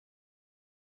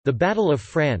The Battle of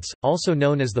France, also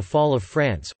known as the Fall of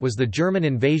France, was the German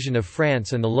invasion of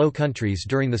France and the Low Countries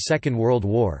during the Second World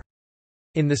War.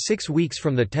 In the 6 weeks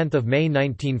from 10 May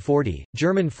 1940,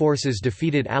 German forces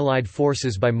defeated Allied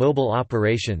forces by mobile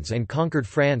operations and conquered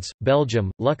France, Belgium,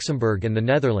 Luxembourg and the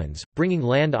Netherlands, bringing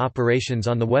land operations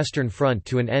on the Western Front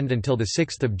to an end until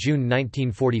 6 June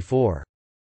 1944.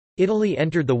 Italy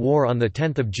entered the war on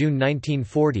 10 June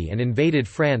 1940 and invaded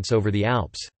France over the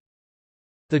Alps.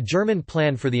 The German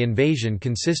plan for the invasion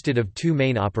consisted of 2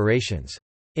 main operations.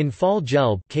 In Fall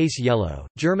Gelb, case yellow,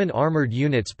 German armoured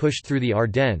units pushed through the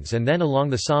Ardennes and then along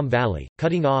the Somme Valley,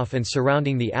 cutting off and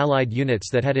surrounding the Allied units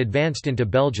that had advanced into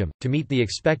Belgium, to meet the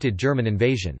expected German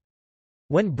invasion.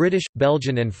 When British,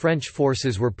 Belgian and French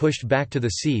forces were pushed back to the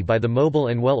sea by the mobile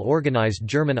and well-organised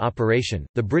German operation,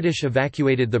 the British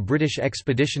evacuated the British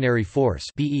Expeditionary Force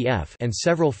and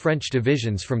several French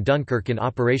divisions from Dunkirk in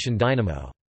Operation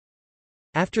Dynamo.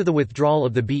 After the withdrawal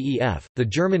of the BEF, the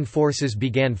German forces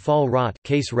began Fall Rot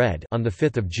case red on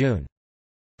 5 June.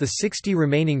 The 60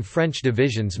 remaining French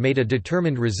divisions made a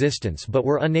determined resistance but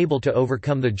were unable to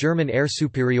overcome the German air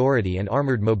superiority and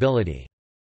armoured mobility.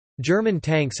 German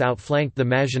tanks outflanked the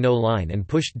Maginot Line and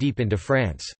pushed deep into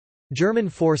France. German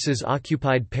forces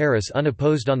occupied Paris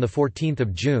unopposed on 14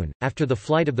 June, after the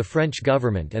flight of the French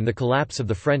government and the collapse of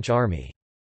the French army.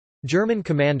 German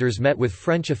commanders met with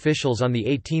French officials on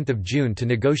 18 June to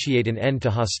negotiate an end to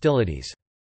hostilities.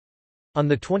 On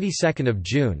the 22nd of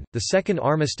June, the second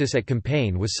armistice at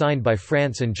Compiègne was signed by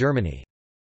France and Germany.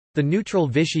 The neutral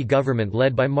Vichy government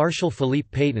led by Marshal Philippe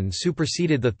Pétain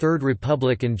superseded the Third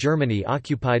Republic and Germany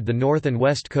occupied the north and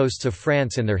west coasts of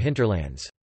France and their hinterlands.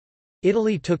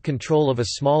 Italy took control of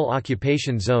a small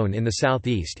occupation zone in the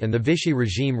southeast and the Vichy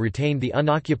regime retained the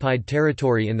unoccupied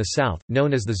territory in the south,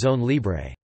 known as the Zone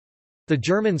Libre. The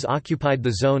Germans occupied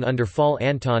the zone under Fall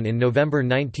Anton in November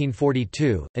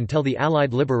 1942, until the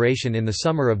Allied liberation in the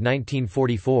summer of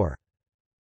 1944.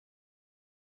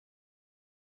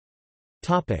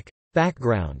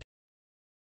 Background.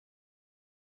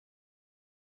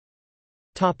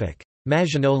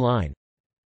 Maginot Line.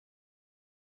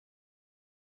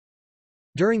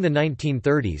 During the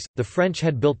 1930s, the French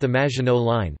had built the Maginot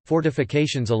Line,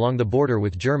 fortifications along the border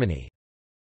with Germany.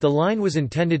 The line was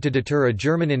intended to deter a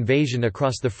German invasion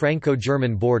across the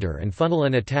Franco-German border and funnel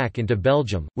an attack into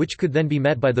Belgium, which could then be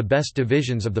met by the best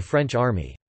divisions of the French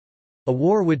army. A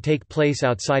war would take place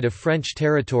outside of French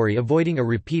territory, avoiding a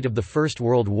repeat of the First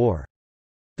World War.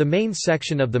 The main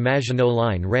section of the Maginot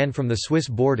Line ran from the Swiss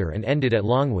border and ended at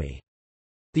Longwy.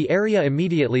 The area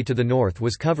immediately to the north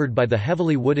was covered by the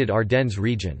heavily wooded Ardennes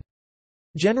region.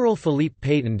 General Philippe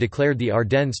Pétain declared the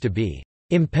Ardennes to be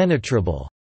impenetrable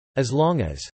as long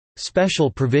as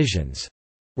special provisions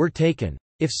were taken.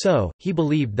 If so, he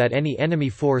believed that any enemy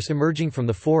force emerging from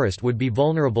the forest would be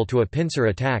vulnerable to a pincer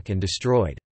attack and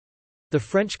destroyed. The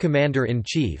French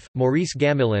commander-in-chief, Maurice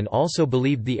Gamelin, also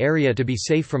believed the area to be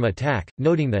safe from attack,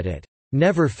 noting that it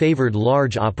never favored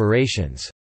large operations.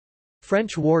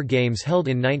 French war games held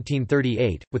in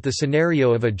 1938, with the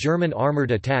scenario of a German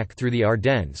armoured attack through the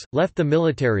Ardennes, left the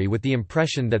military with the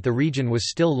impression that the region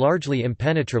was still largely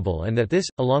impenetrable and that this,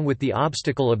 along with the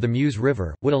obstacle of the Meuse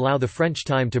River, would allow the French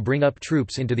time to bring up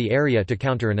troops into the area to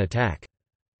counter an attack.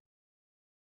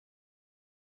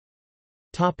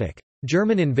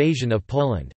 German invasion of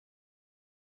Poland.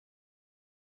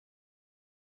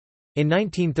 In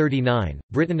 1939,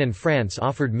 Britain and France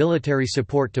offered military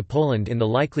support to Poland in the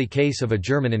likely case of a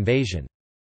German invasion.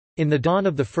 In the dawn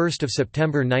of 1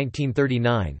 September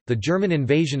 1939, the German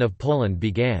invasion of Poland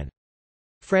began.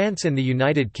 France and the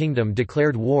United Kingdom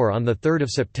declared war on 3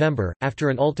 September, after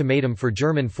an ultimatum for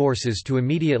German forces to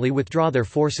immediately withdraw their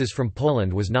forces from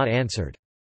Poland was not answered.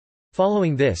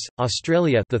 Following this,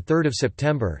 Australia, the 3rd of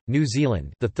September, New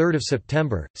Zealand, the 3rd of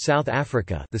September, South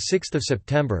Africa, the 6th of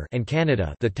September, and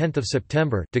Canada, the 10th of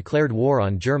September, declared war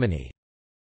on Germany.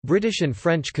 British and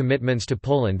French commitments to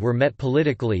Poland were met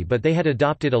politically, but they had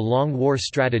adopted a long war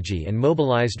strategy and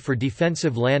mobilized for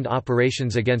defensive land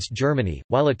operations against Germany,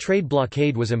 while a trade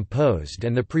blockade was imposed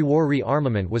and the pre-war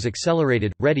rearmament was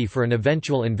accelerated, ready for an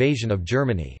eventual invasion of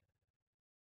Germany.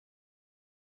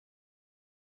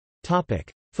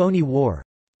 Phony War.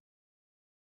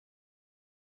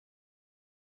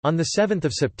 On 7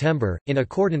 September, in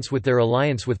accordance with their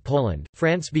alliance with Poland,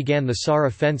 France began the Saar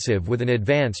offensive with an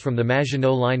advance from the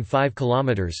Maginot Line 5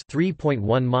 km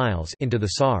 (3.1 miles) into the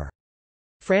Saar.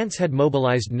 France had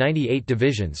mobilized 98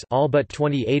 divisions, all but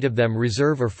 28 of them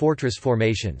reserve or fortress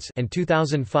formations, and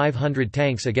 2,500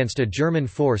 tanks against a German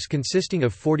force consisting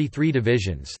of 43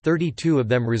 divisions, 32 of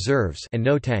them reserves, and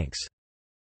no tanks.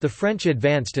 The French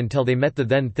advanced until they met the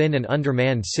then thin and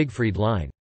undermanned Siegfried Line.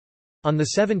 On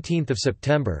 17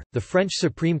 September, the French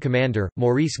Supreme Commander,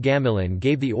 Maurice Gamelin,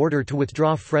 gave the order to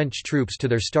withdraw French troops to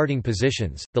their starting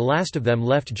positions. The last of them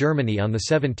left Germany on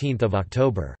 17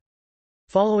 October.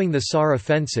 Following the Saar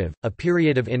offensive, a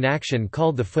period of inaction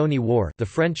called the Phony War, the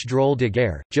French drôle de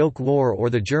guerre, joke war, or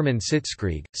the German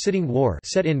Sitzkrieg, sitting war,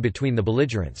 set in between the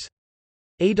belligerents.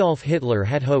 Adolf Hitler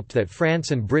had hoped that France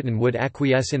and Britain would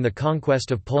acquiesce in the conquest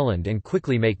of Poland and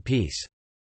quickly make peace.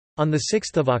 On 6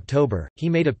 October, he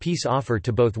made a peace offer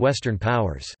to both Western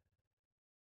powers.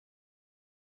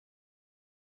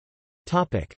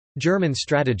 German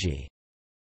strategy.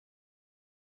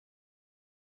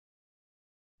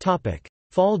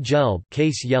 Fall Gelb,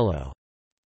 case yellow.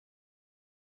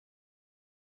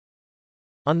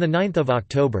 On 9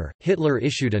 October, Hitler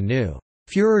issued a new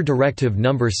Führer Directive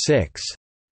No. 6,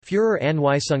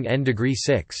 Führeranweisung N degree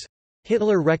 6.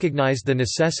 Hitler recognized the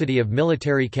necessity of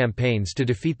military campaigns to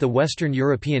defeat the Western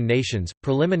European nations,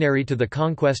 preliminary to the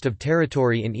conquest of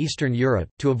territory in Eastern Europe,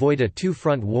 to avoid a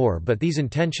two-front war, but these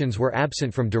intentions were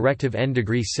absent from Directive N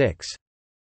degree 6.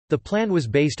 The plan was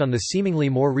based on the seemingly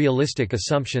more realistic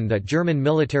assumption that German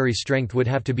military strength would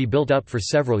have to be built up for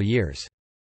several years.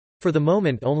 For the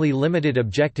moment, only limited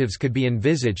objectives could be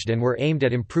envisaged and were aimed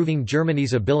at improving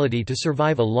Germany's ability to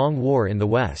survive a long war in the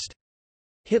West.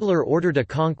 Hitler ordered a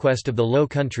conquest of the Low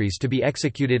Countries to be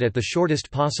executed at the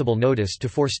shortest possible notice to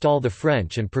forestall the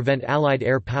French and prevent Allied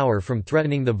air power from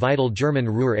threatening the vital German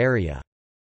Ruhr area.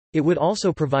 It would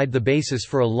also provide the basis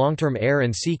for a long-term air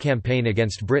and sea campaign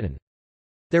against Britain.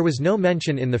 There was no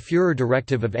mention in the Führer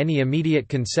Directive of any immediate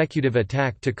consecutive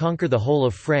attack to conquer the whole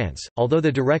of France, although the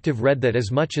directive read that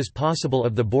as much as possible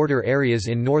of the border areas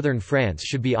in northern France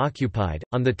should be occupied.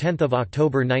 On 10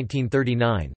 October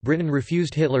 1939, Britain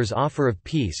refused Hitler's offer of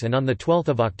peace, and on 12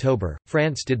 October,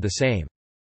 France did the same.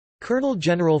 Colonel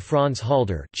General Franz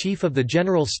Halder, chief of the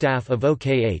General Staff of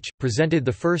OKH, presented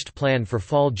the first plan for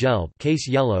Fall Gelb, case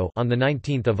yellow, on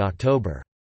 19 October.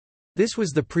 This was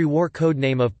the pre-war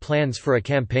codename of plans for a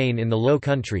campaign in the Low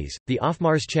Countries, the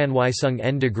Aufmarschanweisung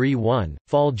N degree 1,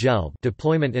 Fall Gelb,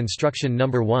 Deployment Instruction No.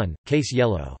 1, Case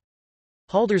Yellow.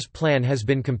 Halder's plan has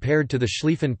been compared to the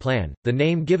Schlieffen Plan, the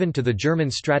name given to the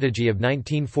German strategy of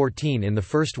 1914 in the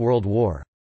First World War.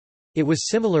 It was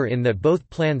similar in that both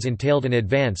plans entailed an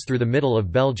advance through the middle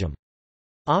of Belgium.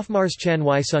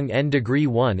 Aufmarschanweisung N degree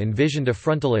 1 envisioned a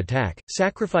frontal attack,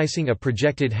 sacrificing a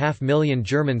projected 500,000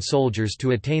 German soldiers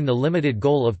to attain the limited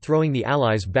goal of throwing the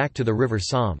Allies back to the River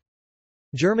Somme.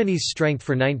 Germany's strength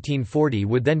for 1940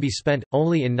 would then be spent,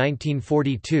 only in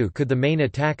 1942 could the main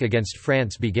attack against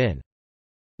France begin.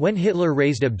 When Hitler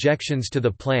raised objections to the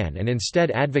plan and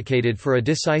instead advocated for a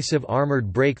decisive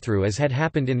armoured breakthrough as had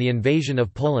happened in the invasion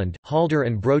of Poland, Halder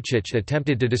and Brauchitsch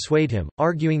attempted to dissuade him,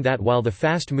 arguing that while the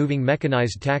fast-moving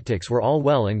mechanized tactics were all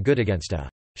well and good against a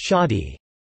 «shoddy»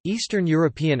 Eastern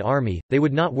European army, they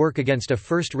would not work against a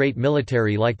first-rate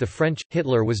military like the French.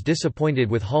 Hitler was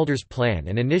disappointed with Halder's plan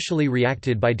and initially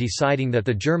reacted by deciding that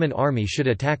the German army should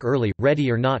attack early, ready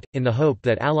or not, in the hope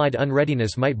that Allied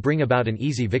unreadiness might bring about an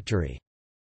easy victory.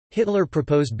 Hitler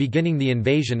proposed beginning the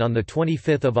invasion on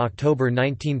 25 October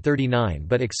 1939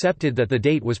 but accepted that the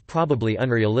date was probably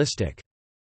unrealistic.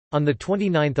 On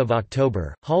 29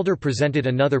 October, Halder presented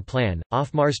another plan,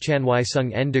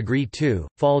 Aufmarschanweisung N degree 2,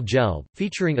 Fall Gelb,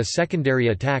 featuring a secondary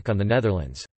attack on the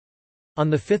Netherlands.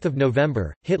 On 5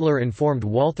 November, Hitler informed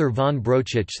Walther von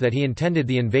Brauchitsch that he intended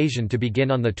the invasion to begin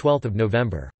on 12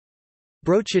 November.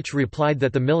 Brauchitsch replied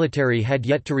that the military had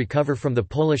yet to recover from the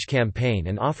Polish campaign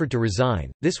and offered to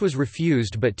resign. This was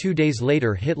refused, but 2 days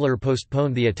later Hitler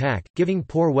postponed the attack, giving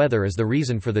poor weather as the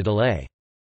reason for the delay.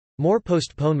 More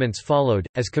postponements followed,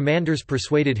 as commanders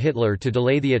persuaded Hitler to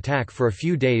delay the attack for a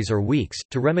few days or weeks,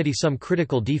 to remedy some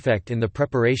critical defect in the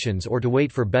preparations or to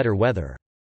wait for better weather.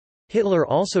 Hitler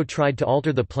also tried to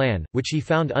alter the plan, which he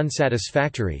found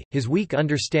unsatisfactory. His weak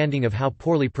understanding of how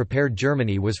poorly prepared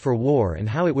Germany was for war and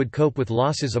how it would cope with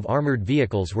losses of armored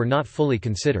vehicles were not fully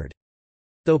considered.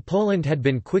 Though Poland had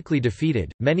been quickly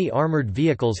defeated, many armored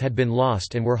vehicles had been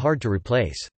lost and were hard to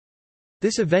replace.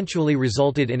 This eventually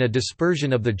resulted in a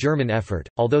dispersion of the German effort.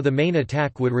 Although the main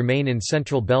attack would remain in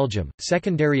central Belgium,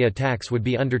 secondary attacks would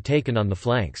be undertaken on the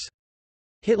flanks.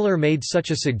 Hitler made such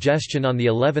a suggestion on the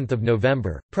 11th of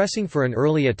November, pressing for an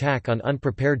early attack on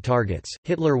unprepared targets.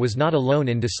 Hitler was not alone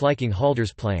in disliking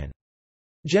Halder's plan.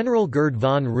 General Gerd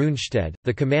von Rundstedt,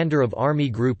 the commander of Army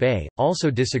Group A, also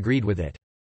disagreed with it.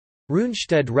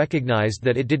 Rundstedt recognized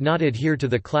that it did not adhere to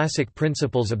the classic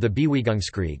principles of the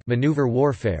Bewegungskrieg, maneuver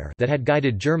warfare, that had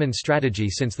guided German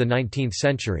strategy since the 19th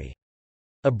century.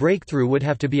 A breakthrough would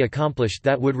have to be accomplished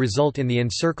that would result in the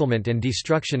encirclement and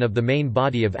destruction of the main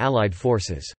body of Allied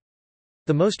forces.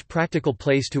 The most practical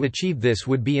place to achieve this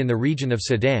would be in the region of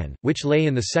Sedan, which lay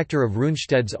in the sector of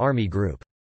Rundstedt's army group.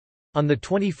 On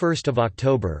 21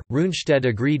 October, Rundstedt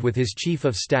agreed with his Chief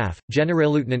of Staff,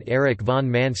 Generalleutnant Erich von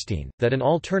Manstein, that an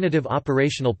alternative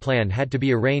operational plan had to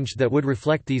be arranged that would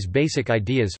reflect these basic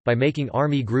ideas, by making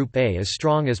Army Group A as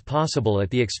strong as possible at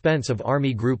the expense of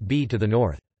Army Group B to the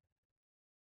north.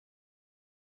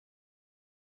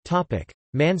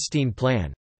 Manstein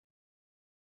Plan.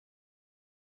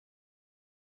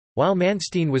 While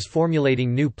Manstein was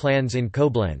formulating new plans in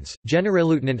Koblenz,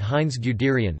 Generalleutnant Heinz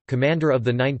Guderian, commander of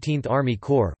the 19th Army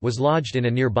Corps, was lodged in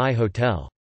a nearby hotel.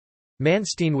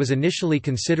 Manstein was initially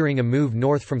considering a move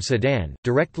north from Sedan,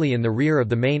 directly in the rear of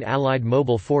the main Allied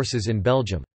mobile forces in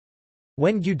Belgium.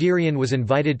 When Guderian was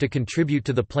invited to contribute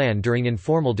to the plan during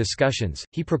informal discussions,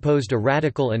 he proposed a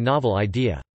radical and novel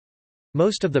idea.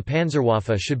 Most of the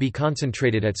Panzerwaffe should be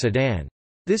concentrated at Sedan.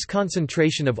 This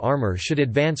concentration of armour should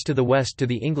advance to the west to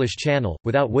the English Channel,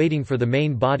 without waiting for the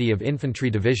main body of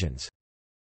infantry divisions.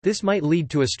 This might lead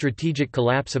to a strategic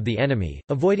collapse of the enemy,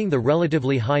 avoiding the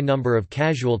relatively high number of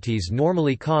casualties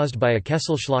normally caused by a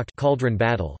Kesselschlacht cauldron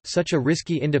battle. Such a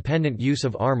risky independent use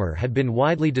of armour had been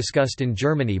widely discussed in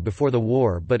Germany before the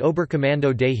war, but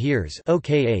Oberkommando des Heers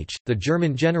 (OKH), the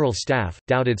German General Staff,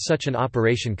 doubted such an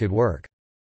operation could work.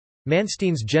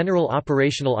 Manstein's general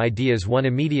operational ideas won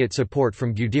immediate support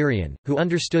from Guderian, who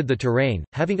understood the terrain,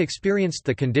 having experienced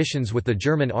the conditions with the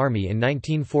German army in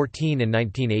 1914 and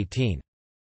 1918.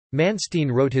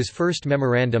 Manstein wrote his first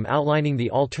memorandum outlining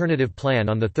the alternative plan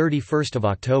on 31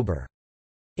 October.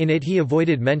 In it he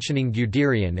avoided mentioning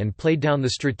Guderian and played down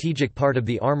the strategic part of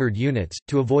the armoured units,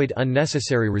 to avoid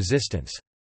unnecessary resistance.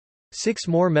 6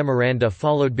 more memoranda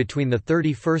followed between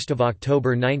 31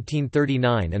 October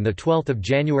 1939 and 12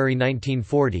 January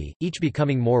 1940, each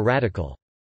becoming more radical.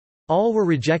 All were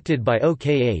rejected by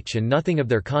OKH and nothing of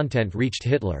their content reached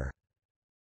Hitler.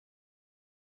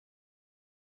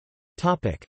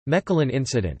 Mechelen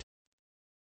incident.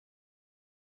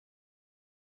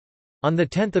 On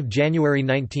 10 January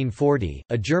 1940,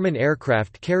 a German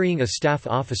aircraft carrying a staff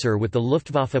officer with the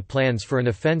Luftwaffe plans for an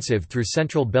offensive through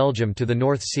central Belgium to the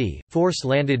North Sea, force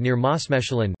landed near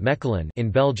Maasmechelen in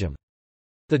Belgium.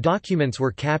 The documents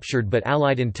were captured, but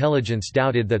Allied intelligence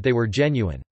doubted that they were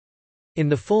genuine. In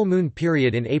the full moon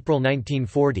period in April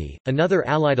 1940, another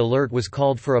Allied alert was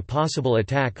called for a possible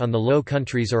attack on the Low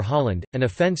Countries or Holland, an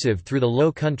offensive through the Low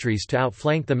Countries to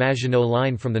outflank the Maginot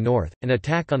Line from the north, an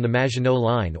attack on the Maginot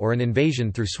Line, or an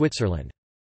invasion through Switzerland.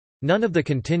 None of the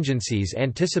contingencies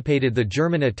anticipated the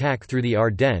German attack through the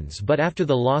Ardennes, but after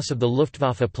the loss of the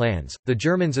Luftwaffe plans, the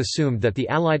Germans assumed that the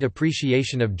Allied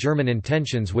appreciation of German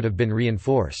intentions would have been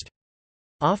reinforced.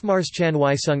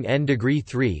 Aufmarschanweisung N degree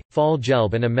 3, Fall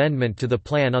Gelb. An amendment to the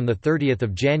plan on 30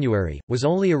 January, was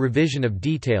only a revision of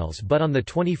details, but on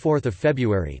 24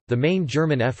 February, the main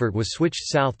German effort was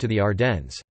switched south to the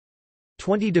Ardennes.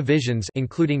 20 divisions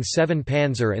including 7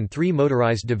 Panzer and 3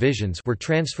 motorized divisions were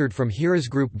transferred from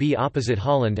Heeresgroup B opposite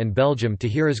Holland and Belgium to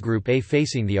Heeresgroup A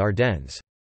facing the Ardennes.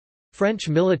 French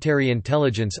military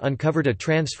intelligence uncovered a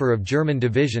transfer of German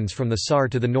divisions from the Saar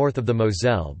to the north of the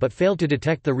Moselle, but failed to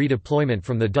detect the redeployment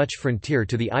from the Dutch frontier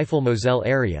to the Eifel-Moselle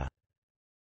area.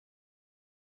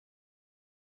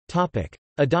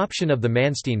 Adoption of the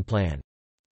Manstein Plan.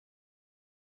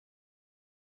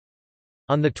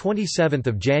 On 27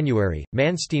 January,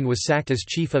 Manstein was sacked as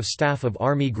Chief of Staff of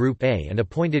Army Group A and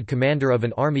appointed commander of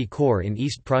an army corps in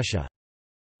East Prussia.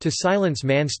 To silence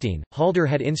Manstein, Halder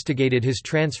had instigated his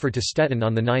transfer to Stettin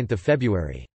on 9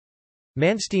 February.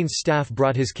 Manstein's staff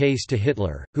brought his case to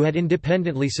Hitler, who had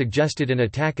independently suggested an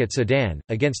attack at Sedan,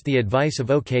 against the advice of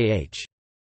OKH.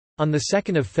 On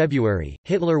 2 February,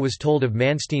 Hitler was told of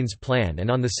Manstein's plan,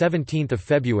 and on 17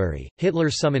 February,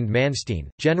 Hitler summoned Manstein,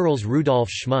 Generals Rudolf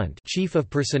Schmundt, Chief of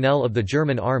Personnel of the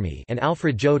German Army, and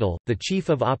Alfred Jodl, the Chief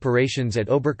of Operations at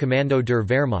Oberkommando der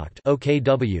Wehrmacht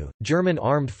 (OKW), German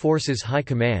Armed Forces High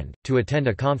Command, to attend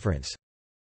a conference.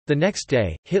 The next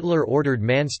day, Hitler ordered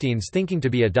Manstein's thinking to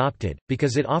be adopted,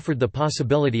 because it offered the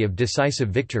possibility of decisive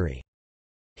victory.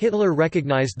 Hitler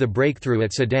recognized the breakthrough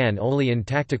at Sedan only in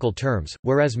tactical terms,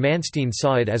 whereas Manstein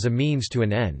saw it as a means to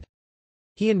an end.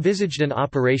 He envisaged an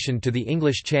operation to the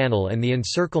English Channel and the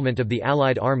encirclement of the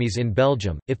Allied armies in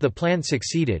Belgium. If the plan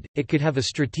succeeded, it could have a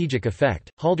strategic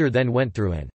effect. Halder then went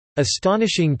through an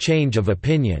astonishing change of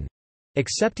opinion,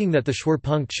 accepting that the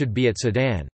Schwerpunkt should be at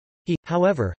Sedan. He,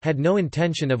 however, had no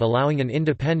intention of allowing an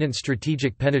independent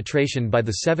strategic penetration by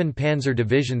the 7 Panzer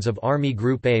divisions of Army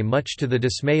Group A, much to the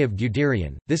dismay of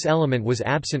Guderian. This element was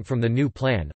absent from the new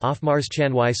plan,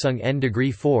 Aufmarschanweisung N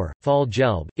degree 4, Fall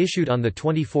Gelb, issued on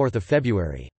 24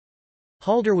 February.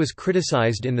 Halder was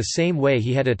criticized in the same way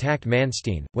he had attacked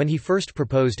Manstein, when he first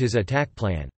proposed his attack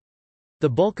plan. The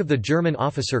bulk of the German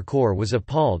officer corps was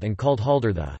appalled and called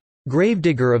Halder the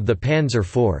 "gravedigger of the Panzer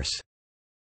Force."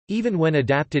 Even when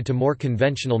adapted to more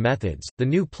conventional methods, the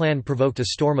new plan provoked a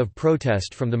storm of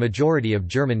protest from the majority of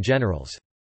German generals.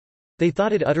 They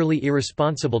thought it utterly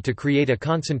irresponsible to create a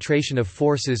concentration of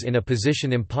forces in a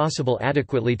position impossible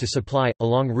adequately to supply,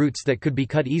 along routes that could be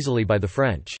cut easily by the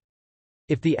French.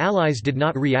 If the Allies did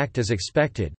not react as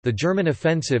expected, the German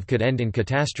offensive could end in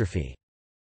catastrophe.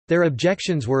 Their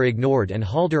objections were ignored, and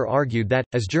Halder argued that,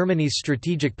 as Germany's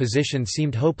strategic position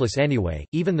seemed hopeless anyway,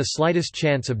 even the slightest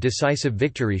chance of decisive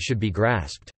victory should be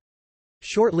grasped.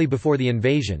 Shortly before the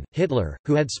invasion, Hitler,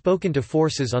 who had spoken to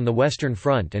forces on the Western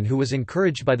Front and who was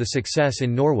encouraged by the success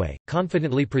in Norway,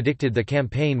 confidently predicted the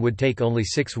campaign would take only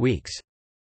 6 weeks.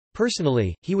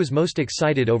 Personally, he was most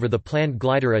excited over the planned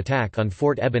glider attack on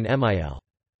Fort Eben-Emael.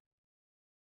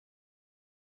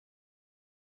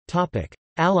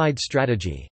 Allied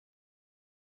strategy.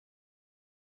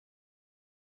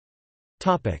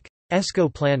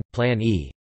 ESCO Plan – Plan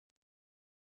E.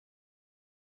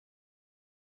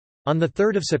 On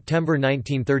 3 September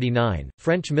 1939,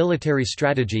 French military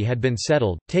strategy had been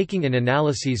settled, taking in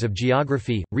analyses of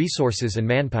geography, resources and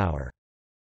manpower.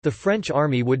 The French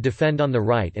army would defend on the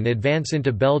right and advance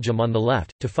into Belgium on the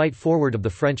left, to fight forward of the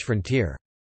French frontier.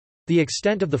 The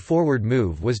extent of the forward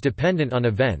move was dependent on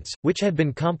events, which had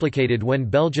been complicated when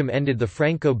Belgium ended the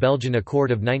Franco-Belgian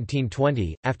Accord of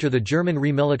 1920, after the German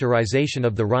remilitarization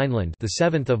of the Rhineland, the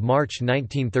 7th of March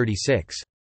 1936.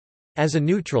 As a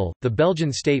neutral, the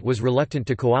Belgian state was reluctant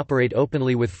to cooperate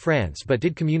openly with France but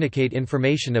did communicate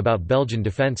information about Belgian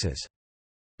defences.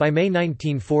 By May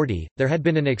 1940, there had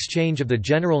been an exchange of the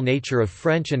general nature of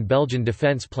French and Belgian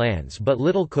defence plans but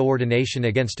little coordination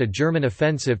against a German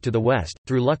offensive to the west,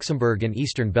 through Luxembourg and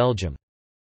eastern Belgium.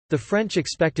 The French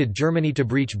expected Germany to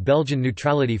breach Belgian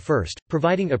neutrality first,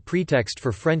 providing a pretext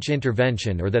for French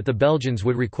intervention, or that the Belgians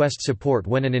would request support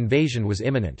when an invasion was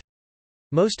imminent.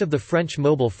 Most of the French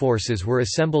mobile forces were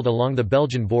assembled along the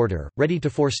Belgian border, ready to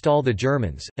forestall the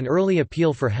Germans. An early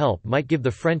appeal for help might give the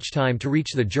French time to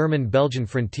reach the German-Belgian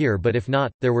frontier, but if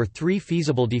not, there were 3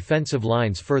 feasible defensive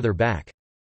lines further back.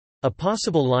 A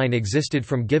possible line existed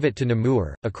from Givet to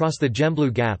Namur, across the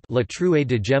Gembloux Gap, La Trouée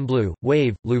de Gembloux,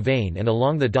 Wave, Louvain, and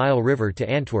along the Dyle River to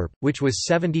Antwerp, which was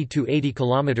 70 to 80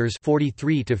 kilometers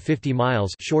 (43 to 50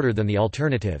 miles) shorter than the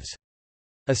alternatives.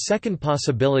 A second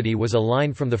possibility was a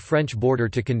line from the French border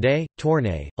to Condé,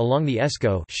 Tournai, along the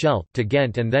Escaut Scheldt to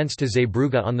Ghent and thence to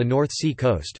Zeebrugge on the North Sea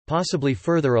coast, possibly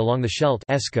further along the Scheldt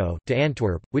Escaut to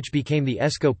Antwerp, which became the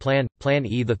Escaut Plan. Plan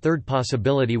E. The third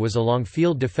possibility was along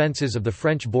field defences of the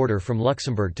French border from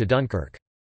Luxembourg to Dunkirk.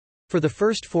 For the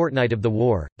first fortnight of the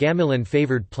war, Gamelin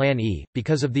favoured Plan E,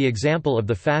 because of the example of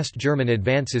the fast German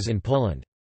advances in Poland.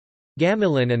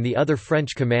 Gamelin and the other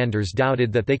French commanders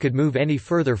doubted that they could move any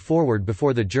further forward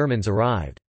before the Germans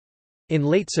arrived. In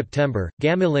late September,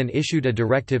 Gamelin issued a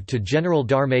directive to General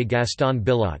d'Armée Gaston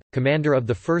Billotte, commander of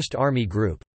the 1st Army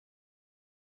Group,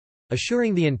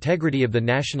 assuring the integrity of the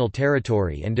national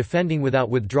territory and defending without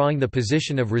withdrawing the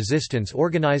position of resistance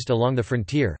organized along the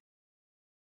frontier,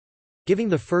 giving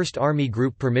the 1st Army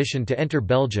Group permission to enter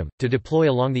Belgium, to deploy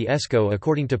along the Escaut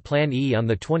according to Plan E. On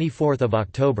 24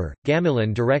 October,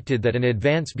 Gamelin directed that an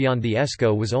advance beyond the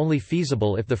Escaut was only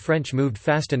feasible if the French moved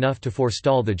fast enough to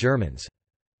forestall the Germans.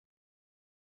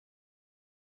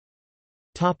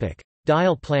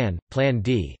 Dyle Plan, Plan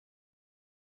D.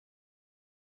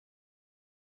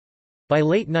 By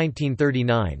late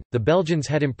 1939, the Belgians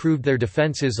had improved their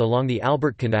defences along the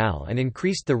Albert Canal and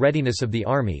increased the readiness of the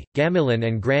army. Gamelin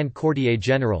and Grand Quartier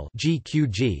General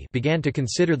 (GQG) began to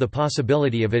consider the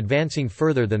possibility of advancing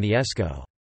further than the Escaut.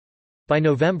 By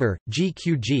November,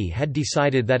 GQG had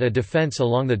decided that a defence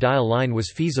along the Dyle line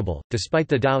was feasible, despite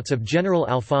the doubts of General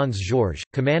Alphonse Georges,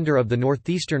 commander of the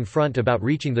northeastern front, about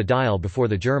reaching the Dyle before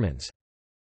the Germans.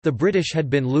 The British had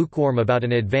been lukewarm about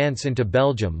an advance into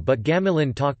Belgium, but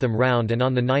Gamelin talked them round, and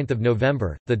on 9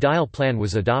 November, the Dyle Plan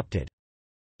was adopted.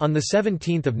 On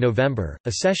 17 November,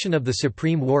 a session of the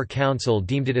Supreme War Council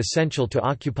deemed it essential to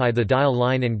occupy the Dyle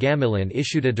line, and Gamelin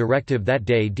issued a directive that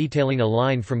day detailing a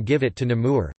line from Givet to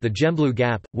Namur, the Gembloux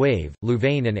Gap, Wave,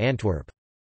 Louvain and Antwerp.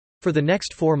 For the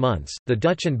next 4 months, the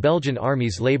Dutch and Belgian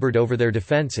armies laboured over their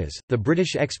defences, the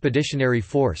British Expeditionary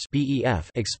Force (BEF)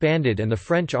 expanded, and the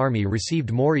French army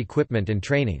received more equipment and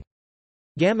training.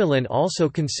 Gamelin also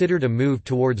considered a move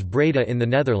towards Breda in the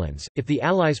Netherlands. If the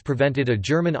Allies prevented a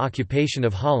German occupation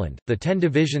of Holland, the 10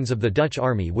 divisions of the Dutch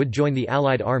army would join the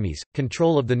Allied armies,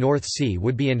 control of the North Sea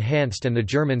would be enhanced, and the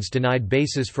Germans denied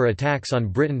bases for attacks on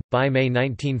Britain. By May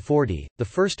 1940, the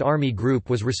First Army Group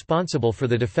was responsible for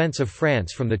the defence of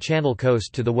France from the Channel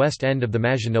coast to the west end of the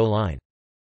Maginot Line.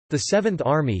 The 7th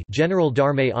Army General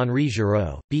d'Armée Henri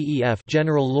Giraud, BEF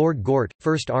General Lord Gort,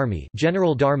 1st Army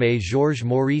General d'Armée Georges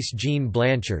Maurice Jean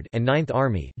Blanchard, and 9th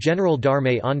Army General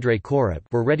d'Armée André Korup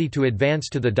were ready to advance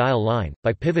to the Dial Line,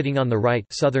 by pivoting on the right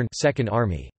southern 2nd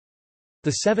Army.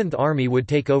 The 7th Army would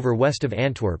take over west of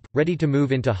Antwerp, ready to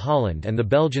move into Holland, and the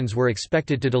Belgians were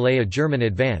expected to delay a German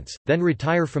advance, then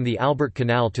retire from the Albert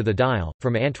Canal to the Dial,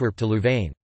 from Antwerp to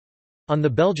Louvain. On the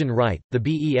Belgian right, the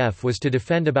BEF was to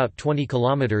defend about 20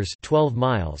 kilometers (12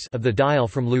 miles) of the Dial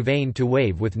from Louvain to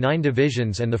Wavre with 9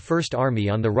 divisions, and the First Army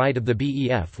on the right of the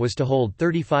BEF was to hold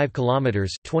 35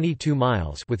 kilometers (22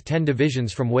 miles) with 10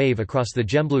 divisions from Wavre across the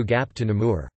Gembloux Gap to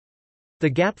Namur. The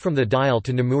gap from the Dial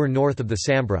to Namur north of the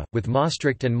Sambre, with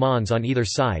Maastricht and Mons on either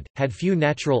side, had few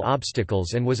natural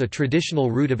obstacles and was a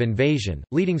traditional route of invasion,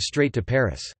 leading straight to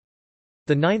Paris.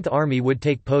 The 9th Army would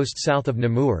take post south of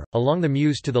Namur, along the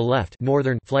Meuse to the left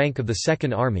northern flank of the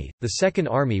 2nd Army. The 2nd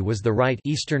Army was the right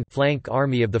eastern flank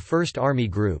army of the 1st Army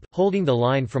Group, holding the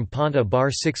line from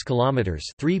Pont-à-Bar 6 km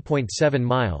 (3.7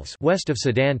 miles) west of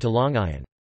Sedan to Longuyon.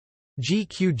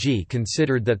 GQG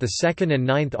considered that the 2nd and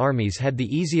 9th Armies had the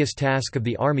easiest task of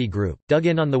the Army Group, dug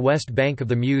in on the west bank of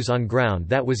the Meuse on ground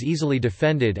that was easily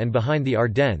defended and behind the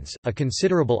Ardennes, a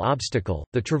considerable obstacle,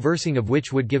 the traversing of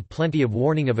which would give plenty of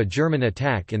warning of a German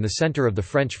attack in the centre of the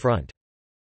French front.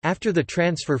 After the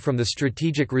transfer from the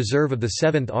strategic reserve of the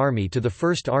 7th Army to the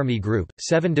 1st Army Group,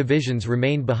 7 divisions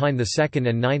remained behind the 2nd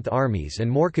and 9th Armies,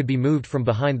 and more could be moved from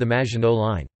behind the Maginot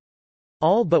Line.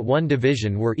 All but 1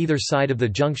 division were either side of the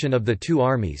junction of the two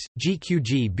armies,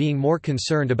 GQG being more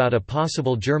concerned about a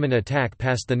possible German attack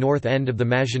past the north end of the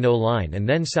Maginot Line and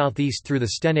then southeast through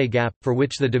the Stenay Gap, for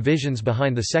which the divisions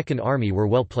behind the 2nd Army were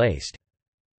well placed.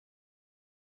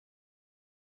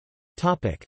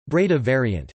 Breda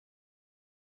variant.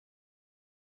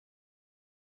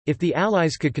 If the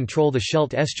Allies could control the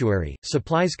Scheldt estuary,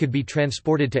 supplies could be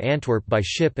transported to Antwerp by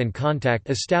ship and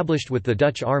contact established with the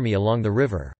Dutch army along the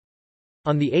river.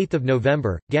 On 8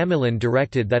 November, Gamelin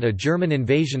directed that a German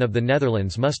invasion of the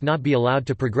Netherlands must not be allowed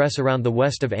to progress around the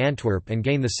west of Antwerp and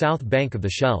gain the south bank of the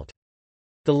Scheldt.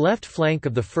 The left flank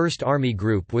of the 1st Army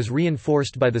Group was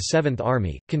reinforced by the 7th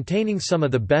Army, containing some of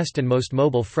the best and most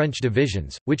mobile French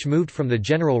divisions, which moved from the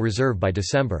General Reserve by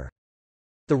December.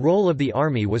 The role of the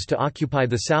army was to occupy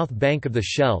the south bank of the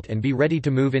Scheldt and be ready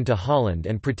to move into Holland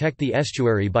and protect the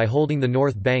estuary by holding the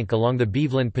north bank along the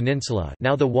Beveland Peninsula,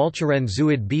 now the Walcheren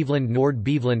Zuid-Beveland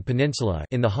Noord-Beveland Peninsula,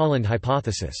 in the Holland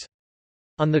hypothesis.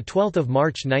 On 12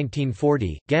 March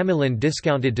 1940, Gamelin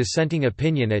discounted dissenting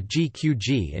opinion at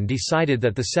GQG and decided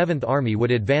that the 7th Army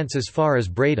would advance as far as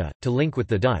Breda, to link with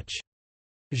the Dutch.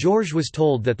 Georges was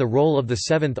told that the role of the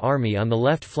 7th Army on the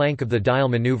left flank of the Dial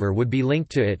maneuver would be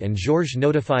linked to it, and Georges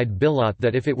notified Billot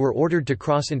that if it were ordered to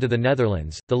cross into the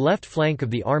Netherlands, the left flank of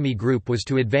the Army Group was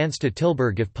to advance to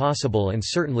Tilburg if possible and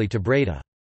certainly to Breda.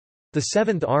 The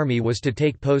 7th Army was to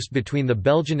take post between the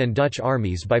Belgian and Dutch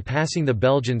armies by passing the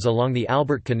Belgians along the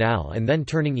Albert Canal and then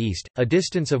turning east, a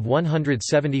distance of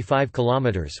 175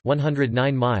 kilometers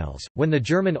 (109 miles), when the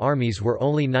German armies were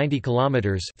only 90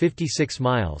 kilometers (56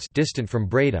 miles) distant from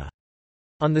Breda.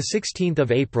 On 16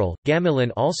 April,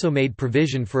 Gamelin also made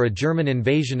provision for a German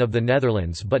invasion of the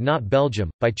Netherlands but not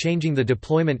Belgium, by changing the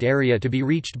deployment area to be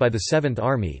reached by the 7th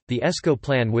Army. The ESCO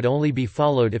plan would only be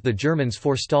followed if the Germans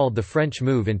forestalled the French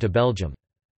move into Belgium.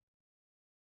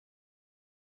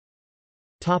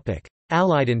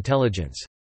 Allied intelligence.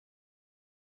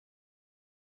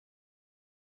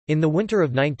 In the winter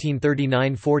of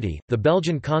 1939–40, the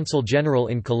Belgian consul general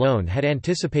in Cologne had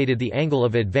anticipated the angle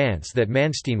of advance that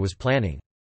Manstein was planning.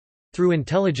 Through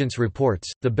intelligence reports,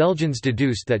 the Belgians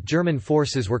deduced that German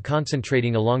forces were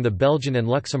concentrating along the Belgian and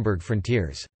Luxembourg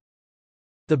frontiers.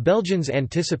 The Belgians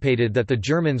anticipated that the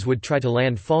Germans would try to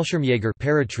land Fallschirmjäger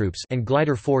paratroops and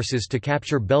glider forces to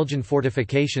capture Belgian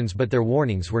fortifications, but their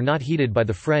warnings were not heeded by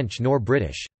the French nor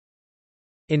British.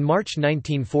 In March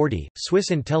 1940,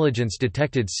 Swiss intelligence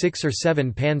detected 6 or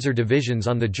 7 panzer divisions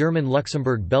on the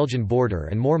German-Luxembourg-Belgian border,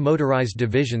 and more motorized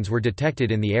divisions were detected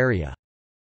in the area.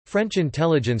 French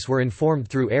intelligence were informed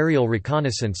through aerial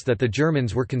reconnaissance that the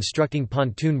Germans were constructing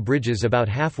pontoon bridges about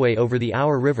halfway over the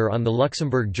Our River on the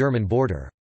Luxembourg-German border.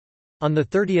 On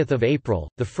 30 April,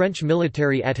 the French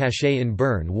military attaché in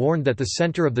Bern warned that the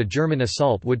centre of the German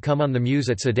assault would come on the Meuse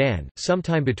at Sedan,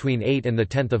 sometime between 8 and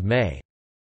 10 May.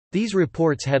 These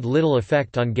reports had little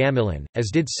effect on Gamelin, as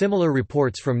did similar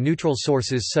reports from neutral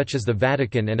sources such as the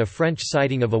Vatican and a French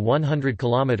sighting of a 100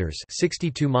 kilometers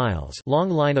 (62 miles) long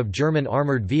line of German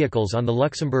armored vehicles on the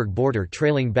Luxembourg border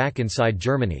trailing back inside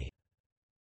Germany.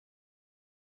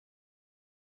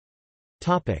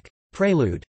 Topic: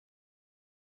 Prelude.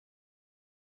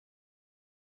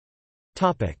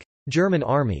 Topic: German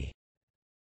Army.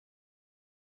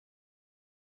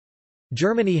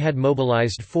 Germany had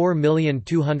mobilized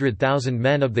 4,200,000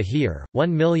 men of the Heer,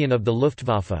 1 million of the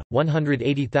Luftwaffe,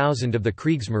 180,000 of the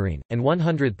Kriegsmarine, and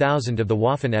 100,000 of the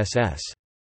Waffen-SS.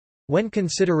 When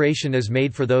consideration is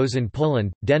made for those in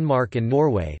Poland, Denmark and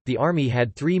Norway, the army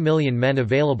had 3 million men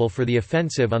available for the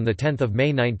offensive on 10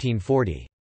 May 1940.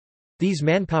 These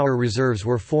manpower reserves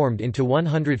were formed into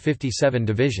 157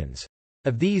 divisions.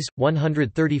 Of these,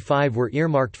 135 were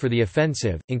earmarked for the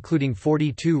offensive, including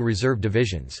 42 reserve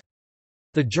divisions.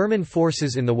 The German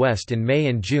forces in the West in May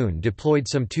and June deployed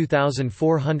some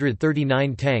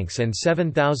 2,439 tanks and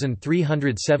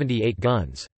 7,378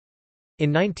 guns.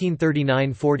 In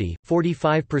 1939–40,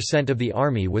 45% of the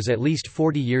army was at least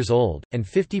 40 years old, and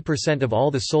 50% of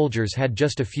all the soldiers had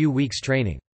just a few weeks'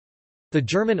 training. The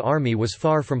German army was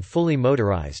far from fully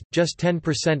motorized, just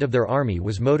 10% of their army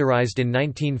was motorized in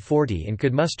 1940 and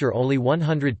could muster only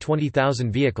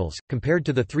 120,000 vehicles, compared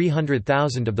to the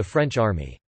 300,000 of the French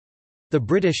army. The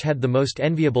British had the most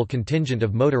enviable contingent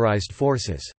of motorized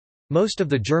forces. Most of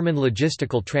the German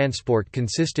logistical transport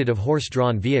consisted of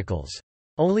horse-drawn vehicles.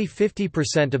 Only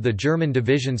 50% of the German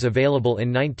divisions available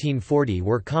in 1940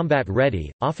 were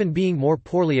combat-ready, often being more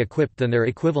poorly equipped than their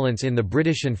equivalents in the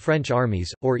British and French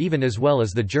armies, or even as well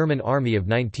as the German army of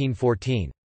 1914.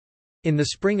 In the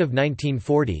spring of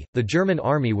 1940, the German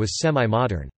army was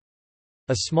semi-modern.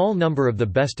 A small number of the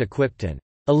best equipped and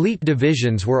elite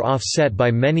divisions were offset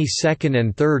by many second-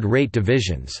 and third-rate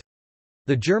divisions.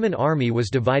 The German army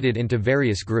was divided into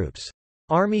various groups.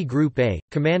 Army Group A,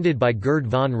 commanded by Gerd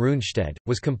von Rundstedt,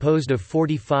 was composed of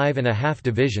 45.5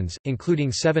 divisions,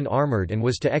 including 7 armoured, and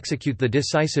was to execute the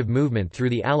decisive movement through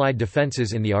the Allied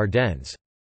defences in the Ardennes.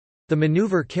 The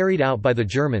manoeuvre carried out by the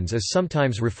Germans is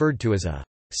sometimes referred to as a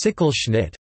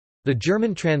Sickelschnitt, the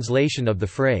German translation of the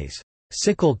phrase,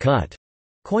 sickle cut,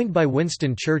 coined by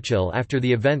Winston Churchill after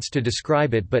the events to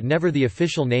describe it but never the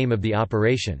official name of the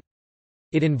operation.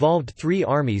 It involved 3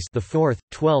 armies, the 4th,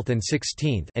 12th and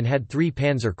 16th, and had 3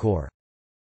 panzer corps.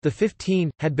 The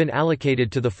 15 had been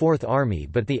allocated to the 4th Army,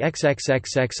 but the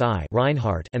XXXXI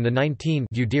Reinhardt and the 19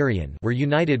 Guderian were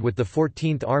united with the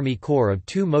 14th Army Corps of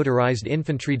 2 motorized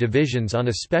infantry divisions on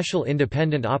a special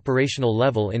independent operational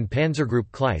level in Panzergroup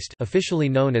Kleist, officially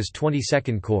known as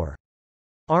 22nd Corps.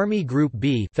 Army Group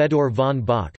B, Fedor von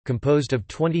Bock, composed of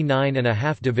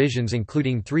 29.5 divisions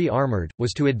including 3 armoured,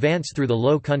 was to advance through the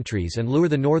Low Countries and lure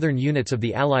the northern units of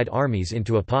the Allied armies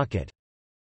into a pocket.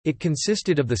 It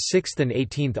consisted of the 6th and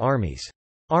 18th Armies.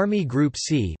 Army Group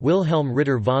C, Wilhelm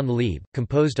Ritter von Lieb,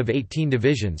 composed of 18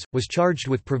 divisions, was charged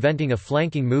with preventing a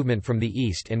flanking movement from the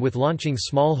east and with launching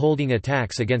small holding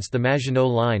attacks against the Maginot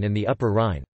Line and the Upper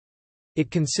Rhine. It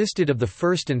consisted of the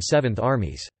 1st and 7th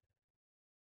Armies.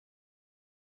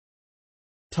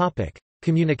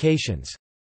 Communications.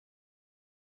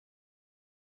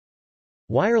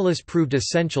 Wireless proved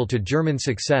essential to German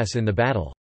success in the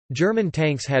battle. German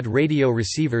tanks had radio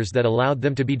receivers that allowed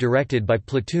them to be directed by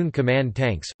platoon command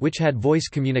tanks, which had voice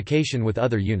communication with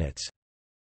other units.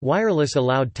 Wireless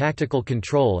allowed tactical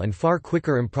control and far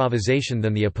quicker improvisation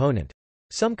than the opponent.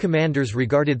 Some commanders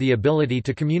regarded the ability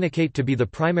to communicate to be the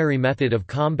primary method of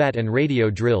combat, and radio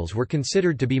drills were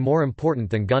considered to be more important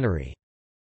than gunnery.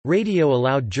 Radio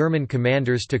allowed German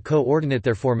commanders to coordinate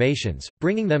their formations,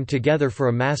 bringing them together for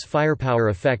a mass firepower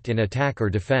effect in attack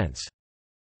or defense.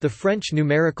 The French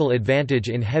numerical advantage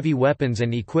in heavy weapons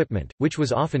and equipment, which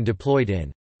was often deployed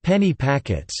in penny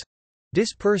packets,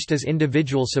 dispersed as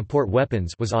individual support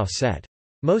weapons, was offset.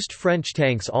 Most French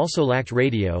tanks also lacked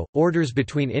radio. Orders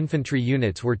between infantry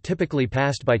units were typically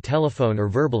passed by telephone or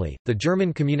verbally. The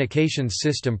German communications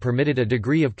system permitted a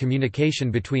degree of communication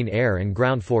between air and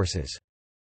ground forces.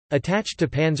 Attached to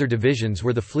panzer divisions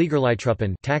were the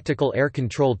Fliegerleitruppen, tactical air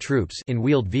control troops, in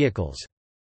wheeled vehicles.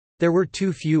 There were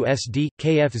too few SD,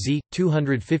 KFZ,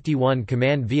 251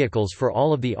 command vehicles for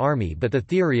all of the army, but the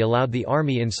theory allowed the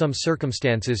army in some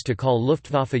circumstances to call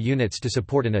Luftwaffe units to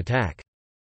support an attack.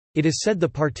 It is said the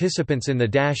participants in the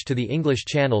dash to the English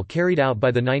Channel carried out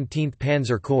by the 19th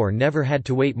Panzer Corps never had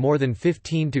to wait more than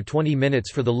 15 to 20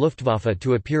 minutes for the Luftwaffe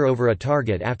to appear over a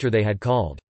target after they had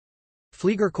called.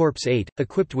 Fliegerkorps 8,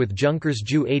 equipped with Junkers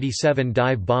Ju-87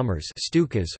 dive bombers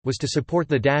Stukas, was to support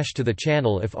the dash to the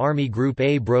Channel if Army Group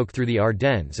A broke through the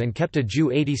Ardennes and kept a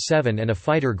Ju-87 and a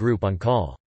fighter group on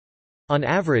call. On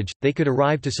average, they could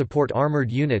arrive to support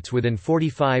armored units within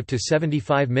 45 to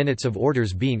 75 minutes of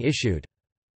orders being issued.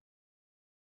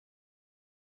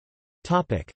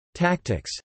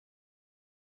 Tactics.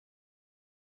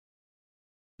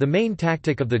 The main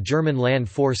tactic of the German land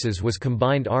forces was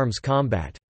combined arms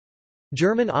combat.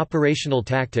 German operational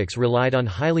tactics relied on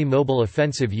highly mobile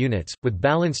offensive units, with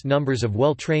balanced numbers of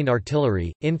well-trained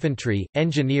artillery, infantry,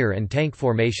 engineer and tank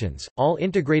formations, all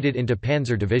integrated into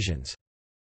panzer divisions.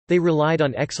 They relied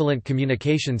on excellent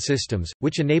communication systems,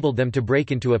 which enabled them to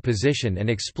break into a position and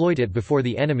exploit it before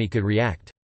the enemy could react.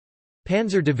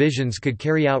 Panzer divisions could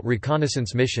carry out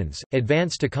reconnaissance missions,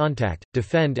 advance to contact,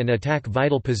 defend and attack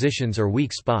vital positions or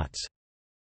weak spots.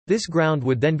 This ground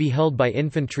would then be held by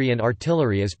infantry and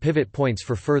artillery as pivot points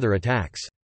for further attacks.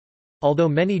 Although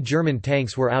many German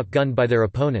tanks were outgunned by their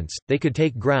opponents, they could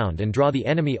take ground and draw the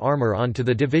enemy armor onto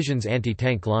the division's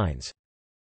anti-tank lines.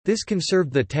 This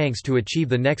conserved the tanks to achieve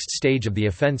the next stage of the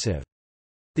offensive.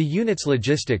 The unit's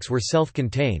logistics were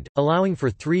self-contained, allowing for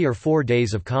 3 or 4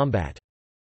 days of combat.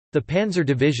 The panzer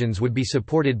divisions would be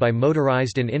supported by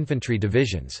motorized and infantry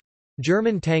divisions.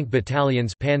 German tank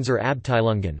battalions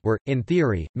Panzerabteilungen were, in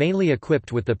theory, mainly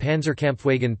equipped with the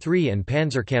Panzerkampfwagen III and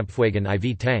Panzerkampfwagen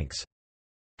IV tanks.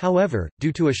 However,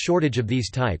 due to a shortage of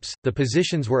these types, the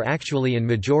positions were actually in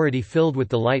majority filled with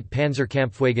the light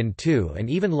Panzerkampfwagen II and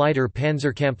even lighter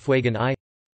Panzerkampfwagen I.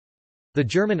 The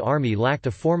German army lacked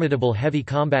a formidable heavy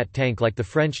combat tank like the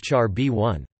French Char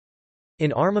B1.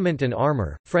 In armament and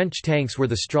armor, French tanks were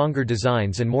the stronger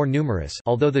designs and more numerous,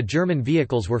 although the German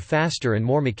vehicles were faster and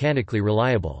more mechanically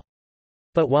reliable.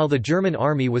 But while the German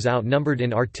army was outnumbered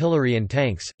in artillery and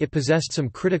tanks, it possessed some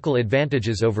critical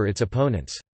advantages over its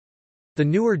opponents. The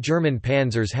newer German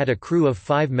panzers had a crew of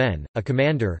 5 men, a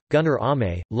commander, gunner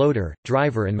Arme, loader,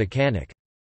 driver and mechanic.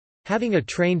 Having a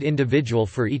trained individual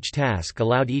for each task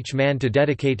allowed each man to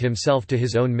dedicate himself to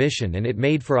his own mission, and it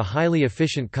made for a highly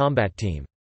efficient combat team.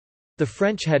 The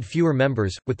French had fewer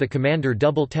members, with the commander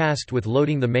double-tasked with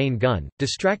loading the main gun,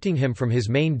 distracting him from his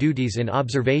main duties in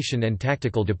observation and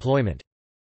tactical deployment.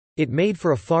 It made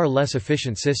for a far less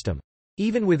efficient system.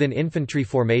 Even within infantry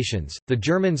formations, the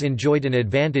Germans enjoyed an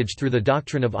advantage through the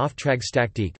doctrine of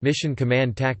Auftragstaktik, mission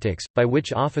command tactics, by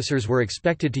which officers were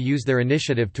expected to use their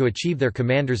initiative to achieve their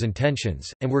commander's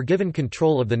intentions, and were given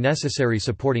control of the necessary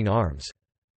supporting arms.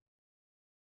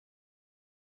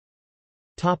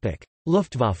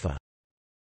 Luftwaffe.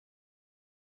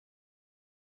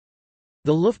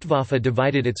 The Luftwaffe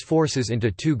divided its forces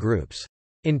into 2 groups.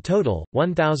 In total,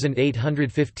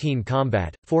 1,815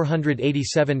 combat,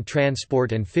 487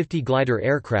 transport and 50 glider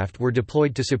aircraft were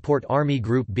deployed to support Army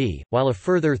Group B, while a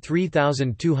further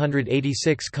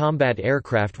 3,286 combat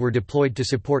aircraft were deployed to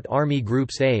support Army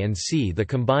Groups A and C. The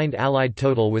combined Allied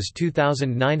total was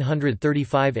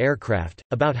 2,935 aircraft,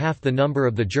 about half the number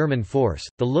of the German force.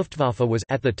 The Luftwaffe was,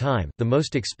 at the time, the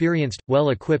most experienced,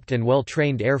 well-equipped and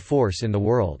well-trained air force in the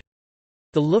world.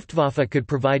 The Luftwaffe could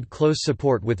provide close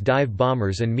support with dive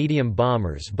bombers and medium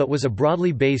bombers, but was a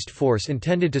broadly based force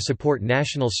intended to support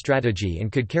national strategy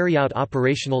and could carry out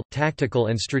operational, tactical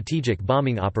and strategic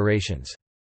bombing operations.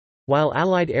 While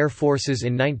Allied air forces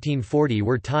in 1940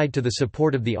 were tied to the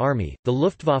support of the army, the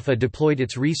Luftwaffe deployed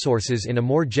its resources in a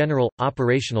more general,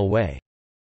 operational way.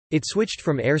 It switched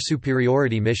from air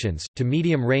superiority missions, to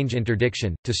medium-range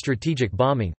interdiction, to strategic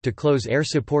bombing, to close air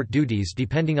support duties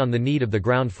depending on the need of the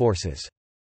ground forces.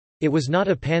 It was not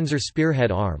a panzer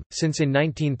spearhead arm, since in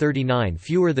 1939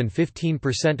 fewer than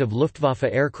 15% of Luftwaffe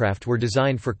aircraft were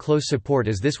designed for close support,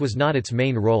 as this was not its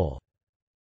main role.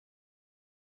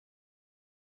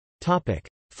 Flak.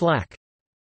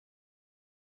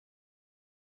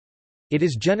 It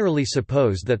is generally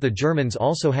supposed that the Germans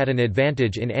also had an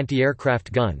advantage in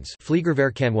anti-aircraft guns,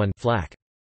 Fliegerwehrkanone flak.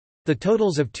 The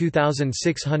totals of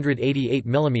 2,688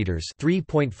 mm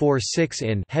 (3.46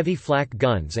 in) heavy flak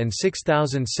guns and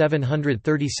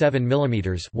 6,737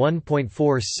 mm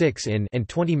 (1.46 in) and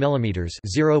 20 mm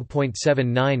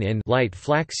 (0.79 in) light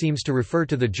flak seems to refer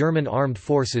to the German armed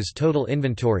forces' total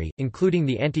inventory, including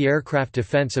the anti-aircraft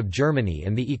defense of Germany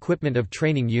and the equipment of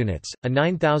training units. A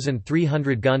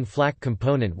 9,300-gun flak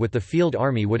component with the Field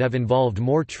Army would have involved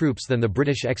more troops than the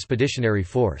British Expeditionary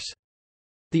Force.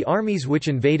 The armies which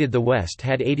invaded the West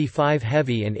had 85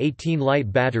 heavy and 18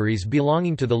 light batteries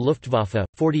belonging to the Luftwaffe,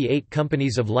 48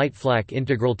 companies of light flak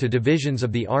integral to divisions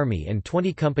of the Army and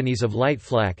 20 companies of light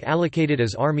flak allocated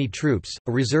as Army troops,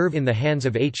 a reserve in the hands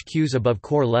of HQs above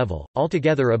corps level,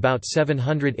 altogether about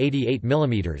 788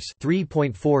 mm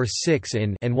 (3.46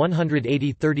 in) and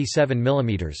 180 37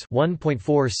 mm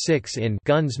 (1.46 in)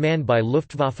 guns manned by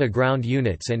Luftwaffe ground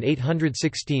units and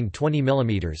 816 20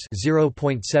 mm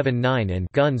 (0.79 in)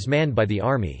 guns manned by the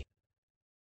Army.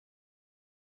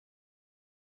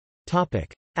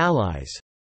 Allies.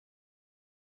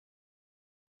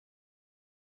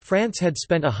 France had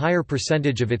spent a higher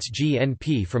percentage of its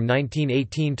GNP from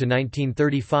 1918 to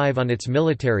 1935 on its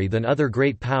military than other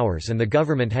great powers, and the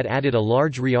government had added a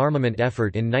large rearmament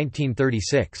effort in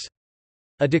 1936.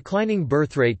 A declining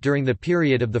birth rate during the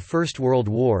period of the First World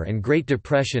War and Great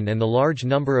Depression and the large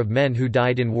number of men who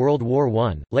died in World War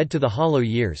I, led to the Hollow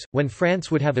Years, when France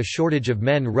would have a shortage of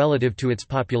men relative to its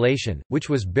population, which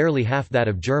was barely half that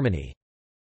of Germany.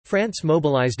 France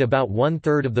mobilized about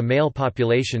one-third of the male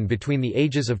population between the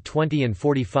ages of 20 and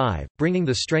 45, bringing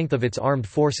the strength of its armed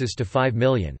forces to 5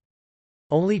 million.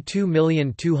 Only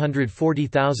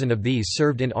 2,240,000 of these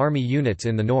served in army units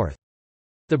in the north.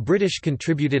 The British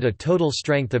contributed a total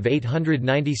strength of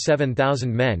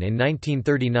 897,000 men in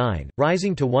 1939,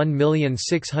 rising to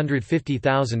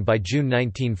 1,650,000 by June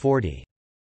 1940.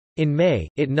 In May,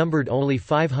 it numbered only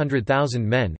 500,000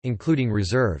 men, including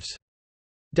reserves.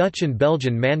 Dutch and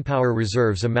Belgian manpower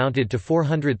reserves amounted to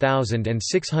 400,000 and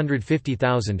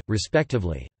 650,000,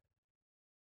 respectively.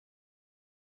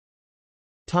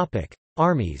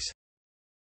 Armies.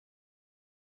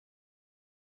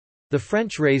 The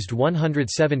French raised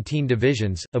 117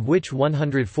 divisions, of which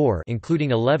 104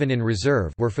 including 11 in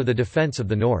reserve were for the defence of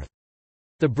the north.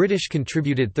 The British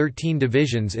contributed 13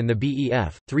 divisions in the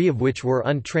BEF, 3 of which were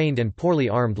untrained and poorly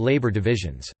armed labour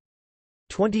divisions.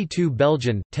 22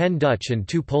 Belgian, 10 Dutch and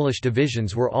 2 Polish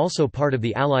divisions were also part of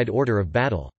the Allied order of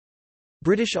battle.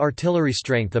 British artillery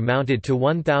strength amounted to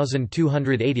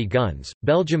 1,280 guns,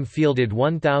 Belgium fielded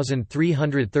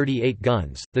 1,338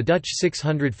 guns, the Dutch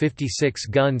 656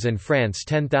 guns and France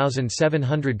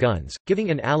 10,700 guns, giving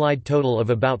an Allied total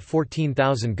of about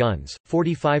 14,000 guns,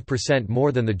 45%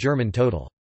 more than the German total.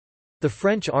 The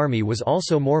French army was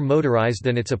also more motorized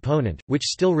than its opponent, which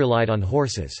still relied on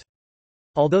horses.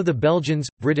 Although the Belgians,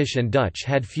 British and Dutch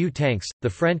had few tanks, the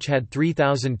French had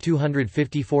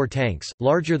 3,254 tanks,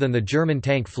 larger than the German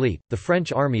tank fleet. The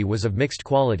French army was of mixed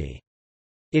quality.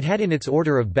 It had in its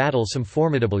order of battle some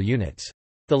formidable units.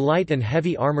 The light and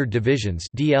heavy armored divisions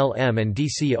 (DLM and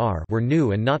DCR) were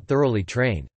new and not thoroughly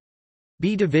trained.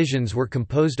 B divisions were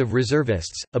composed of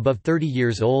reservists, above 30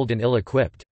 years old and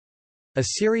ill-equipped. A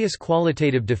serious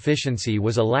qualitative deficiency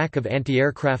was a lack of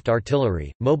anti-aircraft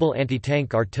artillery, mobile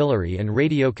anti-tank artillery and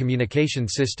radio communication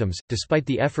systems, despite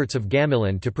the efforts of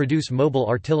Gamelin to produce mobile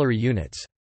artillery units.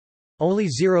 Only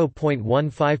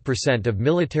 0.15% of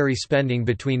military spending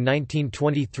between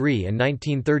 1923 and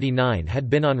 1939 had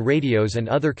been on radios and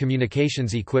other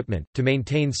communications equipment. To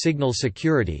maintain signal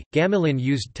security, Gamelin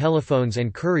used telephones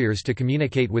and couriers to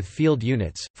communicate with field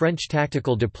units. French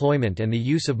tactical deployment and the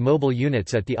use of mobile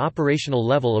units at the operational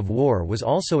level of war was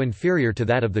also inferior to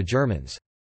that of the Germans.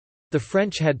 The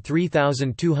French had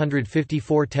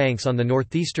 3,254 tanks on the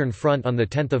northeastern front on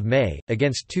 10 May,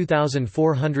 against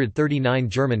 2,439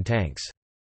 German tanks.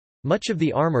 Much of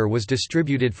the armour was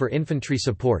distributed for infantry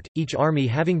support, each army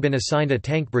having been assigned a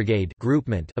tank brigade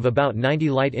groupement of about 90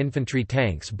 light infantry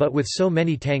tanks, but with so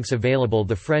many tanks available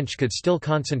the French could still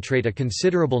concentrate a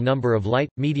considerable number of light,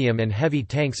 medium and heavy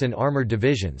tanks in armoured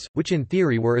divisions, which in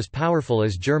theory were as powerful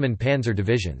as German panzer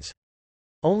divisions.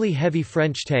 Only heavy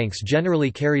French tanks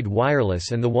generally carried wireless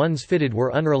and the ones fitted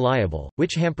were unreliable,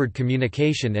 which hampered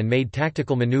communication and made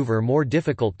tactical maneuver more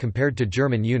difficult compared to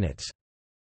German units.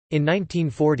 In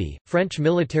 1940, French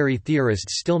military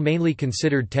theorists still mainly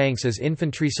considered tanks as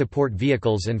infantry support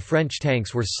vehicles and French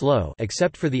tanks were slow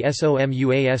except for the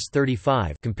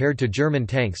SOMUAS-35 compared to German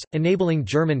tanks, enabling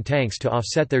German tanks to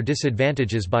offset their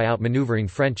disadvantages by outmaneuvering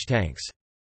French tanks.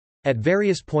 At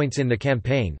various points in the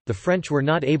campaign, the French were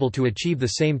not able to achieve the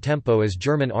same tempo as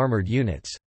German armoured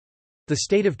units. The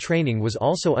state of training was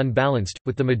also unbalanced,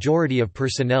 with the majority of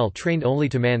personnel trained only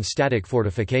to man static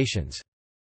fortifications.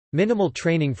 Minimal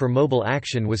training for mobile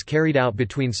action was carried out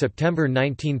between September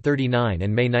 1939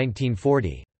 and May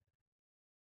 1940.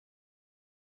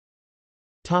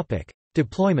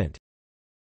 Deployment.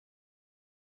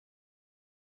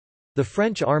 The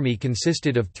French army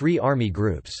consisted of 3 army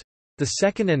groups. The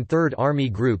 2nd and 3rd Army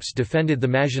Groups defended the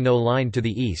Maginot Line to the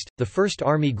east. The 1st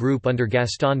Army Group under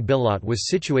Gaston Billotte was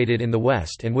situated in the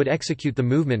west and would execute the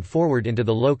movement forward into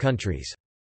the Low Countries.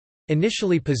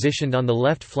 Initially positioned on the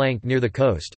left flank near the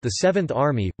coast, the 7th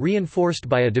Army, reinforced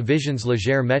by a Divisions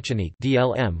Légère Mécanique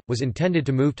 (DLM), was intended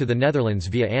to move to the Netherlands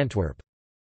via Antwerp.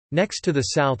 Next to the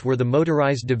south were the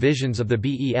motorized divisions of the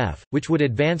BEF, which would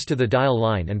advance to the Dial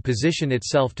Line and position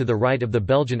itself to the right of the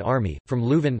Belgian Army, from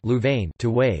Louvain to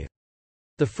Wavre.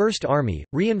 The 1st Army,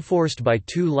 reinforced by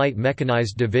 2 light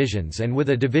mechanized divisions and with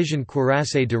a Division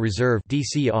Cuirassée de Reserve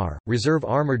 (DCR), Reserve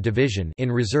Armored Division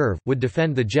in reserve, would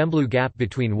defend the Gembloux Gap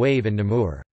between Wavre and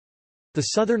Namur. The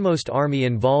southernmost army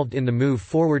involved in the move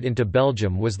forward into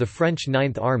Belgium was the French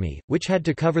 9th Army, which had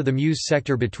to cover the Meuse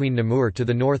sector between Namur to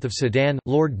the north of Sedan.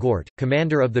 Lord Gort,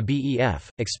 commander of the BEF,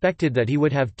 expected that he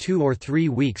would have 2 or 3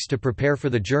 weeks to prepare for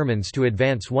the Germans to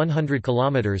advance 100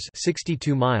 kilometers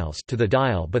 (62 miles) to the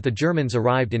Dial, but the Germans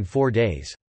arrived in 4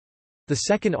 days. The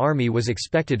 2nd Army was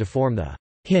expected to form the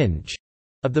hinge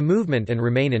of the movement and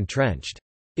remain entrenched.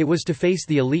 It was to face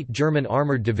the elite German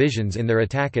armored divisions in their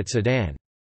attack at Sedan.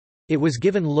 It was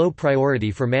given low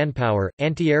priority for manpower,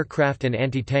 anti-aircraft and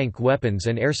anti-tank weapons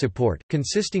and air support,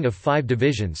 consisting of 5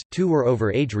 divisions. 2 were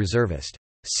over-age reservist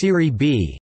Serie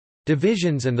B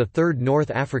divisions and the 3rd North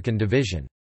African Division.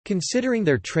 Considering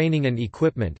their training and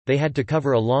equipment, they had to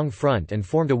cover a long front and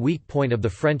formed a weak point of the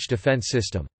French defense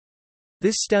system.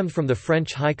 This stemmed from the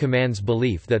French High Command's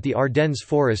belief that the Ardennes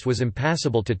forest was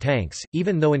impassable to tanks,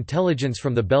 even though intelligence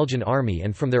from the Belgian army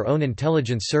and from their own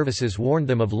intelligence services warned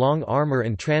them of long armor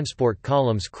and transport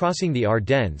columns crossing the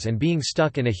Ardennes and being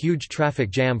stuck in a huge traffic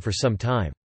jam for some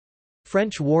time.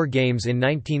 French war games in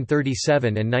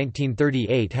 1937 and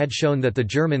 1938 had shown that the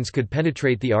Germans could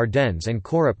penetrate the Ardennes, and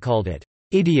Korup called it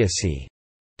idiocy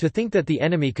to think that the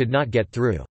enemy could not get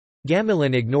through.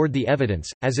 Gamelin ignored the evidence,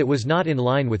 as it was not in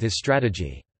line with his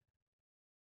strategy.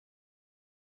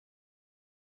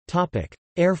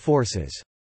 Air forces.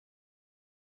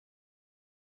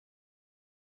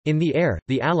 In the air,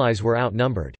 the Allies were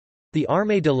outnumbered. The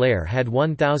Armée de l'Air had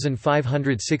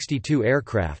 1,562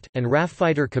 aircraft, and RAF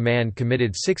Fighter Command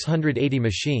committed 680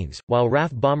 machines, while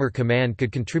RAF Bomber Command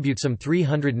could contribute some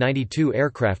 392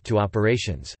 aircraft to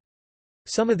operations.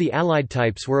 Some of the Allied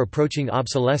types were approaching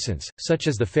obsolescence, such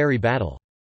as the Ferry Battle.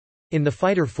 In the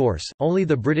fighter force, only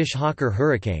the British Hawker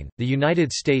Hurricane, the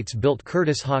United States-built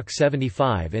Curtiss Hawk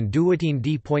 75 and Dewoitine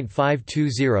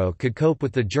D.520 could cope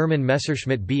with the German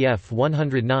Messerschmitt Bf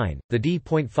 109, the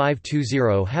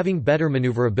D.520 having better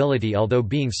maneuverability although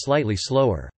being slightly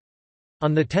slower.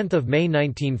 On 10 May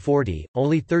 1940,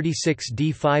 only 36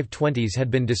 D.520s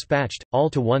had been dispatched, all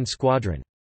to one squadron.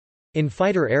 In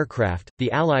fighter aircraft, the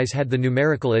Allies had the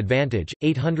numerical advantage,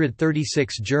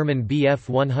 836 German Bf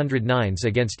 109s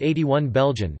against 81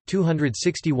 Belgian,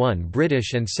 261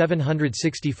 British and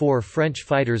 764 French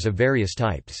fighters of various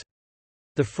types.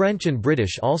 The French and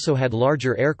British also had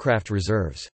larger aircraft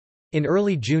reserves. In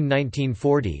early June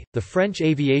 1940, the French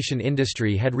aviation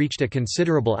industry had reached a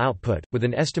considerable output, with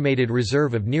an estimated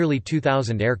reserve of nearly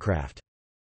 2,000 aircraft.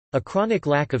 A chronic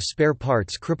lack of spare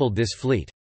parts crippled this fleet.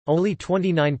 Only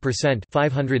 29%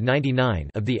 599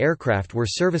 of the aircraft were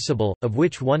serviceable, of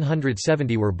which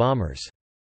 170 were bombers.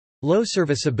 Low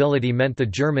serviceability meant the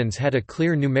Germans had a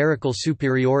clear numerical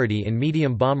superiority in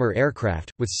medium bomber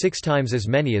aircraft, with 6 times as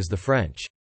many as the French.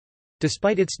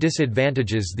 Despite its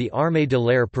disadvantages, the Armée de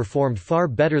l'Air performed far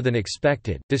better than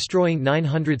expected, destroying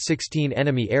 916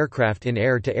 enemy aircraft in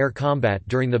air-to-air combat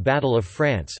during the Battle of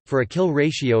France, for a kill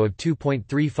ratio of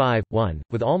 2.35:1,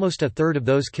 with almost a third of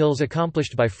those kills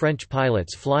accomplished by French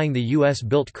pilots flying the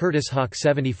US-built Curtiss Hawk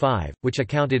 75, which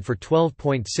accounted for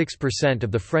 12.6%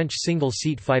 of the French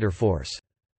single-seat fighter force.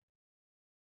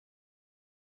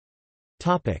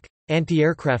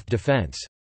 Anti-aircraft defense.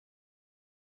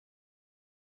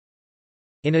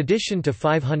 In addition to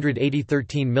 580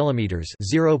 13mm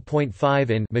 (0.5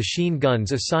 in) machine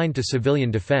guns assigned to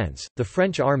civilian defense, the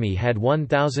French army had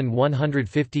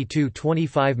 1,152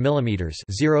 25mm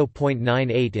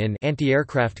 (0.98 in)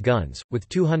 anti-aircraft guns, with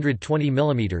 220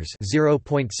 mm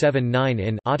 (0.79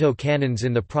 in) auto cannons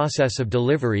in the process of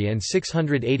delivery and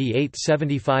 688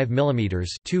 75mm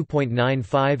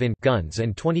 (2.95 in) guns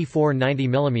and 24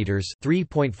 90mm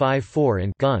 (3.54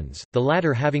 in) guns, the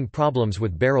latter having problems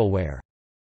with barrel wear.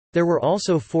 There were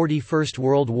also 40 First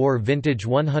World War vintage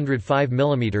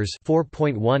 105mm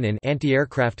 (4.1 in)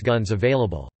 anti-aircraft guns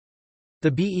available.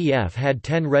 The BEF had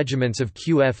 10 regiments of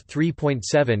QF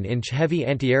 3.7-inch heavy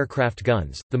anti-aircraft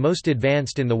guns, the most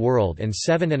advanced in the world, and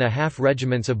 7.5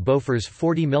 regiments of Bofors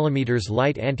 40mm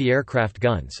light anti-aircraft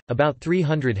guns, about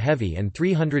 300 heavy and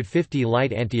 350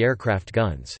 light anti-aircraft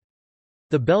guns.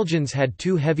 The Belgians had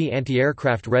two heavy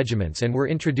anti-aircraft regiments and were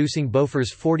introducing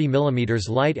Bofors 40 mm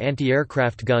light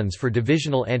anti-aircraft guns for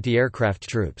divisional anti-aircraft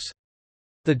troops.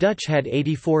 The Dutch had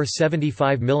 84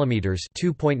 75 mm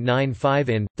 (2.95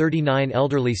 in), 39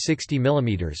 elderly 60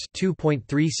 mm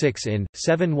 (2.36 in),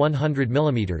 7 100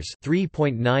 mm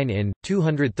 (3.9 in),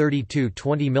 232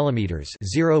 20 mm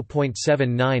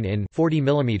 (0.79 in), 40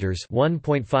 mm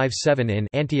 (1.57 in)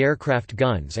 anti-aircraft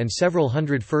guns and several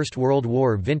hundred First World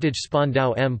War vintage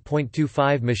Spandau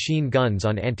M.25 machine guns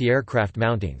on anti-aircraft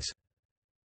mountings.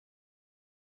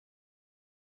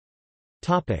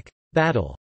 Topic: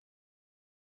 Battle.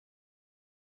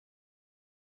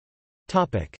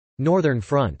 Northern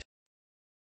Front.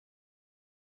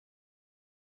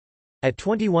 At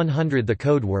 2100 the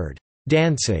code word,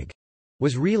 Danzig,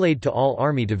 was relayed to all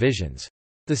army divisions.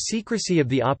 The secrecy of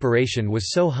the operation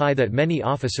was so high that many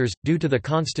officers, due to the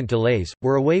constant delays,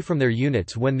 were away from their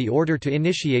units when the order to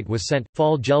initiate was sent.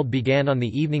 Fall Gelb began on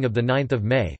the evening of 9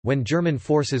 May, when German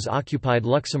forces occupied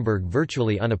Luxembourg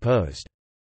virtually unopposed.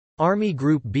 Army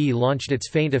Group B launched its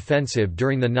feint offensive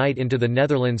during the night into the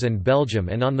Netherlands and Belgium,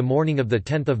 and on the morning of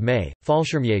 10 May,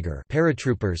 Fallschirmjäger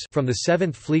paratroopers from the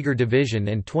 7th Flieger Division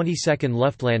and 22nd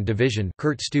Luftland Division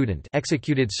Kurt Student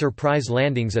executed surprise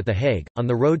landings at The Hague, on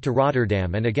the road to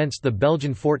Rotterdam and against the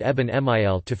Belgian Fort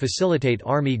Eben-Emael to facilitate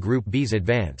Army Group B's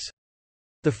advance.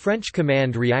 The French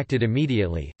command reacted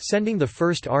immediately, sending the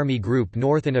 1st Army Group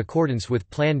north in accordance with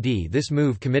Plan D. This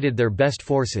move committed their best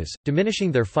forces,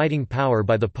 diminishing their fighting power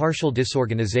by the partial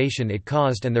disorganization it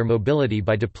caused and their mobility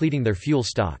by depleting their fuel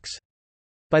stocks.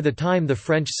 By the time the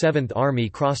French 7th Army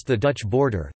crossed the Dutch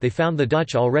border, they found the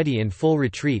Dutch already in full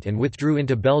retreat and withdrew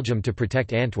into Belgium to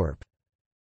protect Antwerp.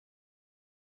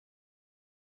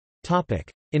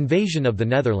 Invasion of the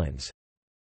Netherlands.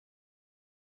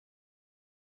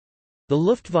 The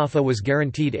Luftwaffe was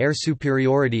guaranteed air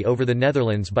superiority over the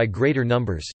Netherlands by greater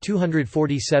numbers,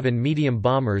 247 medium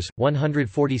bombers,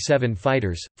 147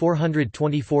 fighters,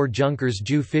 424 Junkers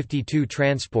Ju-52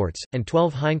 transports, and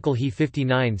 12 Heinkel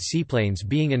He-59 seaplanes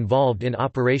being involved in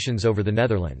operations over the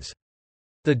Netherlands.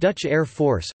 The Dutch Air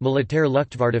Force, Militaire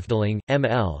Luchtvaartafdeling,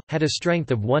 ML, had a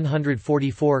strength of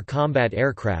 144 combat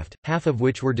aircraft, half of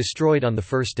which were destroyed on the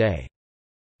first day.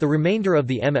 The remainder of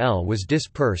the ML was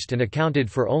dispersed and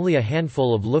accounted for only a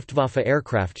handful of Luftwaffe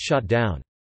aircraft shot down.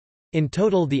 In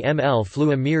total, the ML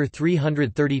flew a mere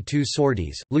 332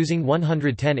 sorties, losing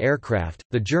 110 aircraft.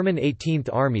 The German 18th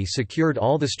Army secured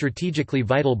all the strategically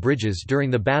vital bridges during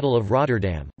the Battle of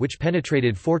Rotterdam, which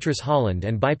penetrated Fortress Holland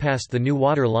and bypassed the New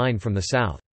Water Line from the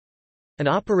south. An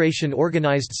operation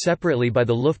organized separately by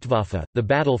the Luftwaffe, the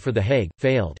Battle for The Hague,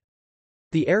 failed.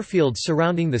 The airfields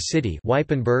surrounding the city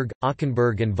Wypenburg,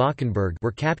 Ockenburg and Valkenburg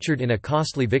were captured in a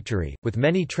costly victory, with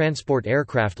many transport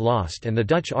aircraft lost, and the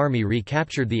Dutch army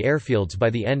recaptured the airfields by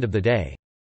the end of the day.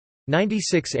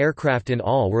 96 aircraft in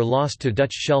all were lost to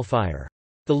Dutch shell fire.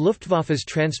 The Luftwaffe's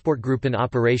Transportgruppen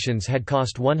operations had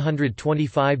cost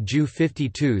 125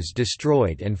 Ju-52s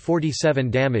destroyed and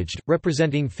 47 damaged,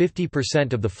 representing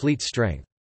 50% of the fleet's strength.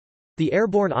 The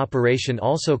airborne operation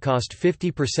also cost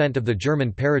 50% of the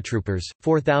German paratroopers,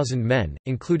 4,000 men,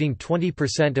 including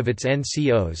 20% of its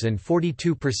NCOs and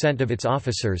 42% of its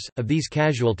officers. Of these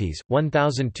casualties,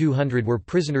 1,200 were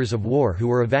prisoners of war who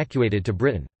were evacuated to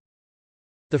Britain.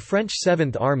 The French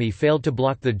 7th Army failed to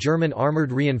block the German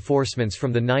armoured reinforcements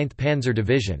from the 9th Panzer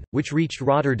Division, which reached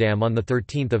Rotterdam on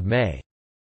 13 May.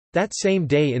 That same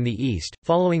day in the east,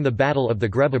 following the Battle of the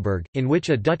Grebbeberg, in which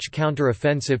a Dutch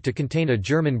counter-offensive to contain a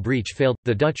German breach failed,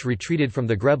 the Dutch retreated from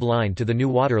the Greb line to the New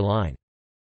Water Line.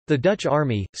 The Dutch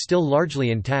army, still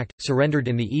largely intact, surrendered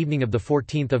in the evening of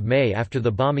 14 May after the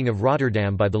bombing of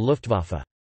Rotterdam by the Luftwaffe.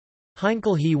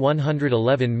 Heinkel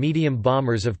He-111 medium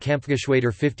bombers of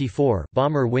Kampfgeschwader 54,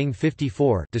 Bomber Wing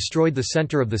 54 destroyed the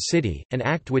centre of the city, an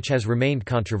act which has remained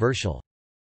controversial.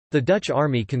 The Dutch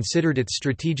army considered its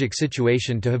strategic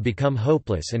situation to have become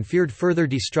hopeless and feared further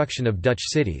destruction of Dutch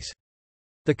cities.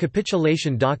 The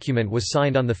capitulation document was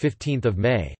signed on 15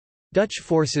 May. Dutch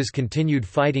forces continued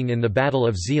fighting in the Battle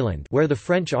of Zeeland, where the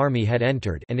French army had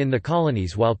entered, and in the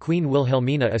colonies, while Queen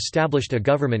Wilhelmina established a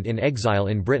government in exile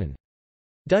in Britain.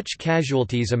 Dutch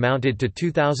casualties amounted to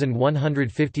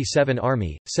 2,157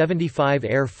 Army, 75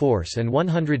 Air Force and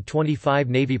 125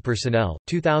 Navy personnel.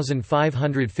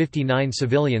 2,559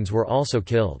 civilians were also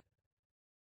killed.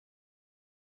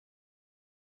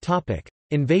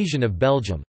 Invasion of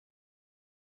Belgium.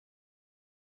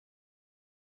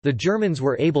 The Germans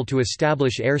were able to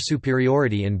establish air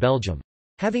superiority in Belgium.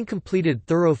 Having completed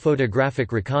thorough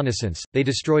photographic reconnaissance, they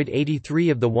destroyed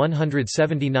 83 of the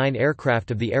 179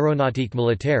 aircraft of the Aéronautique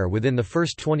Militaire within the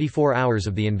first 24 hours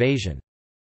of the invasion.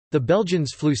 The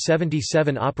Belgians flew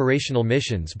 77 operational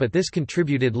missions, but this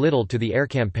contributed little to the air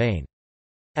campaign.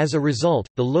 As a result,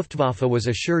 the Luftwaffe was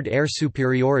assured air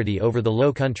superiority over the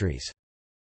Low Countries.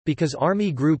 Because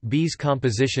Army Group B's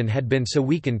composition had been so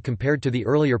weakened compared to the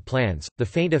earlier plans, the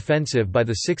feint offensive by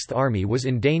the Sixth Army was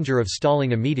in danger of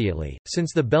stalling immediately,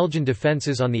 since the Belgian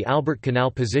defences on the Albert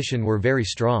Canal position were very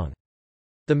strong.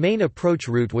 The main approach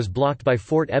route was blocked by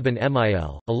Fort Eben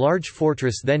Emael, a large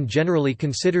fortress then generally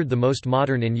considered the most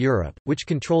modern in Europe, which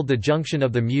controlled the junction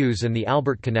of the Meuse and the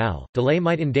Albert Canal. Delay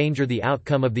might endanger the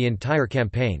outcome of the entire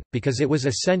campaign, because it was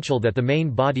essential that the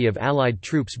main body of Allied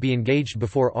troops be engaged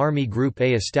before Army Group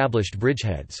A established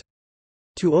bridgeheads.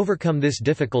 To overcome this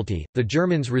difficulty, the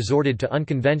Germans resorted to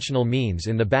unconventional means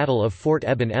in the Battle of Fort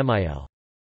Eben Emael.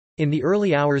 In the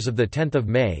early hours of 10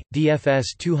 May,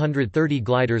 DFS 230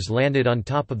 gliders landed on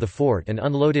top of the fort and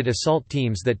unloaded assault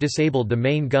teams that disabled the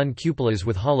main gun cupolas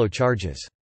with hollow charges.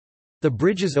 The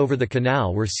bridges over the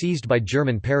canal were seized by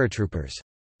German paratroopers.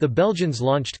 The Belgians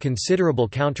launched considerable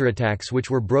counterattacks which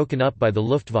were broken up by the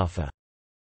Luftwaffe.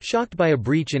 Shocked by a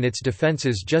breach in its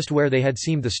defences just where they had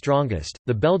seemed the strongest,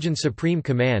 the Belgian Supreme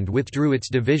Command withdrew its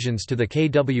divisions to the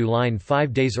KW line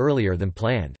 5 days earlier than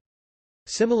planned.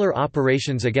 Similar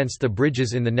operations against the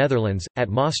bridges in the Netherlands, at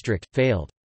Maastricht, failed.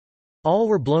 All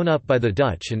were blown up by the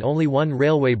Dutch and only one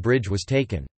railway bridge was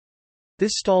taken.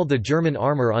 This stalled the German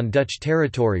armour on Dutch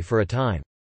territory for a time.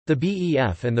 The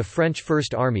BEF and the French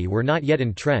First Army were not yet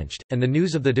entrenched, and the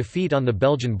news of the defeat on the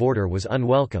Belgian border was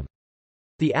unwelcome.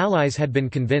 The Allies had been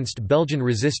convinced Belgian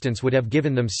resistance would have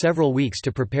given them several weeks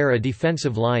to prepare a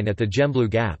defensive line at the Gembloux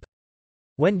Gap.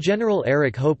 When General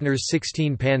Erich Hoepner's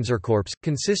 16 Panzerkorps,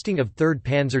 consisting of 3rd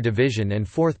Panzer Division and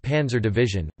 4th Panzer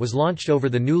Division, was launched over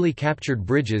the newly captured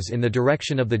bridges in the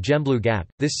direction of the Gembloux Gap,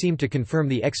 this seemed to confirm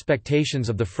the expectations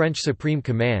of the French Supreme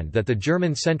Command that the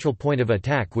German central point of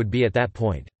attack would be at that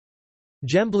point.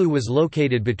 Gembloux was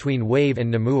located between Wavre and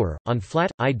Namur, on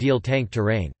flat, ideal tank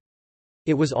terrain.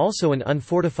 It was also an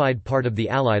unfortified part of the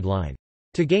Allied line.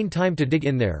 To gain time to dig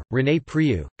in there, René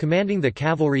Priou, commanding the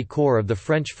cavalry corps of the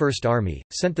French First Army,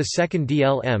 sent the 2nd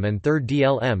DLM and 3rd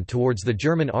DLM towards the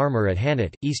German armour at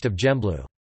Hannat, east of Gembloux.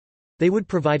 They would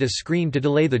provide a screen to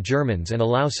delay the Germans and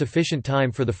allow sufficient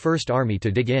time for the First Army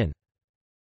to dig in.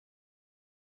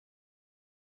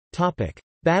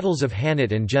 Battles of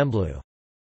Hannat and Gembloux.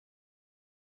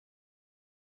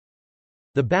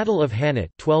 The Battle of Hannat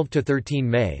 12–13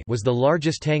 May was the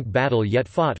largest tank battle yet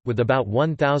fought, with about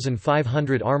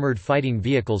 1,500 armoured fighting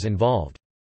vehicles involved.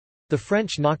 The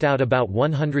French knocked out about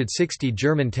 160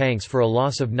 German tanks for a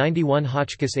loss of 91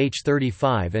 Hotchkiss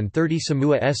H-35 and 30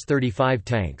 Samua S-35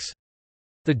 tanks.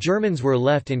 The Germans were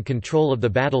left in control of the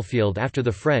battlefield after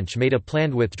the French made a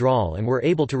planned withdrawal and were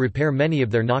able to repair many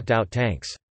of their knocked-out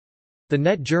tanks. The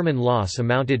net German loss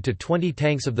amounted to 20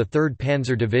 tanks of the 3rd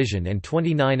Panzer Division and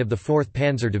 29 of the 4th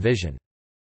Panzer Division.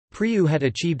 Priou had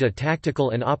achieved a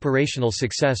tactical and operational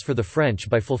success for the French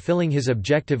by fulfilling his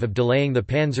objective of delaying the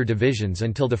Panzer divisions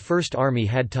until the First Army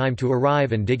had time to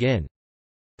arrive and dig in.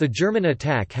 The German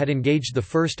attack had engaged the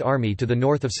First Army to the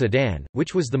north of Sedan,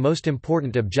 which was the most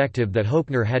important objective that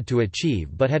Hoepner had to achieve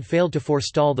but had failed to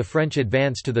forestall the French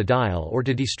advance to the Dyle or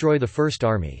to destroy the First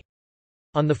Army.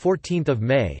 On 14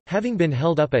 May, having been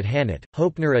held up at Hannat,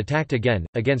 Hoepner attacked again,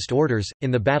 against orders, in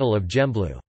the Battle of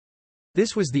Gembloux.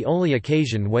 This was the only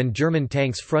occasion when German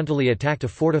tanks frontally attacked a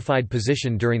fortified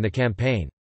position during the campaign.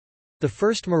 The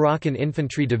 1st Moroccan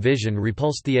Infantry Division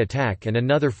repulsed the attack and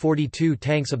another 42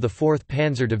 tanks of the 4th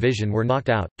Panzer Division were knocked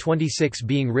out, 26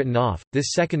 being written off.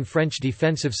 This second French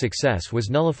defensive success was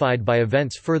nullified by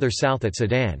events further south at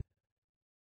Sedan.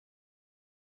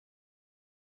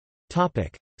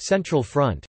 Central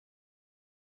Front.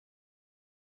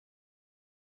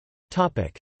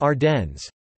 Ardennes.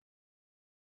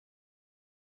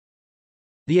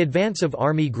 The advance of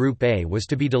Army Group A was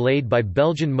to be delayed by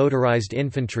Belgian motorized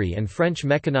infantry and French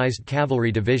mechanized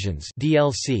cavalry divisions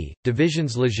 (DLC),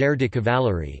 divisions légères de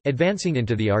cavalerie, advancing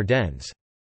into the Ardennes.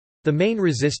 The main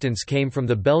resistance came from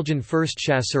the Belgian 1st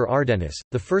Chasseurs Ardennes,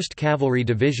 the 1st Cavalry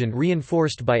Division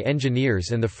reinforced by engineers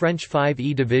and the French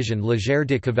 5e Division Légère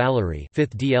de Cavalerie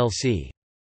 5th DLC.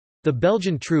 The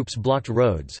Belgian troops blocked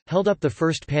roads, held up the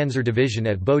 1st Panzer Division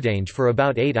at Boudange for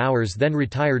about 8 hours then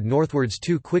retired northwards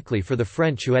too quickly for the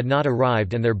French who had not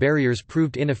arrived and their barriers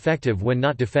proved ineffective when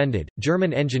not defended.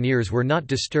 German engineers were not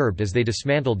disturbed as they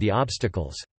dismantled the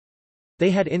obstacles. They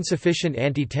had insufficient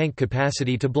anti-tank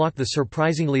capacity to block the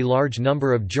surprisingly large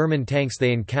number of German tanks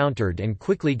they encountered and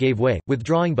quickly gave way,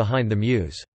 withdrawing behind the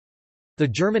Meuse. The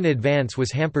German advance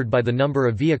was hampered by the number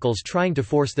of vehicles trying to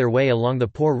force their way along the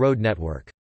poor road network.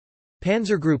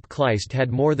 Panzergroup Kleist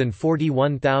had more than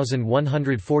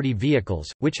 41,140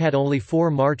 vehicles, which had only 4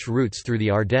 march routes through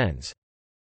the Ardennes.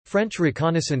 French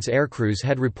reconnaissance aircrews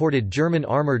had reported German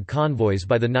armoured convoys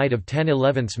by the night of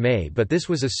 10–11 May, but this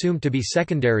was assumed to be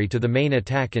secondary to the main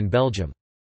attack in Belgium.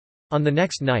 On the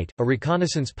next night, a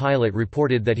reconnaissance pilot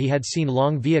reported that he had seen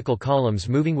long vehicle columns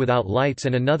moving without lights,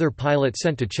 and another pilot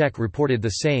sent to check reported the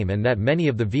same and that many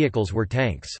of the vehicles were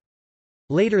tanks.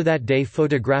 Later that day,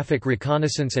 photographic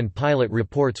reconnaissance and pilot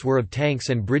reports were of tanks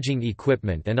and bridging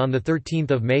equipment, and on 13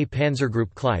 May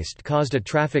Panzergroup Kleist caused a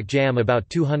traffic jam about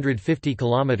 250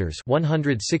 kilometers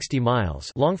 (160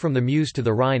 miles) long from the Meuse to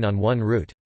the Rhine on one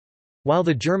route. While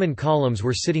the German columns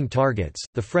were sitting targets,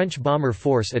 the French bomber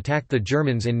force attacked the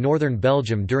Germans in northern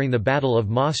Belgium during the Battle of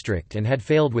Maastricht and had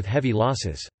failed with heavy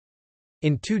losses.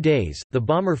 In 2 days, the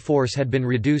bomber force had been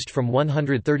reduced from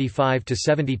 135 to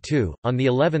 72. On the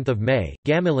 11th of May,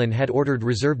 Gamelin had ordered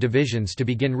reserve divisions to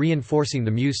begin reinforcing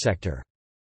the Meuse sector.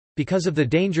 Because of the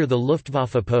danger the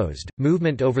Luftwaffe posed,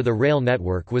 movement over the rail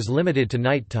network was limited to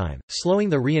nighttime, slowing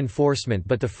the reinforcement,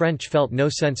 but the French felt no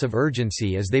sense of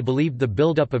urgency as they believed the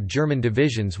buildup of German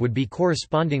divisions would be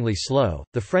correspondingly slow.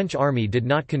 The French army did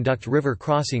not conduct river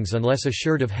crossings unless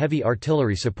assured of heavy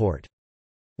artillery support.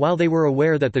 While they were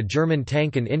aware that the German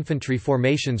tank and infantry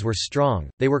formations were strong,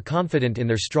 they were confident in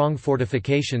their strong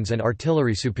fortifications and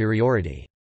artillery superiority.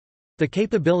 The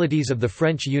capabilities of the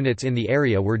French units in the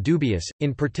area were dubious,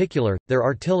 in particular, their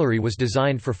artillery was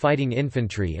designed for fighting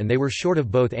infantry and they were short of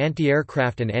both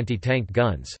anti-aircraft and anti-tank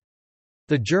guns.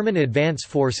 The German advance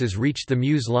forces reached the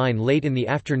Meuse line late in the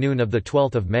afternoon of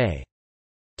 12 May.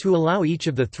 To allow each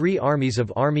of the 3 armies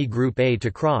of Army Group A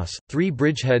to cross, 3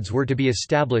 bridgeheads were to be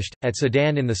established, at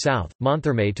Sedan in the south,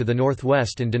 Monthermé to the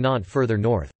northwest and Dinant further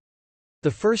north. The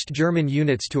first German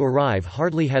units to arrive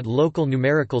hardly had local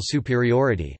numerical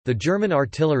superiority. The German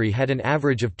artillery had an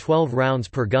average of 12 rounds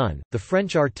per gun. The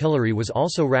French artillery was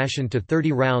also rationed to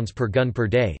 30 rounds per gun per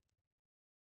day.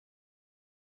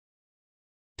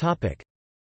 Topic: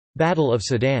 Battle of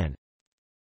Sedan.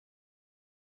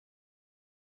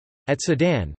 At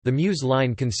Sedan, the Meuse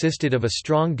line consisted of a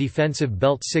strong defensive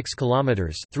belt 6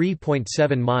 kilometers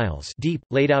 (3.7 miles) deep,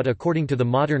 laid out according to the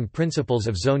modern principles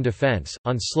of zone defense,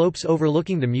 on slopes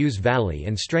overlooking the Meuse Valley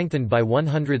and strengthened by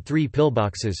 103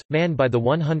 pillboxes, manned by the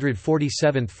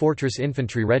 147th Fortress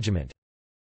Infantry Regiment.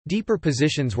 Deeper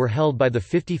positions were held by the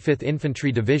 55th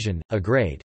Infantry Division, a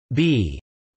grade B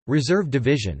reserve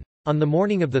division. On the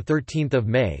morning of 13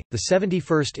 May, the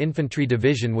 71st Infantry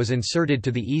Division was inserted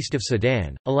to the east of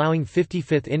Sedan, allowing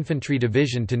 55th Infantry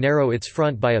Division to narrow its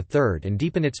front by a third and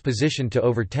deepen its position to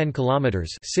over 10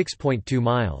 kilometers (6.2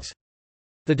 miles).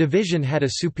 The division had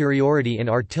a superiority in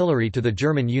artillery to the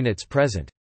German units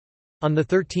present. On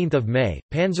 13 May,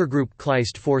 Panzergroup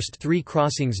Kleist forced 3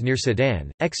 crossings near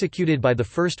Sedan, executed by the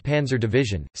 1st Panzer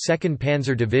Division, 2nd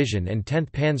Panzer Division and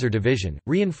 10th Panzer Division,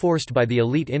 reinforced by the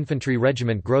elite infantry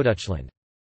regiment Großdeutschland.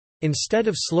 Instead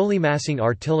of slowly massing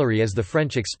artillery as the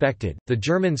French expected, the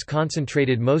Germans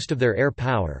concentrated most of their air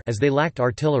power, as they lacked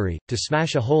artillery, to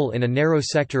smash a hole in a narrow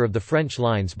sector of the French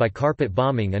lines by carpet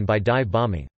bombing and by dive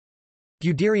bombing.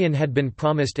 Guderian had been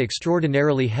promised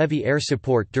extraordinarily heavy air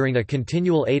support during a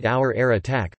continual 8-hour air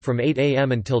attack. From 8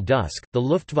 a.m. until dusk, the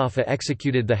Luftwaffe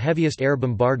executed the heaviest air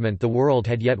bombardment the world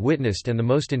had yet witnessed and the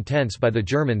most intense by the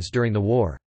Germans during the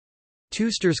war.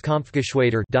 Tüster's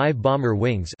Kampfgeschwader dive bomber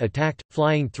wings attacked,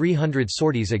 flying 300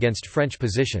 sorties against French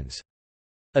positions.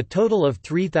 A total of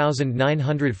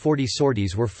 3,940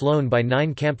 sorties were flown by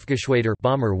 9 Kampfgeschwader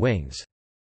bomber wings.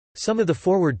 Some of the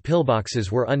forward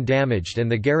pillboxes were undamaged and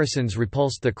the garrisons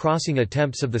repulsed the crossing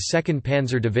attempts of the 2nd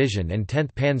Panzer Division and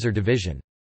 10th Panzer Division.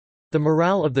 The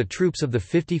morale of the troops of the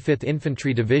 55th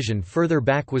Infantry Division further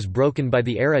back was broken by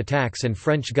the air attacks and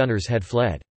French gunners had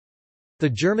fled. The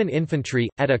German infantry,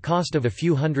 at a cost of a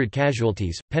few hundred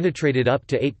casualties, penetrated up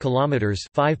to 8 kilometers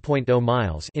 (5.0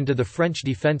 miles) into the French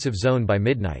defensive zone by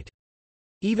midnight.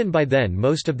 Even by then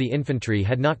most of the infantry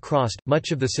had not crossed, much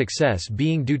of the success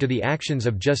being due to the actions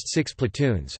of just 6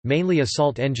 platoons, mainly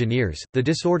assault engineers. The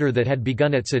disorder that had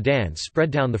begun at Sedan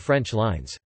spread down the French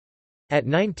lines. At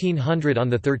 1900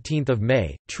 on 13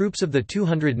 May, troops of the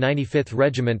 295th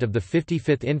Regiment of the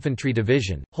 55th Infantry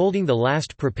Division, holding the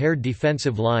last prepared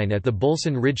defensive line at the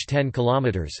Bolson Ridge 10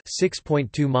 km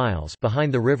 (6.2 miles)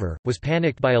 behind the river, was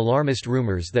panicked by alarmist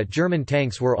rumors that German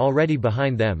tanks were already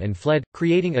behind them and fled,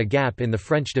 creating a gap in the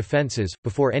French defences,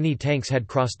 before any tanks had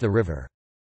crossed the river.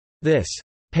 This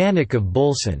 «panic of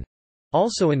Bolson»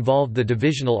 also involved the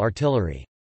divisional artillery.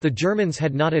 The Germans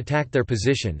had not attacked their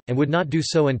position, and would not do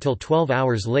so until 12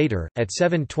 hours later, at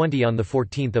 7:20 on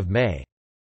 14 May.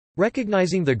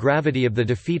 Recognizing the gravity of the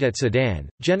defeat at Sedan,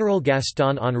 General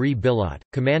Gaston-Henri Billot,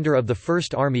 commander of the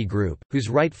 1st Army Group, whose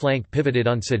right flank pivoted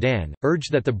on Sedan,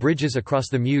 urged that the bridges across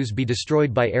the Meuse be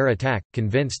destroyed by air attack,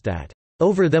 convinced that,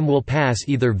 "over them will pass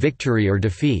either victory or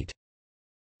defeat."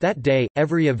 That day,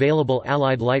 every available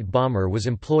Allied light bomber was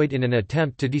employed in an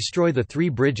attempt to destroy the 3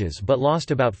 bridges but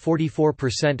lost about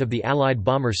 44% of the Allied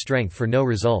bomber strength for no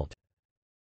result.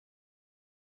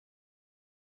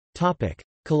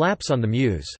 Collapse on the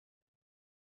Meuse.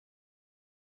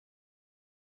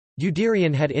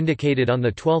 Guderian had indicated on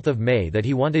 12 May that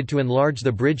he wanted to enlarge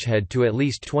the bridgehead to at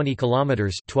least 20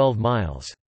 kilometers (12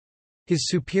 miles). His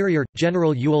superior,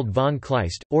 General Ewald von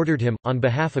Kleist, ordered him, on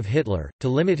behalf of Hitler, to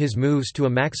limit his moves to a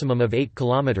maximum of 8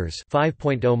 kilometers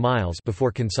 (5.0 miles)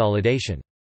 before consolidation.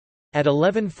 At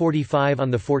 11:45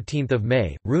 on 14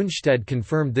 May, Rundstedt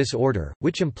confirmed this order,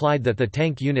 which implied that the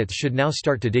tank units should now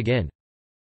start to dig in.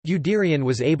 Guderian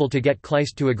was able to get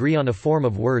Kleist to agree on a form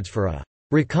of words for a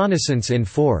reconnaissance in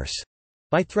force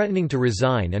by threatening to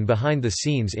resign and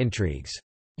behind-the-scenes intrigues.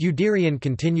 Guderian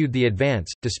continued the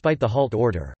advance, despite the halt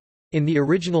order. In the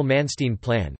original Manstein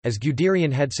plan, as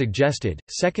Guderian had suggested,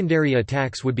 secondary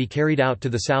attacks would be carried out to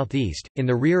the southeast, in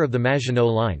the rear of the Maginot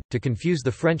Line, to confuse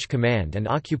the French command and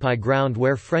occupy ground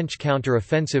where French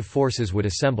counter-offensive forces would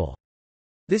assemble.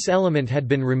 This element had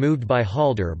been removed by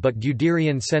Halder, but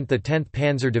Guderian sent the 10th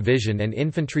Panzer Division and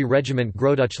Infantry Regiment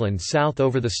Großdeutschland south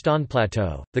over the Stonne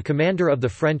Plateau. The commander of the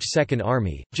French Second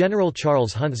Army, General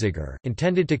Charles Huntziger,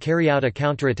 intended to carry out a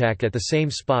counterattack at the same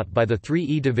spot by the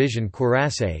 3E Division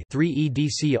Cuirassier 3E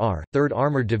DCR, 3rd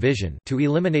Armored Division, to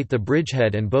eliminate the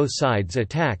bridgehead, and both sides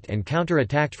attacked and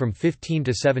counter-attacked from 15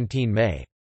 to 17 May.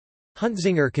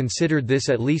 Huntziger considered this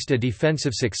at least a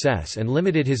defensive success and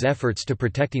limited his efforts to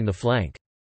protecting the flank.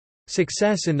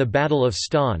 Success in the Battle of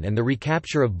Stonne and the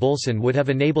recapture of Bolson would have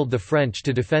enabled the French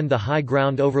to defend the high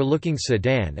ground overlooking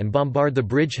Sedan and bombard the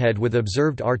bridgehead with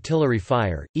observed artillery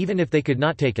fire. Even if they could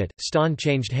not take it, Stonne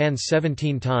changed hands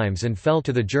 17 times and fell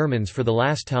to the Germans for the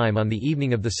last time on the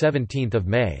evening of 17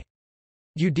 May.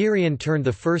 Guderian turned the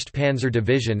 1st Panzer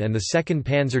Division and the 2nd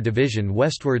Panzer Division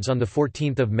westwards on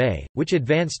 14 May, which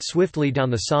advanced swiftly down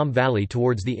the Somme Valley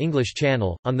towards the English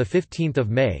Channel. On 15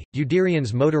 May,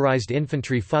 Guderian's motorized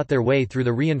infantry fought their way through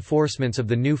the reinforcements of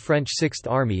the new French 6th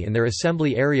Army in their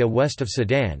assembly area west of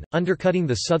Sedan, undercutting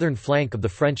the southern flank of the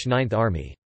French 9th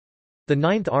Army. The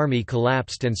 9th Army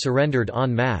collapsed and surrendered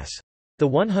en masse. The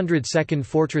 102nd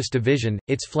Fortress Division,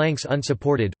 its flanks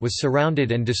unsupported, was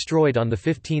surrounded and destroyed on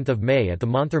 15 May at the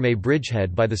Monthermé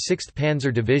bridgehead by the 6th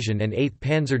Panzer Division and 8th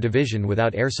Panzer Division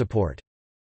without air support.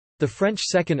 The French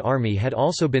Second Army had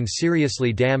also been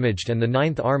seriously damaged, and the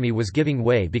 9th Army was giving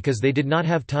way because they did not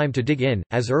have time to dig in,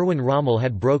 as Erwin Rommel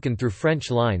had broken through French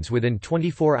lines within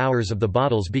 24 hours of the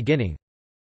battle's beginning.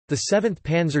 The 7th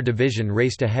Panzer Division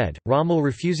raced ahead, Rommel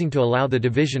refusing to allow the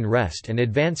division rest and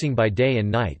advancing by day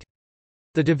and night.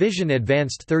 The division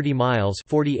advanced 30 miles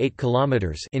 (48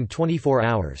 kilometers) in 24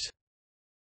 hours.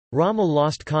 Rommel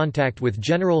lost contact with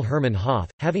General Hermann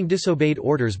Hoth, having disobeyed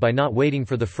orders by not waiting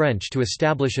for the French to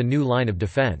establish a new line of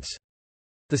defense.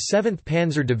 The 7th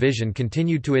Panzer Division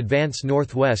continued to advance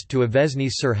northwest to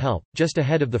Avesnes-sur-Helpe, just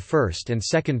ahead of the 1st and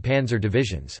 2nd Panzer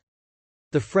Divisions.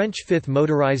 The French 5th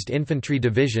Motorized Infantry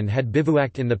Division had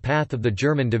bivouacked in the path of the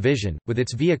German division, with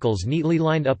its vehicles neatly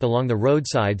lined up along the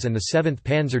roadsides, and the 7th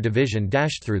Panzer Division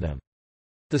dashed through them.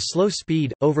 The slow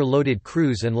speed, overloaded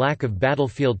crews and lack of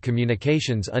battlefield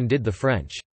communications undid the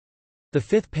French. The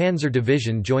 5th Panzer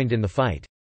Division joined in the fight.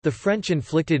 The French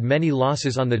inflicted many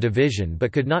losses on the division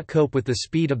but could not cope with the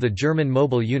speed of the German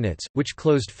mobile units, which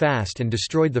closed fast and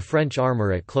destroyed the French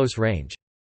armour at close range.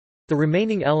 The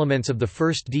remaining elements of the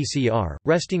 1st DCR,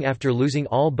 resting after losing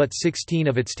all but 16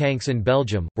 of its tanks in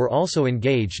Belgium, were also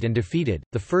engaged and defeated,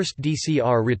 the 1st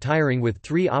DCR retiring with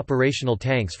 3 operational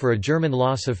tanks for a German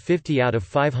loss of 50 out of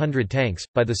 500 tanks.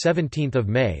 By the 17th of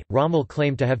May, Rommel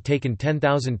claimed to have taken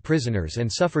 10,000 prisoners and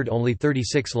suffered only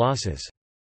 36 losses.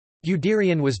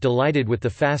 Guderian was delighted with the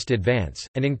fast advance,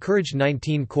 and encouraged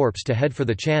 19 Corps to head for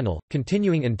the Channel,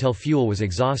 continuing until fuel was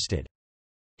exhausted.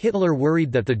 Hitler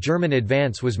worried that the German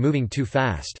advance was moving too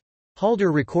fast.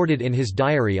 Halder recorded in his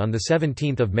diary on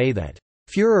 17 May that,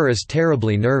 "Führer is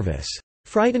terribly nervous.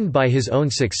 Frightened by his own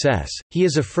success, he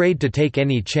is afraid to take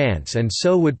any chance and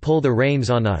so would pull the reins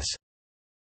on us.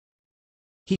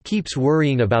 He keeps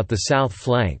worrying about the south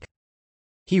flank.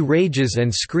 He rages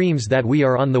and screams that we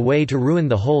are on the way to ruin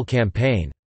the whole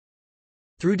campaign."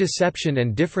 Through deception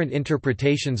and different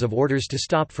interpretations of orders to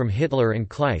stop from Hitler and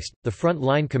Kleist, the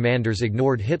front-line commanders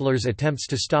ignored Hitler's attempts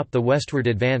to stop the westward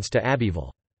advance to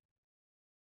Abbeville.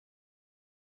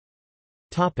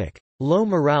 Low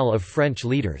morale of French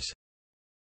leaders.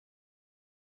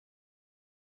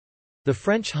 The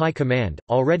French High Command,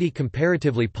 already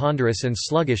comparatively ponderous and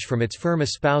sluggish from its firm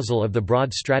espousal of the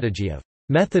broad strategy of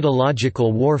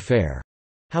methodological warfare,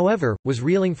 however, was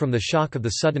reeling from the shock of the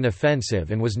sudden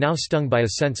offensive and was now stung by a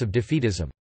sense of defeatism.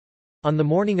 On the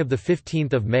morning of 15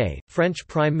 May, French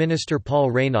Prime Minister Paul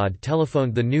Reynaud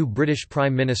telephoned the new British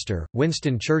Prime Minister,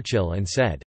 Winston Churchill, and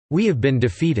said, "We have been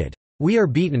defeated. We are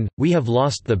beaten, we have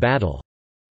lost the battle."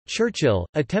 Churchill,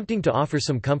 attempting to offer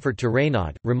some comfort to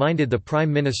Reynaud, reminded the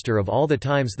Prime Minister of all the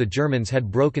times the Germans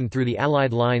had broken through the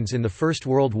Allied lines in the First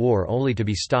World War only to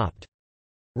be stopped.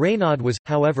 Reynaud was,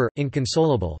 however,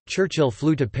 inconsolable. Churchill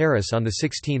flew to Paris on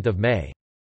 16 May.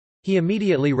 He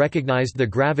immediately recognized the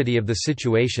gravity of the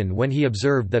situation when he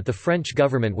observed that the French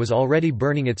government was already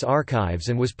burning its archives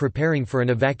and was preparing for an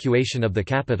evacuation of the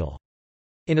capital.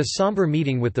 In a sombre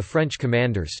meeting with the French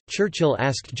commanders, Churchill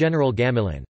asked General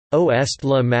Gamelin, "Où est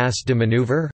la masse de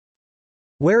manœuvre?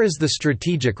 Where is the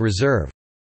strategic reserve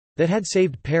that had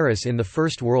saved Paris in the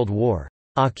First World War?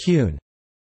 Aucune.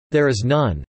 There is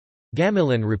none."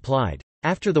 Gamelin replied.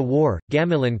 After the war,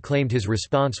 Gamelin claimed his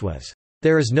response was,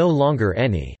 "There is no longer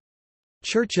any."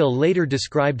 Churchill later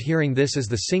described hearing this as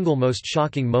the single most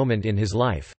shocking moment in his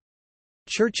life.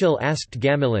 Churchill asked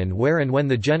Gamelin where and when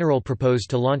the general proposed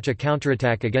to launch a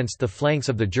counterattack against the flanks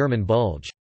of the German Bulge.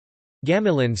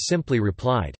 Gamelin simply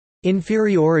replied,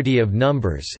 "Inferiority of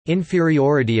numbers,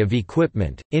 inferiority of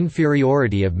equipment,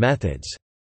 inferiority of methods."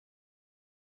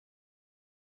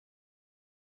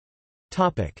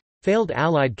 Failed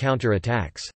Allied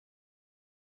counterattacks.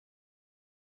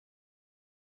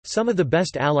 Some of the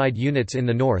best Allied units in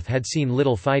the north had seen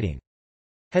little fighting.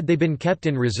 Had they been kept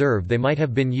in reserve, they might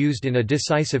have been used in a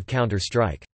decisive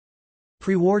counter-strike.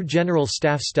 Pre-war General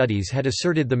Staff studies had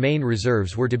asserted the main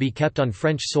reserves were to be kept on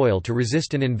French soil to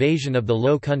resist an invasion of the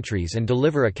Low Countries and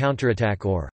deliver a counterattack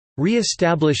or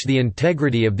re-establish the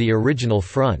integrity of the original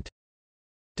front.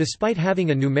 Despite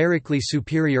having a numerically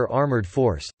superior armoured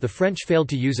force, the French failed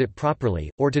to use it properly,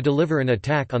 or to deliver an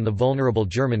attack on the vulnerable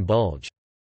German Bulge.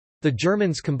 The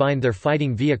Germans combined their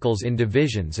fighting vehicles in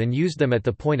divisions and used them at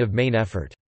the point of main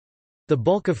effort. The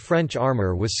bulk of French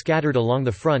armour was scattered along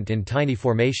the front in tiny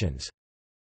formations.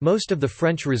 Most of the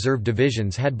French reserve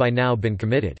divisions had by now been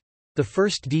committed. The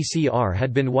 1st DCR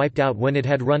had been wiped out when it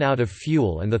had run out of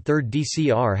fuel, and the 3rd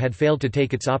DCR had failed to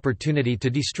take its opportunity to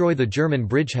destroy the German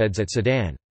bridgeheads at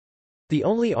Sedan. The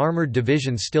only armoured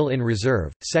division still in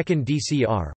reserve, 2nd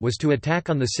DCR, was to attack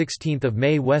on 16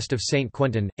 May west of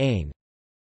Saint-Quentin, Aisne.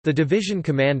 The division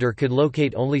commander could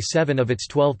locate only 7 of its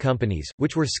 12 companies,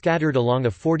 which were scattered along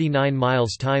a 49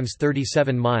 miles x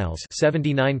 37 miles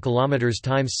 (79 kilometers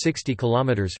x 60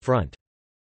 kilometers) front.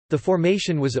 The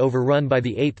formation was overrun by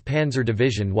the 8th Panzer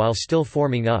Division while still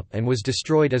forming up and was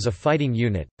destroyed as a fighting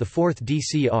unit. The 4th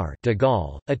DCR de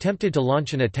Gaulle attempted to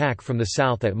launch an attack from the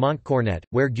south at Montcornet,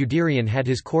 where Guderian had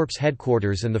his corps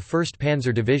headquarters and the 1st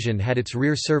Panzer Division had its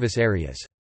rear service areas.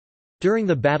 During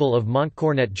the Battle of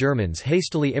Montcornet, Germans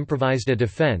hastily improvised a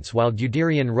defense while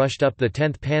Guderian rushed up the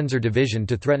 10th Panzer Division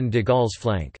to threaten de Gaulle's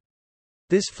flank.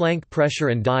 This flank pressure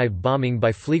and dive bombing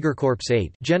by Fliegerkorps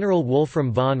 8 General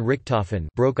Wolfram von Richthofen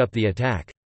broke up the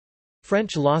attack.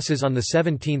 French losses on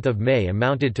 17 May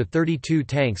amounted to 32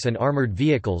 tanks and armoured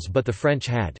vehicles, but the French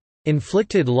had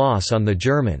inflicted loss on the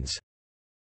Germans.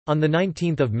 On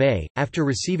 19 May, after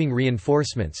receiving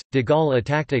reinforcements, de Gaulle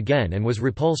attacked again and was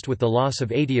repulsed with the loss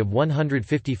of 80 of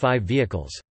 155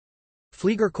 vehicles.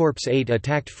 Fliegerkorps 8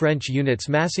 attacked French units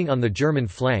massing on the German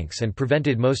flanks and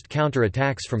prevented most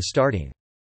counter-attacks from starting.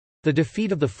 The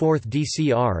defeat of the 4th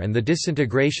DCR and the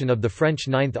disintegration of the French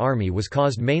 9th Army was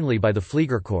caused mainly by the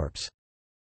Fliegerkorps.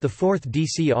 The 4th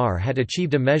DCR had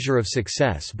achieved a measure of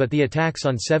success, but the attacks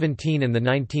on 17 and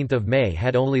 19 May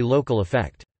had only local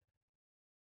effect.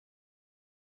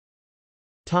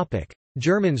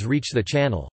 Germans reach the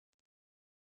Channel.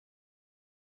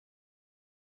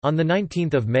 On 19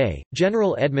 May,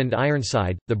 General Edmund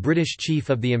Ironside, the British Chief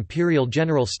of the Imperial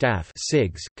General Staff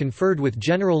 (SIGS), conferred with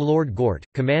General Lord Gort,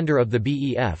 commander of the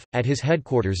BEF, at his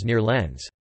headquarters near Lens.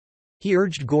 He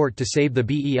urged Gort to save the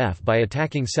BEF by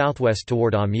attacking southwest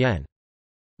toward Amiens.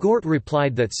 Gort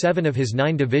replied that 7 of his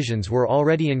 9 divisions were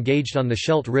already engaged on the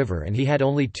Scheldt River and he had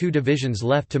only 2 divisions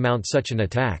left to mount such an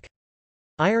attack.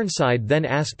 Ironside then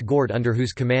asked Gort under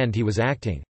whose command he was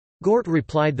acting. Gort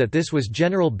replied that this was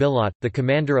General Billot, the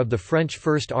commander of the French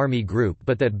First Army Group,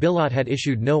 but that Billot had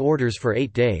issued no orders for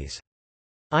 8 days.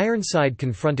 Ironside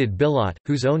confronted Billot,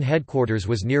 whose own headquarters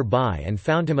was nearby, and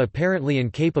found him apparently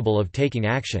incapable of taking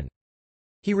action.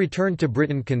 He returned to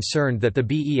Britain concerned that the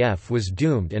BEF was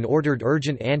doomed and ordered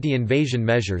urgent anti-invasion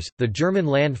measures. The German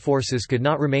land forces could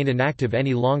not remain inactive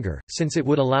any longer, since it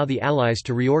would allow the Allies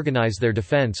to reorganize their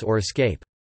defence or escape.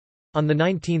 On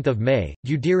 19 May,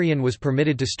 Guderian was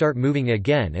permitted to start moving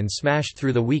again and smashed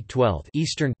through the weak 12th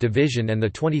Eastern Division and the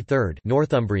 23rd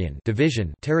Northumbrian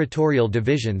Division territorial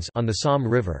divisions on the Somme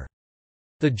River.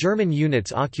 The German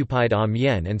units occupied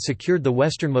Amiens and secured the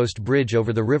westernmost bridge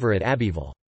over the river at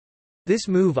Abbeville. This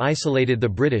move isolated the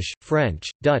British, French,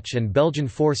 Dutch and Belgian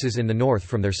forces in the north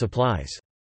from their supplies.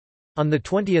 On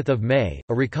 20 May,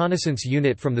 a reconnaissance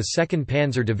unit from the 2nd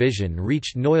Panzer Division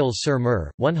reached Noyelles-sur-Mer,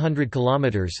 100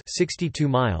 kilometres 62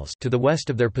 miles to the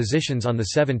west of their positions on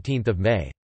 17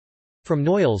 May. From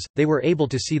Noyelles, they were able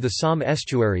to see the Somme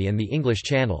estuary and the English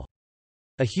Channel.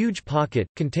 A huge pocket,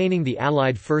 containing the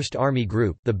Allied First Army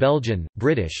Group, the Belgian,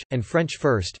 British, and French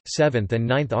 1st, 7th and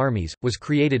 9th Armies, was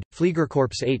created.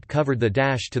 Fliegerkorps 8 covered the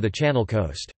dash to the Channel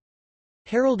coast.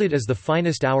 Heralded as the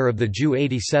finest hour of the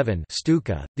Ju-87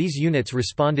 Stuka, these units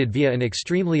responded via an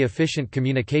extremely efficient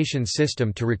communications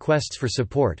system to requests for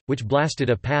support, which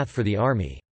blasted a path for the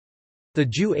army. The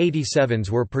Ju-87s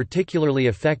were particularly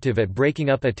effective at breaking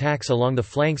up attacks along the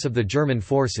flanks of the German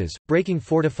forces, breaking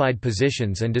fortified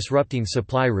positions and disrupting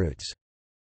supply routes.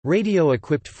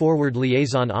 Radio-equipped forward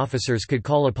liaison officers could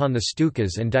call upon the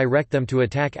Stukas and direct them to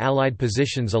attack Allied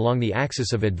positions along the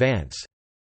axis of advance.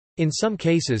 In some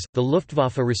cases, the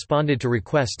Luftwaffe responded to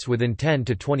requests within 10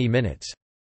 to 20 minutes.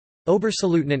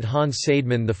 Oberstleutnant Hans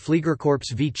Seidmann, the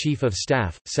Fliegerkorps V Chief of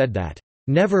Staff, said that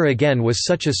never again was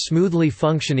such a smoothly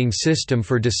functioning system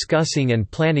for discussing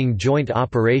and planning joint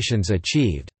operations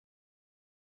achieved.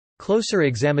 Closer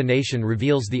examination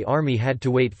reveals the Army had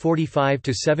to wait 45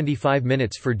 to 75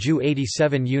 minutes for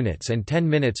Ju-87 units and 10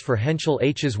 minutes for Henschel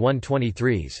H's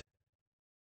 123s.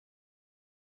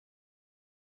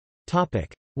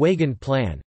 Weygand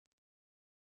Plan.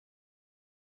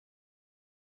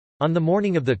 On the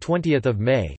morning of 20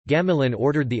 May, Gamelin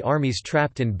ordered the armies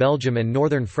trapped in Belgium and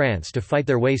northern France to fight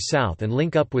their way south and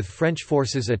link up with French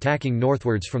forces attacking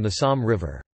northwards from the Somme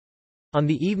River. On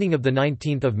the evening of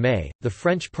 19 May, the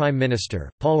French Prime Minister,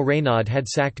 Paul Reynaud, had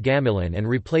sacked Gamelin and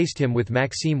replaced him with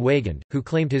Maxime Weygand, who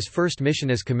claimed his first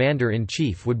mission as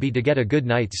commander-in-chief would be to get a good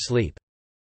night's sleep.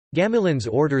 Gamelin's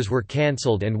orders were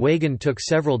cancelled and Weygand took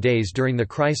several days during the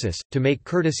crisis, to make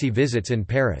courtesy visits in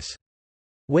Paris.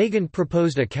 Weygand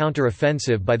proposed a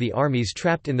counter-offensive by the armies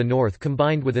trapped in the north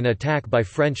combined with an attack by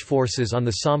French forces on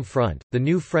the Somme front. The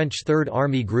new French Third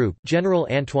Army Group, General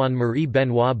Antoine-Marie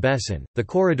Benoît Besson, the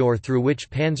corridor through which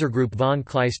Panzergroup von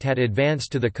Kleist had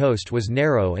advanced to the coast was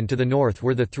narrow, and to the north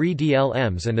were the 3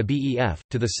 DLMs and the BEF,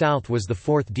 to the south was the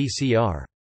 4th DCR.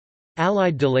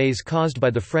 Allied delays caused by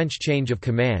the French change of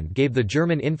command gave the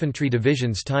German infantry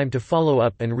divisions time to follow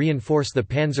up and reinforce the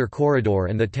Panzer corridor,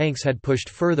 and the tanks had pushed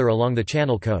further along the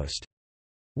Channel coast.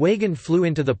 Weygand flew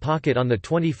into the pocket on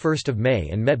 21 May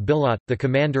and met Billot, the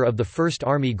commander of the First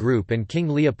Army Group, and King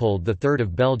Leopold III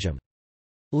of Belgium.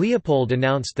 Leopold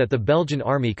announced that the Belgian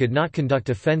army could not conduct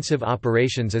offensive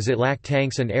operations as it lacked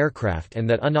tanks and aircraft, and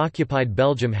that unoccupied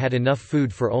Belgium had enough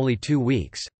food for only 2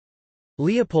 weeks.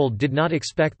 Leopold did not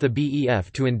expect the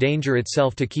BEF to endanger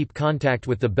itself to keep contact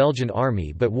with the Belgian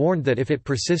army, but warned that if it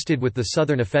persisted with the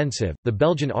southern offensive, the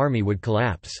Belgian army would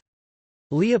collapse.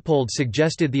 Leopold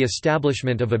suggested the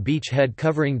establishment of a beachhead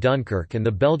covering Dunkirk and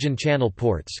the Belgian Channel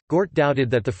ports. Gort doubted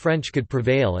that the French could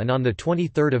prevail, and on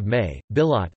 23 May,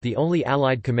 Billot, the only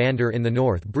Allied commander in the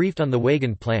north briefed on the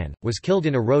Weygand Plan, was killed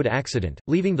in a road accident,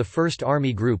 leaving the First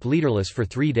Army Group leaderless for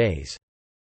 3 days.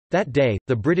 That day,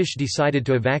 the British decided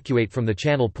to evacuate from the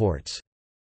Channel ports.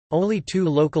 Only 2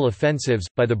 local offensives,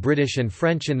 by the British and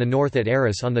French in the north at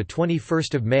Arras on 21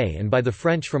 May and by the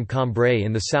French from Cambrai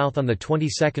in the south on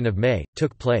 22 May,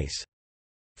 took place.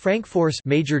 Frankforce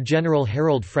Major General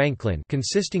Harold Franklin,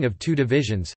 consisting of 2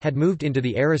 divisions, had moved into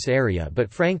the Arras area,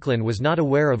 but Franklin was not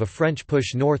aware of a French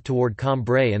push north toward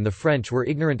Cambrai, and the French were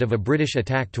ignorant of a British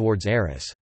attack towards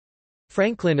Arras.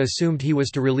 Franklin assumed he was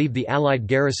to relieve the Allied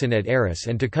garrison at Arras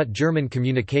and to cut German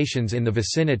communications in the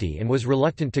vicinity, and was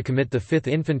reluctant to commit the 5th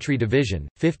Infantry Division,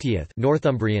 50th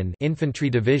Northumbrian Infantry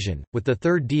Division, with the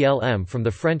 3rd DLM from the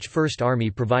French First Army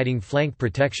providing flank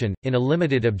protection, in a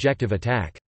limited objective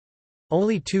attack.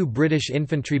 Only 2 British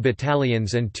infantry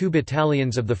battalions and 2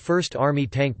 battalions of the 1st Army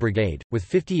Tank Brigade, with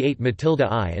 58 Matilda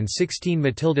I and 16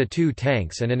 Matilda II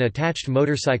tanks and an attached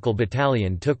motorcycle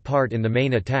battalion, took part in the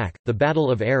main attack. The Battle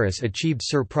of Arras achieved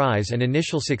surprise and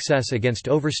initial success against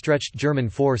overstretched German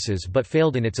forces but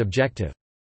failed in its objective.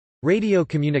 Radio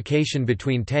communication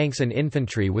between tanks and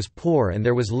infantry was poor, and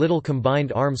there was little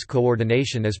combined arms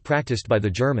coordination as practiced by the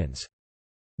Germans.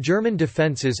 German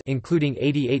defences including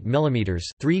 88 mm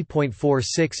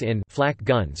 (3.46 in) flak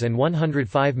guns and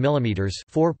 105 mm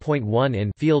 (4.1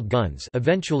 in) field guns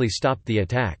eventually stopped the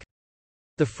attack.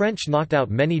 The French knocked out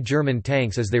many German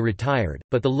tanks as they retired,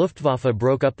 but the Luftwaffe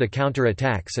broke up the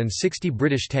counter-attacks and 60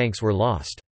 British tanks were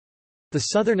lost. The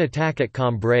southern attack at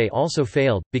Cambrai also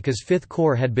failed, because 5th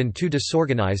Corps had been too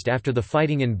disorganised after the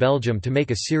fighting in Belgium to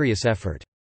make a serious effort.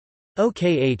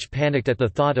 OKH panicked at the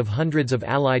thought of hundreds of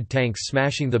Allied tanks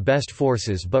smashing the best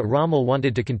forces, but Rommel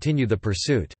wanted to continue the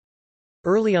pursuit.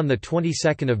 Early on the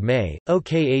 22nd of May,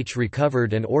 OKH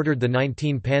recovered and ordered the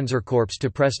 19 Panzer Corps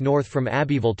to press north from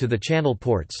Abbeville to the Channel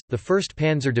ports, the 1st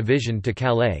Panzer Division to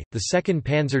Calais, the 2nd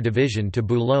Panzer Division to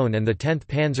Boulogne and the 10th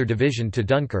Panzer Division to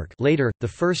Dunkirk. Later, the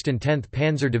 1st and 10th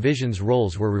Panzer Divisions'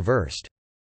 roles were reversed.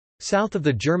 South of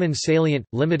the German salient,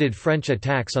 limited French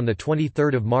attacks on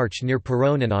 23 March near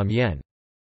Péronne and Amiens.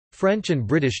 French and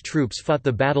British troops fought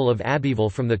the Battle of Abbeville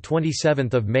from 27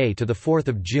 May to 4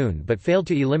 June but failed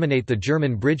to eliminate the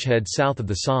German bridgehead south of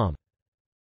the Somme.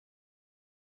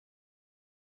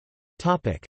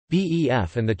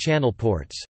 BEF and the Channel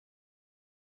ports.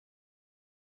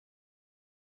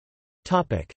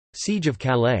 Siege of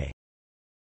Calais.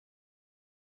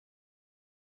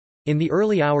 In the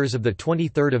early hours of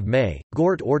 23 May,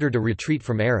 Gort ordered a retreat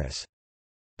from Arras.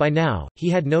 By now,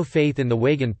 he had no faith in the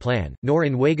Weygand plan, nor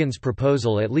in Weygand's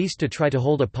proposal at least to try to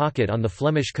hold a pocket on the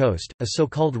Flemish coast, a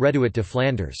so-called reduit to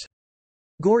Flanders.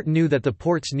 Gort knew that the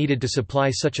ports needed to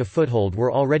supply such a foothold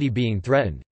were already being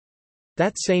threatened.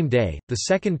 That same day, the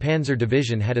 2nd Panzer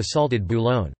Division had assaulted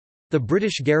Boulogne. The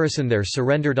British garrison there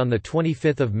surrendered on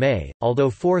 25 May,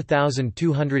 although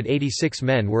 4,286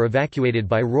 men were evacuated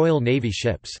by Royal Navy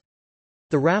ships.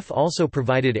 The RAF also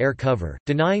provided air cover,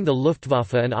 denying the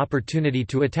Luftwaffe an opportunity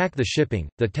to attack the shipping.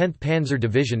 The 10th Panzer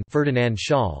Division Ferdinand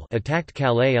Schall attacked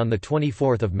Calais on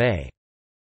 24 May.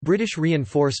 British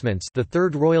reinforcements, the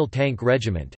 3rd Royal Tank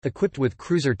Regiment, equipped with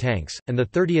cruiser tanks, and the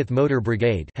 30th Motor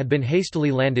Brigade had been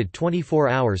hastily landed 24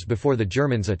 hours before the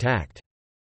Germans attacked.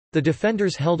 The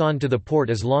defenders held on to the port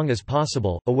as long as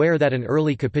possible, aware that an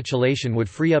early capitulation would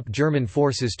free up German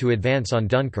forces to advance on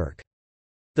Dunkirk.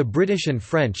 The British and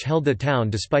French held the town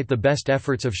despite the best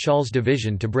efforts of Schall's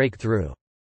division to break through.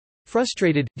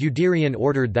 Frustrated, Guderian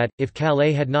ordered that, if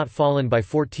Calais had not fallen by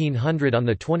 1400 on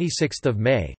 26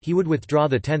 May, he would withdraw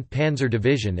the 10th Panzer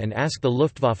Division and ask the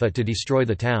Luftwaffe to destroy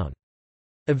the town.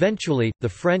 Eventually, the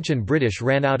French and British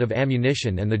ran out of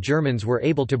ammunition and the Germans were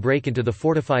able to break into the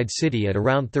fortified city at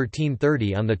around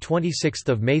 1330 on 26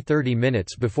 May, 30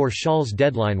 minutes before Schall's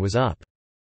deadline was up.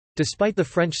 Despite the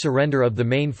French surrender of the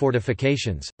main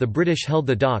fortifications, the British held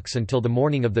the docks until the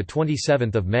morning of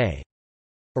 27 May.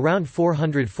 Around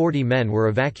 440 men were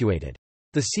evacuated.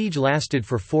 The siege lasted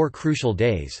for 4 crucial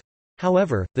days.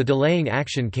 However, the delaying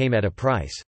action came at a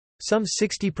price. Some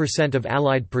 60% of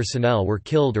Allied personnel were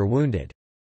killed or wounded.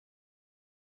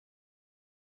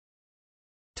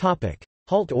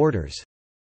 Halt orders.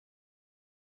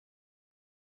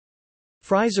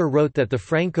 Fraser wrote that the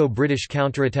Franco-British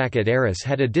counterattack at Arras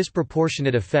had a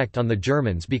disproportionate effect on the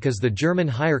Germans because the German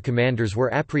higher commanders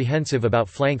were apprehensive about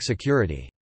flank security.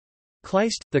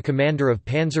 Kleist, the commander of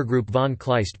Panzergroup von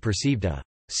Kleist, perceived a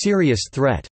serious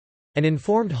threat and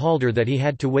informed Halder that he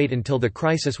had to wait until the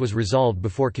crisis was resolved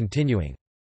before continuing.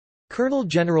 Colonel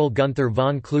General Gunther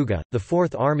von Kluge, the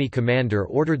 4th Army commander,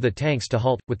 ordered the tanks to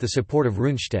halt, with the support of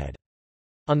Rundstedt.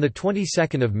 On the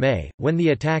 22nd of May, when the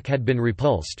attack had been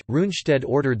repulsed, Rundstedt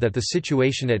ordered that the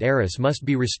situation at Arras must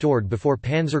be restored before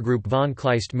Panzergroup von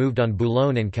Kleist moved on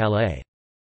Boulogne and Calais.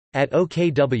 At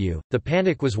OKW, the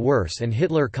panic was worse and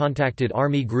Hitler contacted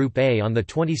Army Group A on the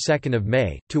 22nd of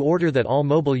May, to order that all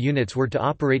mobile units were to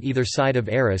operate either side of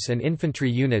Arras and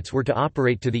infantry units were to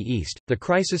operate to the east. The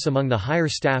crisis among the higher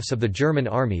staffs of the German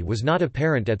army was not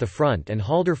apparent at the front and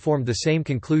Halder formed the same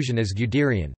conclusion as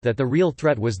Guderian, that the real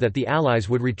threat was that the Allies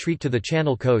would retreat to the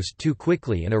Channel coast too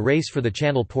quickly and a race for the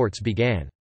Channel ports began.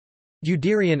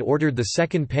 Guderian ordered the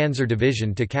 2nd Panzer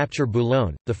Division to capture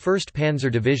Boulogne, the 1st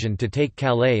Panzer Division to take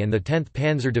Calais and the 10th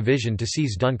Panzer Division to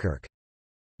seize Dunkirk.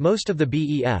 Most of the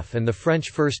BEF and the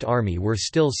French First Army were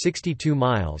still 62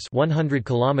 miles 100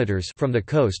 kilometers from the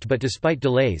coast, but despite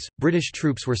delays, British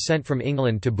troops were sent from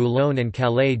England to Boulogne and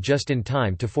Calais just in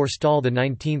time to forestall the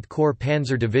 19th Corps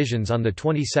Panzer Divisions on the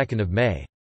 22nd of May.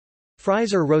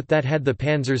 Freyser wrote that had the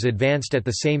panzers advanced at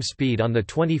the same speed on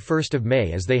 21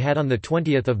 May as they had on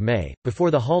 20 May,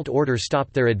 before the halt order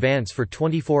stopped their advance for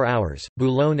 24 hours,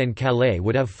 Boulogne and Calais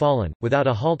would have fallen, without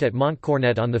a halt at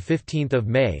Montcornet on 15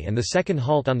 May and the second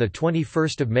halt on 21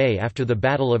 May after the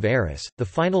Battle of Arras. The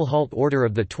final halt order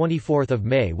of 24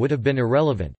 May would have been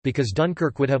irrelevant, because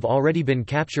Dunkirk would have already been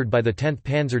captured by the 10th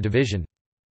Panzer Division.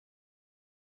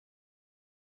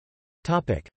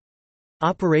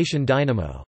 Operation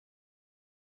Dynamo.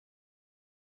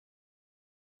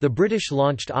 The British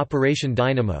launched Operation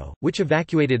Dynamo, which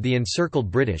evacuated the encircled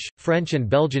British, French and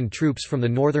Belgian troops from the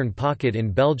northern pocket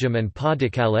in Belgium and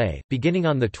Pas-de-Calais, beginning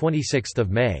on 26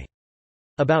 May.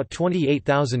 About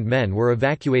 28,000 men were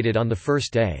evacuated on the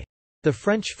first day. The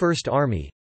French First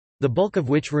Army—the bulk of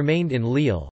which remained in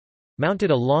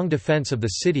Lille—mounted a long defence of the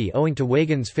city owing to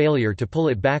Weygand's failure to pull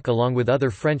it back along with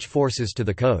other French forces to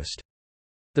the coast.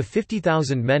 The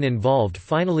 50,000 men involved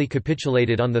finally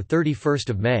capitulated on 31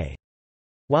 May.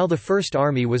 While the First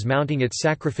Army was mounting its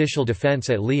sacrificial defence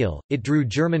at Lille, it drew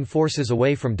German forces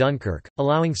away from Dunkirk,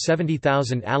 allowing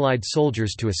 70,000 Allied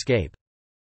soldiers to escape.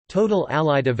 Total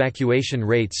Allied evacuation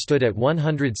rates stood at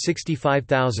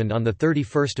 165,000 on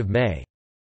 31 May.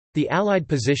 The Allied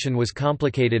position was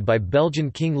complicated by Belgian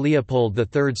King Leopold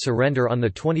III's surrender on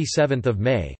 27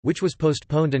 May, which was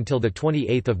postponed until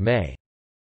 28 May.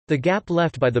 The gap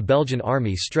left by the Belgian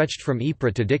army stretched from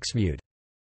Ypres to Dixmude.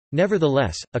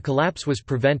 Nevertheless, a collapse was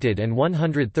prevented and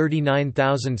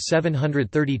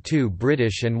 139,732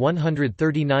 British and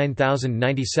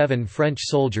 139,097 French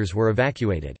soldiers were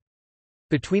evacuated.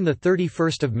 Between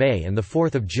 31 May and 4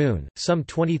 June, some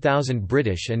 20,000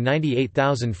 British and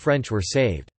 98,000 French were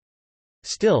saved.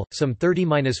 Still, some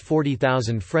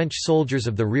 30–40,000 French soldiers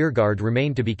of the rearguard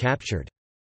remained to be captured.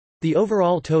 The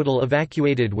overall total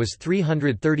evacuated was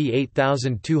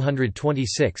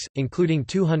 338,226, including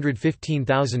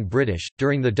 215,000 British.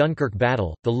 During the Dunkirk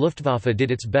battle, the Luftwaffe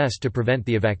did its best to prevent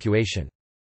the evacuation.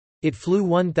 It flew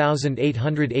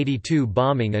 1,882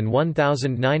 bombing and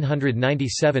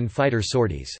 1,997 fighter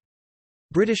sorties.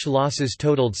 British losses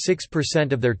totaled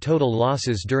 6% of their total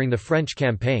losses during the French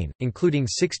campaign, including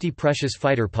 60 precious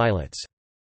fighter pilots.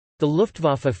 The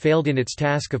Luftwaffe failed in its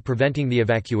task of preventing the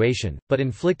evacuation, but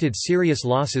inflicted serious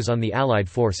losses on the Allied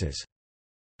forces.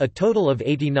 A total of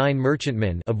 89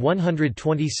 merchantmen of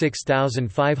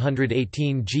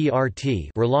 126,518 GRT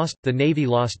were lost. The Navy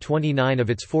lost 29 of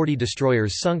its 40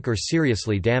 destroyers sunk or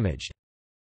seriously damaged.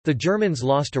 The Germans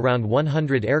lost around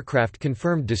 100 aircraft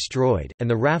confirmed destroyed, and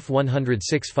the RAF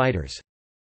 106 fighters.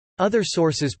 Other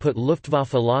sources put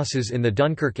Luftwaffe losses in the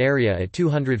Dunkirk area at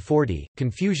 240.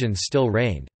 Confusion still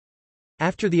reigned.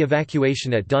 After the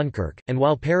evacuation at Dunkirk, and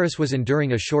while Paris was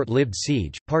enduring a short-lived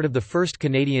siege, part of the 1st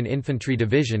Canadian Infantry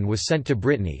Division was sent to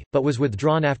Brittany, but was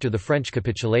withdrawn after the French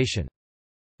capitulation.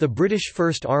 The British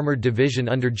 1st Armoured Division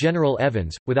under General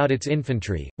Evans, without its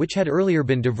infantry, which had earlier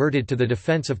been diverted to the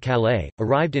defence of Calais,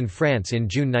 arrived in France in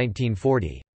June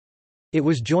 1940. It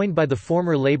was joined by the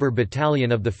former Labour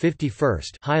Battalion of the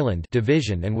 51st Highland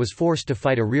Division and was forced to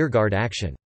fight a rearguard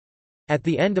action. At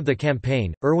the end of the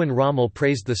campaign, Erwin Rommel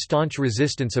praised the staunch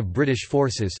resistance of British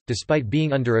forces, despite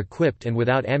being under-equipped and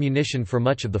without ammunition for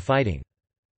much of the fighting.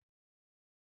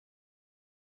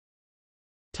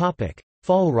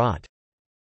 Fall rot.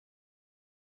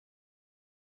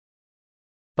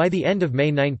 By the end of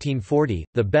May 1940,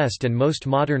 the best and most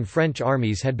modern French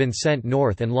armies had been sent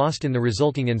north and lost in the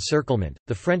resulting encirclement.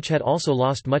 The French had also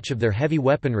lost much of their heavy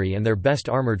weaponry and their best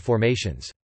armoured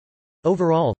formations.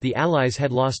 Overall, the Allies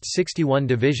had lost 61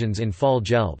 divisions in Fall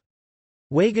Gelb.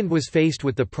 Weygand was faced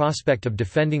with the prospect of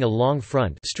defending a long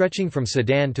front stretching from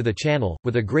Sedan to the Channel,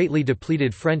 with a greatly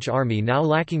depleted French army now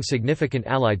lacking significant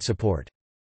Allied support.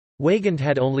 Weygand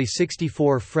had only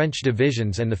 64 French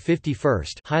divisions and the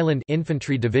 51st Highland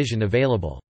Infantry Division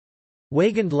available.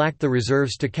 Weygand lacked the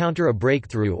reserves to counter a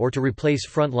breakthrough or to replace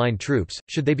frontline troops,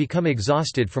 should they become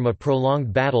exhausted from a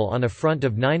prolonged battle on a front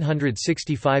of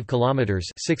 965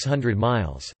 kilometres 600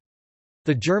 miles.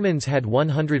 The Germans had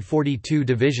 142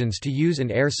 divisions to use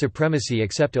in air supremacy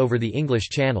except over the English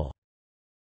Channel.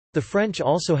 The French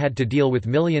also had to deal with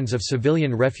millions of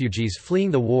civilian refugees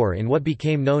fleeing the war in what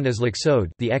became known as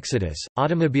l'Exode, the Exodus.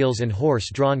 Automobiles and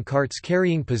horse-drawn carts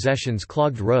carrying possessions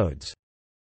clogged roads.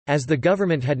 As the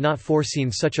government had not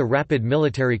foreseen such a rapid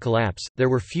military collapse, there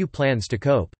were few plans to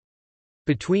cope.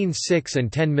 Between 6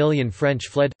 and 10 million French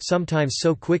fled, sometimes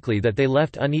so quickly that they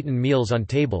left uneaten meals on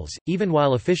tables, even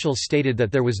while officials stated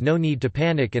that there was no need to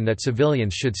panic and that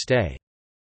civilians should stay.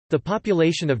 The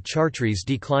population of Chartres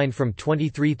declined from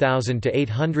 23,000 to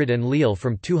 800 and Lille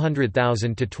from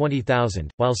 200,000 to 20,000,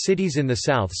 while cities in the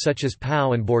south such as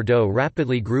Pau and Bordeaux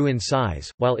rapidly grew in size.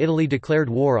 While Italy declared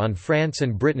war on France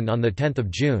and Britain on 10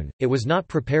 June, it was not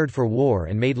prepared for war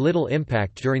and made little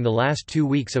impact during the last 2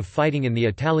 weeks of fighting in the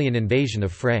Italian invasion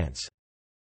of France.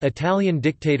 Italian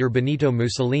dictator Benito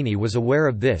Mussolini was aware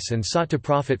of this and sought to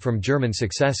profit from German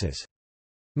successes.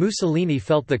 Mussolini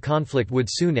felt the conflict would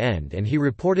soon end and he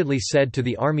reportedly said to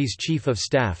the army's chief of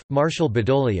staff, Marshal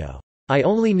Badoglio, "I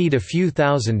only need a few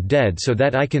thousand dead so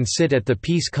that I can sit at the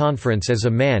peace conference as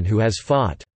a man who has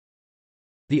fought."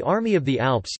 The Army of the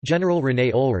Alps, General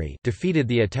René Olry, defeated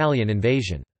the Italian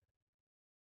invasion.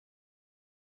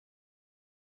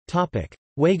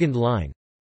 Weygand Line.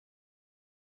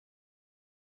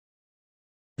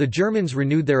 The Germans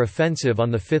renewed their offensive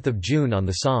on 5 June on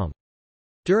the Somme.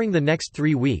 During the next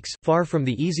 3 weeks, far from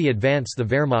the easy advance the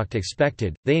Wehrmacht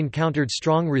expected, they encountered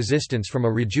strong resistance from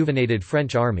a rejuvenated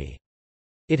French army.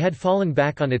 It had fallen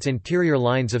back on its interior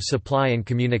lines of supply and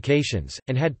communications,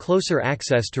 and had closer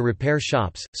access to repair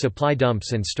shops, supply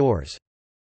dumps and stores.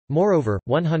 Moreover,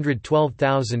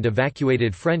 112,000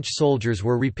 evacuated French soldiers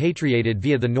were repatriated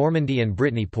via the Normandy and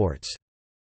Brittany ports.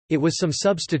 It was some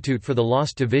substitute for the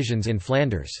lost divisions in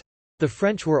Flanders. The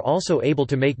French were also able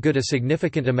to make good a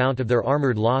significant amount of their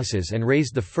armoured losses and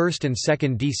raised the 1st and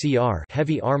 2nd DCR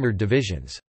heavy armoured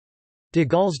divisions. De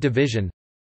Gaulle's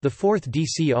division—the 4th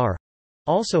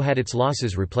DCR—also had its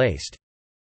losses replaced.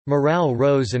 Morale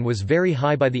rose and was very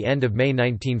high by the end of May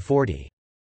 1940.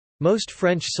 Most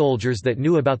French soldiers that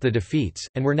knew about the defeats,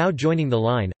 and were now joining the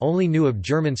line, only knew of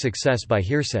German success by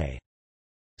hearsay.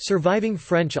 Surviving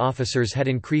French officers had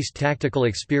increased tactical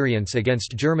experience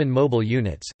against German mobile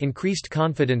units, increased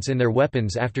confidence in their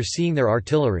weapons after seeing their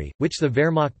artillery, which the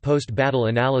Wehrmacht post-battle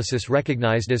analysis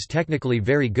recognized as technically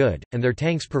very good, and their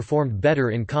tanks performed better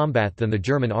in combat than the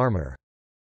German armor.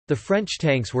 The French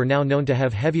tanks were now known to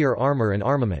have heavier armor and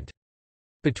armament.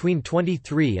 Between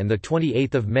 23 and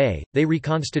 28 May, they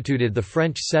reconstituted the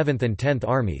French 7th and 10th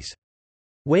armies.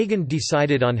 Weygand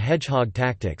decided on hedgehog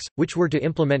tactics, which were to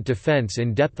implement defense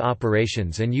in-depth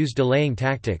operations and use delaying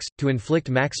tactics, to inflict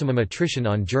maximum attrition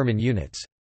on German units.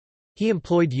 He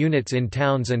employed units in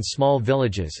towns and small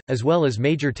villages, as well as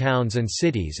major towns and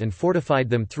cities and fortified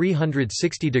them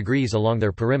 360 degrees along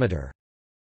their perimeter.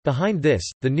 Behind this,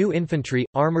 the new infantry,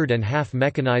 armoured and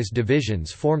half-mechanized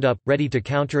divisions formed up, ready to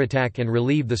counterattack and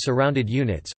relieve the surrounded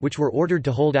units, which were ordered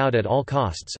to hold out at all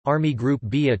costs. Army Group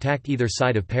B attacked either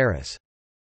side of Paris.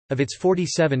 Of its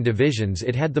 47 divisions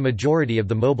it had the majority of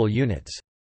the mobile units.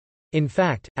 In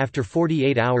fact, after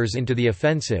 48 hours into the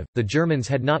offensive, the Germans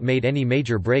had not made any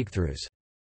major breakthroughs.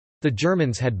 The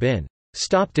Germans had been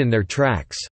stopped in their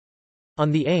tracks.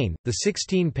 On the Aisne, the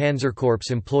 16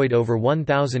 Panzerkorps employed over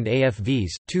 1,000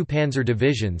 AFVs, 2 panzer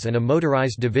divisions and a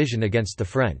motorized division against the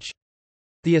French.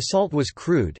 The assault was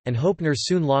crude, and Hoepner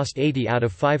soon lost 80 out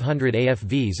of 500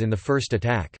 AFVs in the first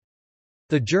attack.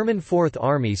 The German Fourth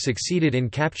Army succeeded in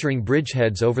capturing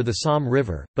bridgeheads over the Somme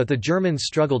River, but the Germans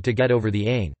struggled to get over the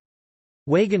Aisne.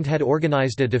 Weygand had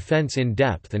organized a defense in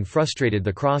depth and frustrated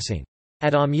the crossing.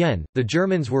 At Amiens, the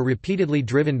Germans were repeatedly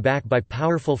driven back by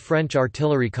powerful French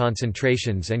artillery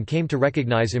concentrations and came to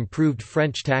recognize improved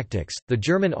French tactics. The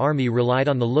German army relied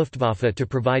on the Luftwaffe to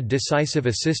provide decisive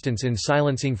assistance in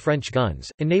silencing French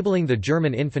guns, enabling the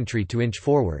German infantry to inch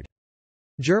forward.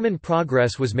 German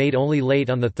progress was made only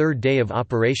late on the third day of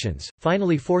operations,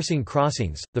 finally forcing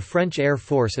crossings. The French Air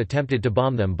Force attempted to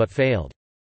bomb them but failed.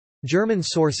 German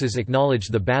sources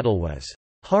acknowledged the battle was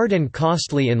hard and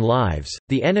costly in lives,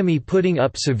 the enemy putting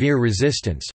up severe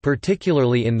resistance,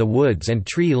 particularly in the woods and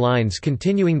tree lines,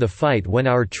 continuing the fight when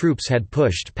our troops had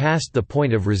pushed past the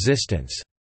point of resistance.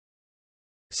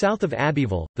 South of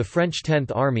Abbeville, the French 10th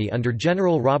Army under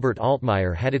General Robert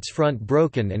Altmaier had its front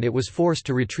broken and it was forced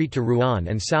to retreat to Rouen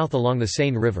and south along the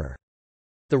Seine River.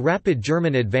 The rapid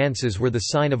German advances were the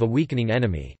sign of a weakening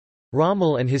enemy.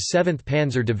 Rommel and his 7th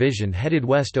Panzer Division headed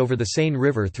west over the Seine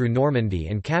River through Normandy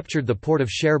and captured the port of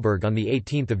Cherbourg on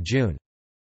 18 June.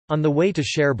 On the way to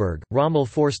Cherbourg, Rommel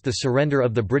forced the surrender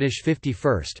of the British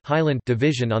 51st Highland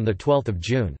Division on 12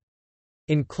 June.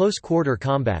 In close-quarter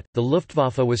combat, the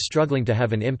Luftwaffe was struggling to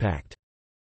have an impact.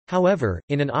 However,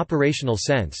 in an operational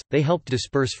sense, they helped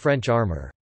disperse French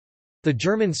armour. The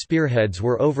German spearheads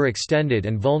were overextended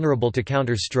and vulnerable to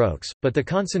counter-strokes, but the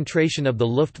concentration of the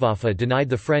Luftwaffe denied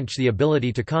the French the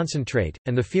ability to concentrate,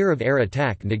 and the fear of air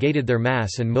attack negated their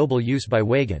mass and mobile use by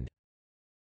Weygand.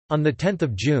 On 10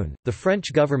 June, the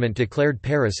French government declared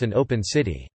Paris an open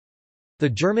city. The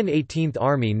German 18th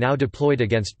Army now deployed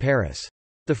against Paris.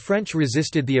 The French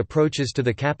resisted the approaches to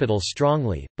the capital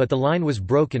strongly, but the line was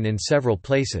broken in several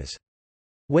places.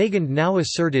 Weygand now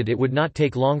asserted it would not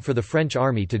take long for the French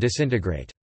army to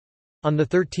disintegrate. On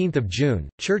 13 June,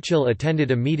 Churchill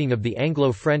attended a meeting of the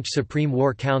Anglo-French Supreme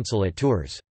War Council at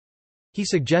Tours. He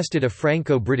suggested a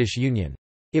Franco-British Union.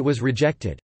 It was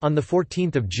rejected. On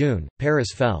 14 June,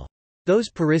 Paris fell. Those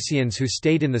Parisians who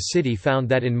stayed in the city found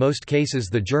that in most cases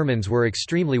the Germans were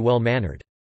extremely well-mannered.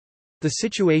 The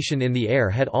situation in the air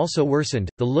had also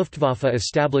worsened. The Luftwaffe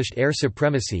established air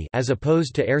supremacy as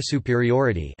opposed to air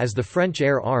superiority as the French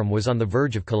air arm was on the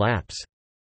verge of collapse.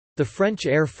 The French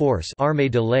Air Force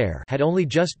Armée de l'Air had only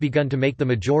just begun to make the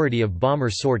majority of bomber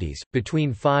sorties.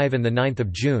 Between 5 and 9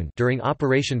 June during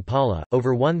Operation Paula,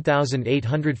 over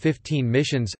 1,815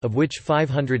 missions, of which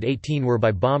 518 were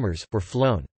by bombers, were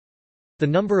flown. The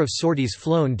number of sorties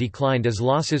flown declined as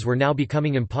losses were now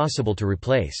becoming impossible to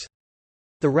replace.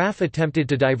 The RAF attempted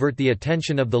to divert the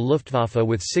attention of the Luftwaffe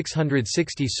with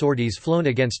 660 sorties flown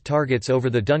against targets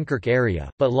over the Dunkirk area,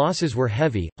 but losses were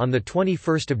heavy. On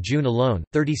 21 June alone,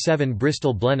 37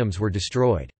 Bristol Blenheims were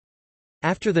destroyed.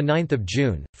 After 9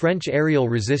 June, French aerial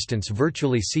resistance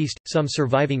virtually ceased, some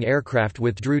surviving aircraft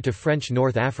withdrew to French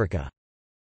North Africa.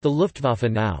 The Luftwaffe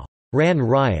now ran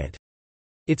riot.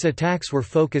 Its attacks were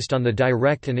focused on the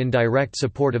direct and indirect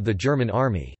support of the German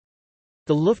army.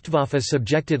 The Luftwaffe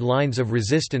subjected lines of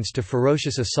resistance to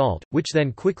ferocious assault, which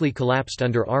then quickly collapsed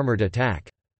under armoured attack.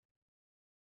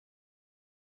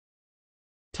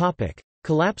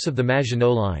 Collapse of the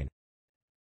Maginot Line.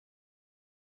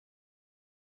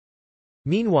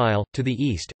 Meanwhile, to the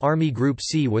east, Army Group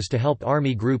C was to help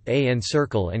Army Group A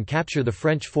encircle and capture the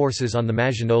French forces on the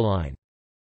Maginot Line.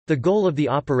 The goal of the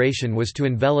operation was to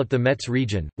envelop the Metz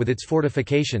region, with its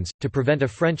fortifications, to prevent a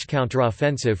French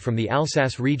counteroffensive from the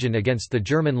Alsace region against the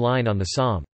German line on the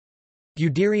Somme.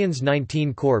 Guderian's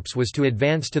 19 Corps was to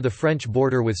advance to the French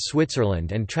border with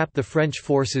Switzerland and trap the French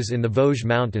forces in the Vosges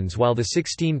Mountains while the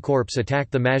 16 Corps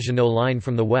attacked the Maginot Line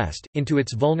from the west, into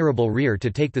its vulnerable rear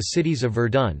to take the cities of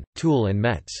Verdun, Toul and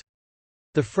Metz.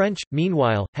 The French,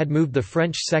 meanwhile, had moved the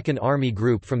French Second Army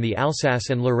Group from the Alsace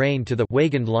and Lorraine to the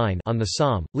Weygand Line on the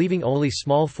Somme, leaving only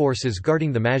small forces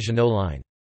guarding the Maginot Line.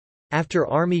 After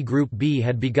Army Group B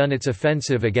had begun its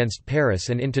offensive against Paris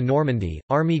and into Normandy,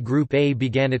 Army Group A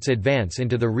began its advance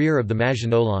into the rear of the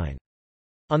Maginot Line.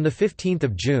 On 15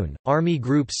 June, Army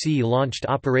Group C launched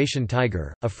Operation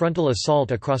Tiger, a frontal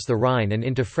assault across the Rhine and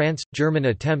into France. German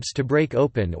attempts to break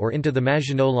open or into the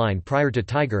Maginot Line prior to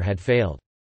Tiger had failed.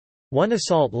 One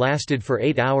assault lasted for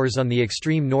 8 hours on the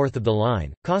extreme north of the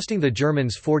line, costing the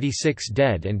Germans 46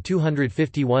 dead and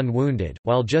 251 wounded,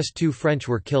 while just 2 French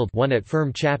were killed, one at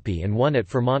Ferme Chappy and one at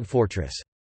Fermont Fortress.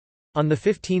 On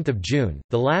 15 June,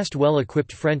 the last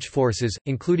well-equipped French forces,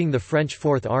 including the French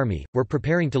Fourth Army, were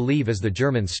preparing to leave as the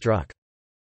Germans struck.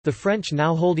 The French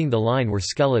now holding the line were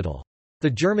skeletal.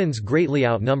 The Germans greatly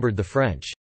outnumbered the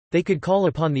French. They could call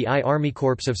upon the I Army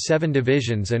Corps of 7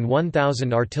 divisions and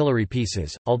 1,000 artillery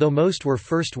pieces, although most were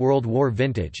First World War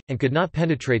vintage, and could not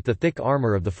penetrate the thick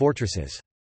armour of the fortresses.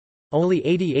 Only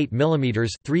 88 mm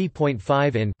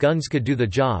 (3.5 in) guns could do the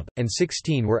job, and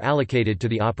 16 were allocated to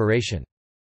the operation.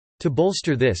 To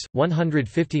bolster this,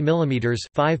 150 mm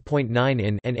 (5.9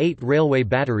 in) and 8 railway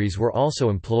batteries were also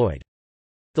employed.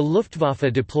 The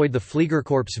Luftwaffe deployed the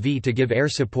Fliegerkorps V to give air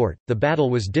support. The battle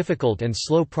was difficult and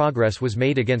slow progress was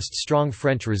made against strong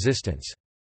French resistance.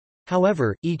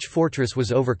 However, each fortress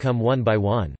was overcome one by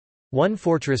one. One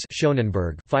fortress,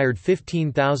 Schonenberg, fired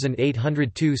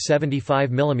 15,802 75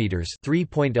 mm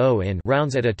 (3.0 in)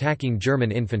 rounds at attacking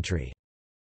German infantry.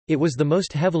 It was the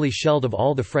most heavily shelled of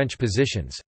all the French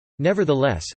positions.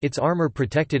 Nevertheless, its armour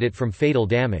protected it from fatal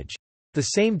damage. The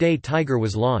same day Tiger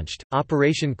was launched,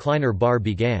 Operation Kleiner Bar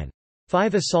began.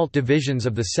 5 assault divisions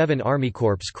of the 7 Army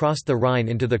Corps crossed the Rhine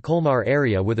into the Colmar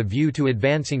area with a view to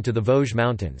advancing to the Vosges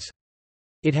Mountains.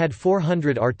 It had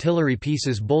 400 artillery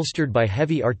pieces bolstered by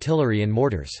heavy artillery and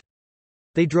mortars.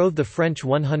 They drove the French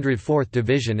 104th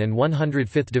Division and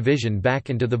 105th Division back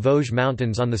into the Vosges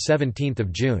Mountains on 17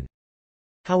 June.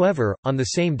 However, on the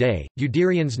same day,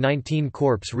 Guderian's 19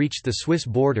 Corps reached the Swiss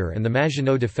border and the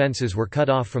Maginot defences were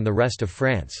cut off from the rest of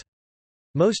France.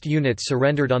 Most units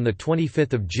surrendered on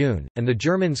 25 June, and the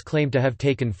Germans claimed to have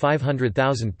taken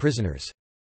 500,000 prisoners.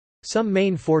 Some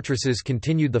main fortresses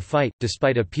continued the fight,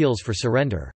 despite appeals for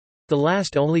surrender. The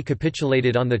last only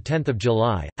capitulated on 10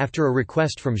 July, after a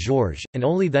request from Georges, and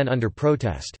only then under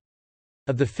protest.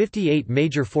 Of the 58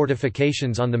 major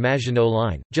fortifications on the Maginot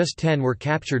Line, just 10 were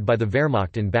captured by the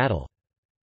Wehrmacht in battle.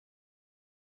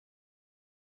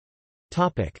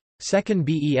 Second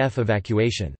BEF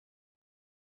evacuation.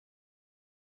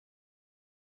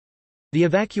 The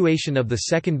evacuation of the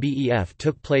 2nd BEF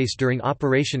took place during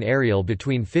Operation Ariel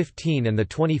between 15 and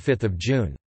 25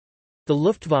 June. The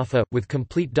Luftwaffe, with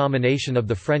complete domination of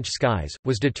the French skies,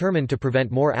 was determined to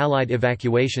prevent more Allied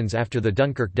evacuations after the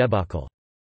Dunkirk debacle.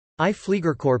 I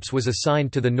Fliegerkorps was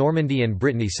assigned to the Normandy and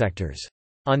Brittany sectors.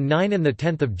 On 9 and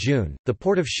 10 June, the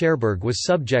port of Cherbourg was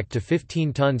subject to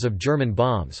 15 tons of German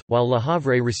bombs, while Le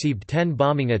Havre received 10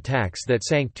 bombing attacks that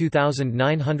sank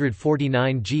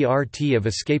 2,949 GRT of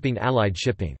escaping Allied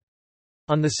shipping.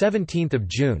 On 17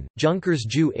 June, Junkers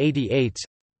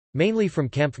Ju-88s—mainly from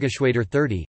Kampfgeschwader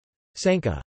 30, sank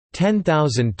a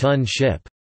 10,000-ton ship,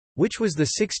 which was the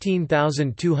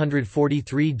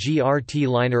 16,243 GRT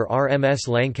liner RMS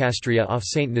Lancastria off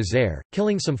Saint-Nazaire,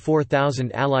 killing some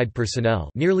 4,000 Allied personnel,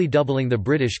 nearly doubling the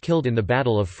British killed in the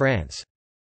Battle of France.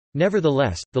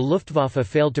 Nevertheless, the Luftwaffe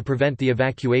failed to prevent the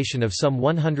evacuation of some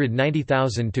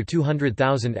 190,000 to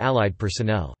 200,000 Allied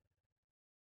personnel.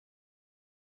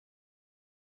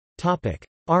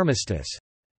 Armistice.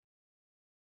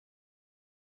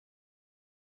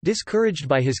 Discouraged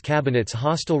by his cabinet's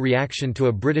hostile reaction to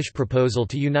a British proposal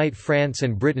to unite France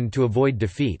and Britain to avoid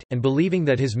defeat, and believing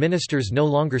that his ministers no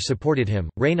longer supported him,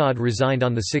 Reynaud resigned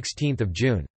on 16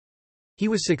 June. He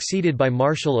was succeeded by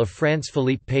Marshal of France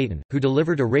Philippe Pétain, who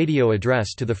delivered a radio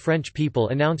address to the French people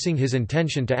announcing his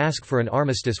intention to ask for an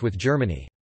armistice with Germany.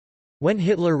 When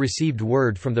Hitler received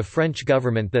word from the French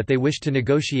government that they wished to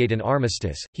negotiate an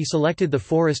armistice, he selected the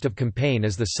forest of Compiègne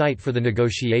as the site for the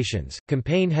negotiations.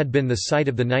 Compiègne had been the site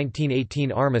of the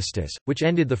 1918 armistice, which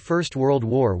ended the First World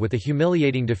War with a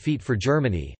humiliating defeat for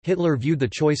Germany. Hitler viewed the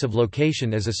choice of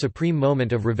location as a supreme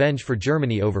moment of revenge for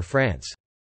Germany over France.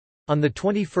 On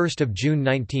 21 June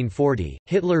 1940,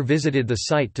 Hitler visited the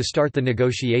site to start the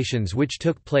negotiations, which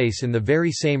took place in the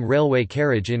very same railway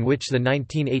carriage in which the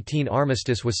 1918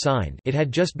 armistice was signed. It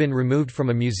had just been removed from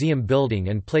a museum building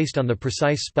and placed on the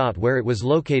precise spot where it was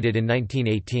located in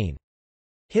 1918.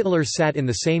 Hitler sat in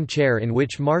the same chair in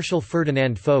which Marshal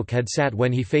Ferdinand Foch had sat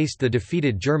when he faced the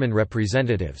defeated German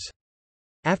representatives.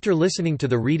 After listening to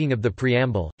the reading of the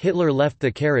preamble, Hitler left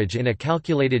the carriage in a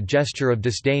calculated gesture of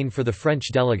disdain for the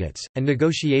French delegates, and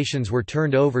negotiations were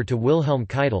turned over to Wilhelm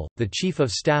Keitel, the Chief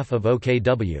of Staff of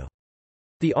OKW.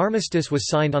 The armistice was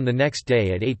signed on the next day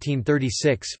at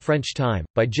 1836 French time,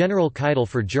 by General Keitel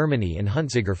for Germany and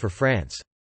Hunziger for France.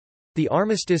 The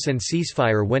armistice and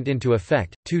ceasefire went into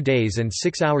effect, 2 days and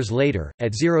 6 hours later,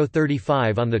 at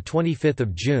 0:35 on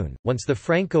 25 June, once the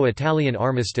Franco-Italian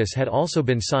armistice had also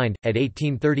been signed, at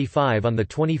 1835 on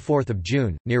 24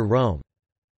 June, near Rome.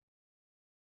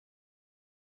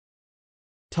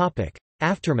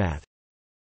 Aftermath.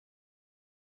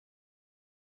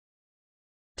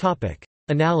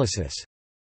 Analysis.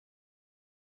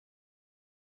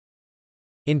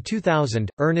 In 2000,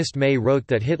 Ernest May wrote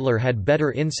that Hitler had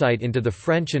better insight into the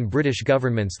French and British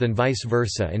governments than vice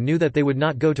versa and knew that they would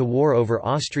not go to war over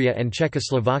Austria and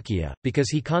Czechoslovakia,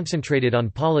 because he concentrated on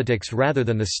politics rather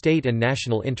than the state and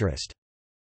national interest.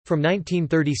 From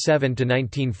 1937 to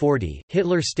 1940,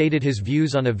 Hitler stated his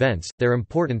views on events, their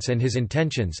importance and his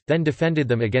intentions, then defended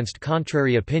them against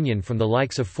contrary opinion from the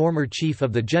likes of former Chief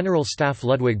of the General Staff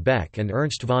Ludwig Beck and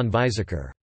Ernst von Weizsäcker.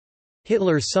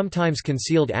 Hitler sometimes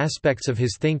concealed aspects of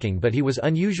his thinking, but he was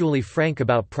unusually frank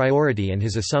about priority and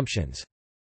his assumptions.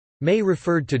 May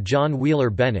referred to John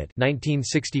Wheeler Bennett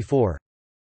 1964.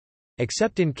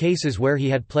 Except in cases where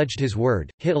he had pledged his word,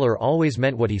 Hitler always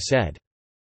meant what he said.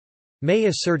 May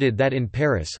asserted that in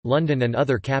Paris, London and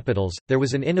other capitals, there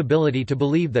was an inability to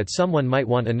believe that someone might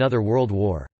want another world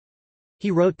war. He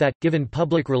wrote that, given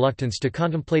public reluctance to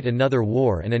contemplate another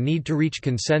war and a need to reach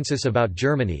consensus about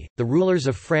Germany, the rulers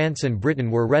of France and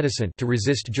Britain were reticent to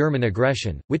resist German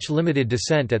aggression, which limited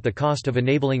dissent at the cost of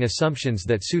enabling assumptions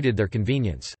that suited their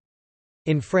convenience.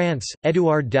 In France,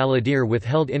 Édouard Daladier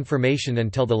withheld information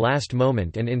until the last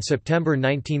moment and in September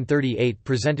 1938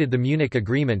 presented the Munich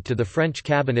Agreement to the French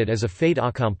cabinet as a fait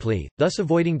accompli, thus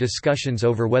avoiding discussions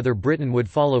over whether Britain would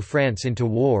follow France into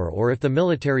war or if the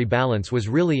military balance was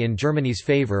really in Germany's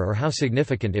favor or how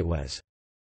significant it was.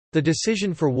 The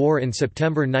decision for war in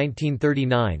September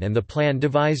 1939 and the plan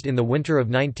devised in the winter of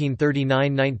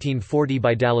 1939–1940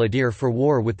 by Daladier for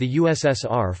war with the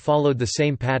USSR followed the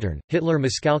same pattern. Hitler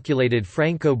miscalculated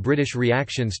Franco-British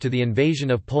reactions to the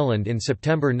invasion of Poland in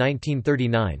September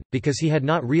 1939, because he had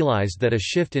not realized that a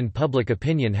shift in public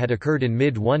opinion had occurred in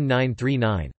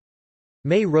mid-1939.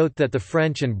 May wrote that the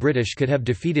French and British could have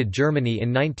defeated Germany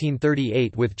in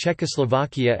 1938 with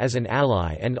Czechoslovakia as an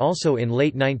ally and also in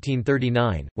late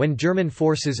 1939, when German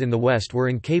forces in the West were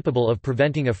incapable of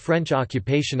preventing a French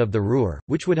occupation of the Ruhr,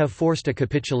 which would have forced a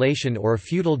capitulation or a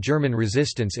futile German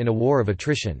resistance in a war of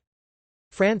attrition.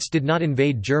 France did not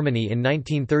invade Germany in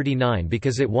 1939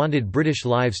 because it wanted British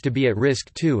lives to be at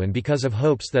risk too and because of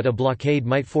hopes that a blockade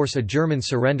might force a German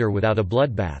surrender without a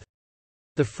bloodbath.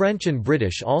 The French and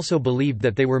British also believed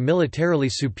that they were militarily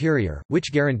superior,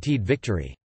 which guaranteed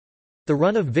victory. The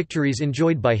run of victories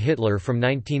enjoyed by Hitler from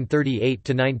 1938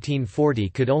 to 1940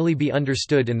 could only be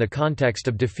understood in the context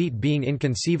of defeat being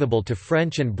inconceivable to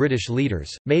French and British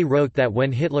leaders. May wrote that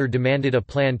when Hitler demanded a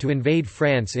plan to invade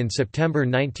France in September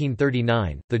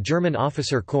 1939, the German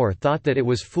officer corps thought that it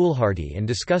was foolhardy and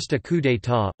discussed a coup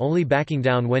d'état, only backing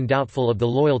down when doubtful of the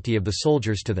loyalty of the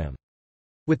soldiers to them.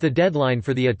 With the deadline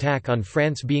for the attack on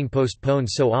France being postponed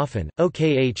so often,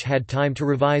 OKH had time to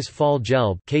revise Fall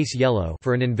Gelb case yellow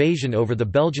for an invasion over the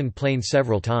Belgian plain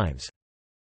several times.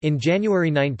 In January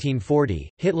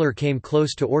 1940, Hitler came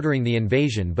close to ordering the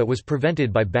invasion but was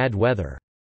prevented by bad weather.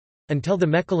 Until the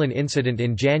Mechelen incident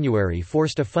in January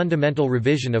forced a fundamental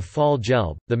revision of Fall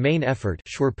Gelb, the main effort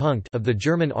of the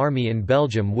German army in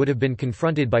Belgium would have been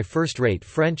confronted by first-rate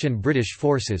French and British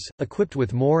forces, equipped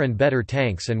with more and better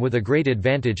tanks and with a great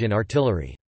advantage in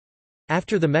artillery.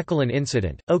 After the Mechelen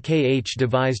incident, OKH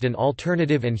devised an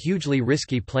alternative and hugely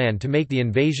risky plan to make the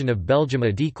invasion of Belgium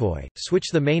a decoy, switch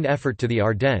the main effort to the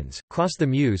Ardennes, cross the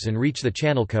Meuse and reach the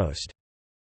Channel coast.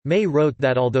 May wrote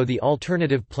that although the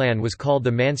alternative plan was called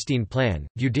the Manstein Plan,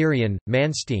 Guderian,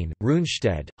 Manstein,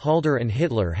 Rundstedt, Halder and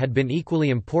Hitler had been equally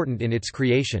important in its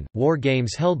creation. War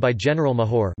games held by General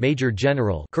Mahor Major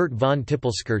General Kurt von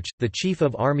Tippelskirch, the Chief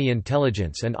of Army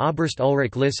Intelligence and Oberst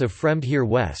Ulrich Liss of Fremdheer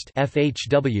West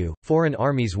FHW, Foreign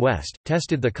Armies West,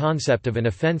 tested the concept of an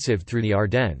offensive through the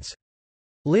Ardennes.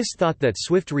 Liss thought that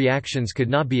swift reactions could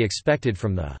not be expected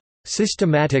from the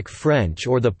systematic French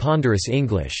or the ponderous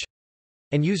English,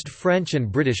 and used French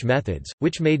and British methods,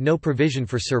 which made no provision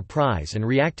for surprise and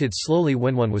reacted slowly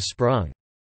when one was sprung.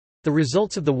 The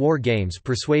results of the war games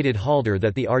persuaded Halder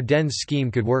that the Ardennes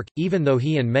scheme could work, even though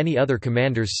he and many other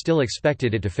commanders still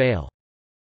expected it to fail.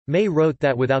 May wrote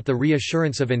that without the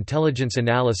reassurance of intelligence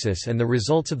analysis and the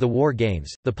results of the war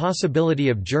games, the possibility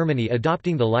of Germany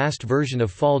adopting the last version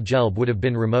of Fall Gelb would have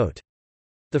been remote.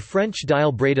 The French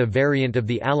Dial-Breda variant of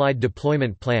the Allied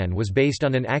deployment plan was based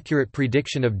on an accurate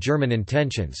prediction of German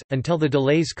intentions, until the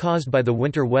delays caused by the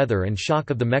winter weather and shock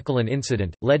of the Mechelen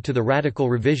incident, led to the radical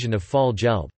revision of Fall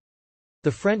Gelb.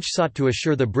 The French sought to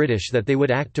assure the British that they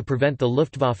would act to prevent the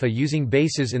Luftwaffe using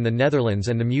bases in the Netherlands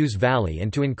and the Meuse Valley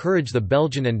and to encourage the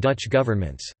Belgian and Dutch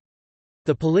governments.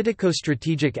 The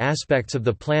politico-strategic aspects of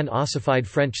the plan ossified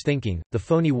French thinking. The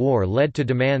phony war led to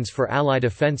demands for Allied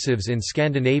offensives in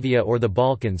Scandinavia or the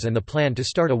Balkans and the plan to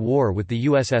start a war with the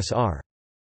USSR.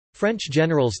 French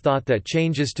generals thought that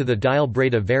changes to the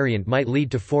Dial-Breda variant might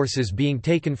lead to forces being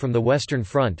taken from the Western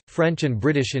Front. French and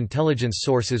British intelligence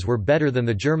sources were better than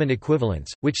the German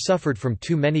equivalents, which suffered from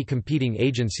too many competing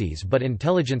agencies, but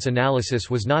intelligence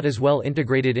analysis was not as well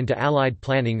integrated into Allied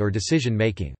planning or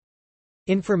decision-making.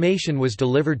 Information was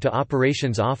delivered to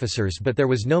operations officers, but there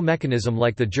was no mechanism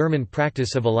like the German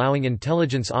practice of allowing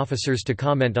intelligence officers to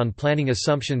comment on planning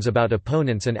assumptions about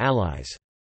opponents and allies.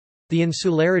 The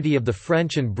insularity of the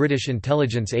French and British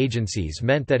intelligence agencies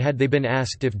meant that had they been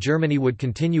asked if Germany would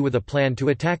continue with a plan to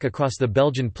attack across the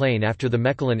Belgian plain after the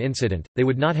Mechelen incident, they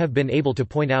would not have been able to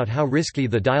point out how risky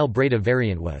the Dial-Breda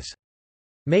variant was.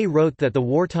 May wrote that the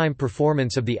wartime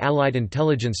performance of the Allied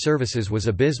intelligence services was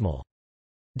abysmal.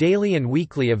 Daily and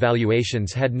weekly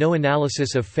evaluations had no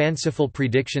analysis of fanciful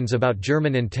predictions about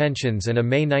German intentions, and a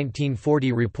May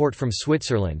 1940 report from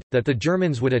Switzerland, that the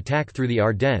Germans would attack through the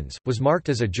Ardennes, was marked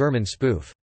as a German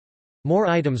spoof. More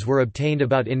items were obtained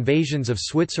about invasions of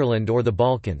Switzerland or the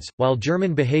Balkans, while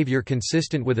German behavior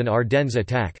consistent with an Ardennes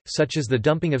attack, such as the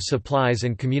dumping of supplies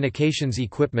and communications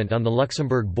equipment on the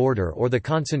Luxembourg border or the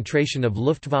concentration of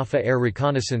Luftwaffe air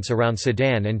reconnaissance around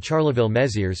Sedan and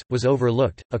Charleville-Mézières, was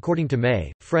overlooked. According to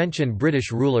May, French and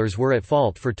British rulers were at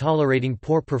fault for tolerating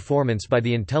poor performance by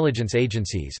the intelligence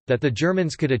agencies. That the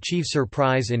Germans could achieve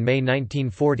surprise in May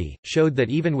 1940 showed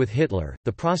that even with Hitler,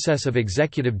 the process of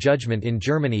executive judgment in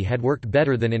Germany had worked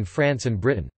better than in France and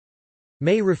Britain.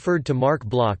 May referred to Marc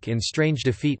Bloch in Strange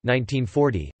Defeat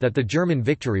 1940, that the German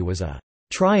victory was a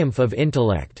triumph of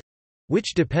intellect,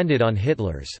 which depended on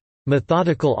Hitler's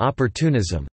methodical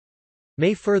opportunism.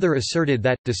 May further asserted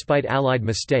that, despite Allied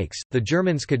mistakes, the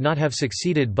Germans could not have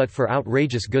succeeded but for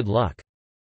outrageous good luck.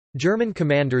 German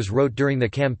commanders wrote during the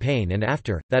campaign and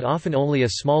after, that often only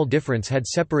a small difference had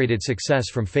separated success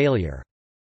from failure.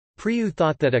 Priou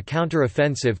thought that a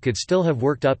counter-offensive could still have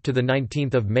worked up to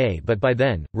 19 May, but by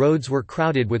then, roads were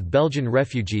crowded with Belgian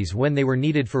refugees when they were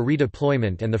needed for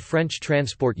redeployment, and the French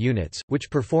transport units, which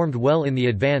performed well in the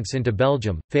advance into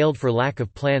Belgium, failed for lack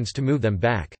of plans to move them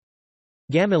back.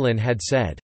 Gamelin had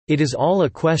said, "It is all a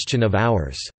question of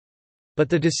hours." But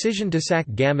the decision to sack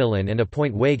Gamelin and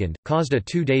appoint Weygand caused a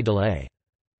 2-day delay.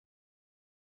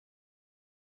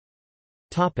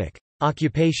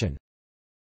 Occupation.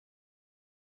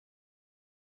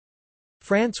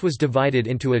 France was divided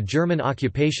into a German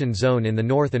occupation zone in the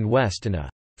north and west and a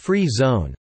 «free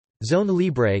zone» zone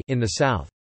libre in the south.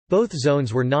 Both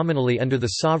zones were nominally under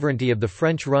the sovereignty of the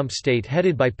French rump state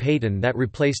headed by Pétain that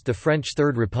replaced the French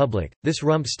Third Republic. This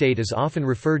rump state is often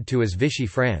referred to as Vichy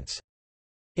France.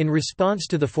 In response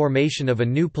to the formation of a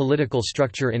new political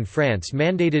structure in France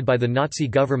mandated by the Nazi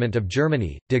government of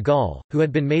Germany, de Gaulle, who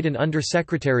had been made an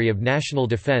Under-Secretary of National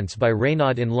Defence by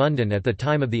Reynaud in London at the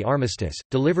time of the armistice,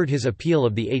 delivered his appeal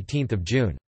of 18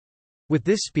 June. With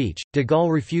this speech, de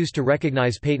Gaulle refused to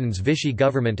recognise Pétain's Vichy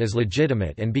government as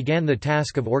legitimate and began the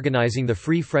task of organising the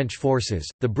Free French forces.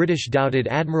 The British doubted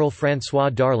Admiral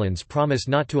François Darlan's promise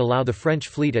not to allow the French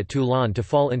fleet at Toulon to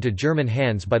fall into German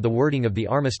hands by the wording of the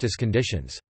armistice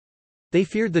conditions. They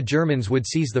feared the Germans would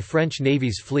seize the French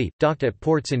Navy's fleet, docked at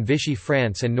ports in Vichy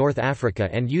France and North Africa,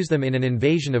 and use them in an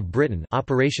invasion of Britain,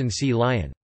 Operation Sea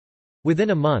Lion.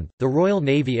 Within a month, the Royal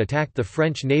Navy attacked the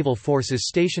French naval forces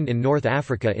stationed in North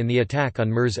Africa in the attack on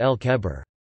Mers el Kebir.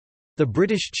 The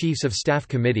British Chiefs of Staff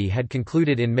Committee had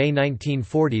concluded in May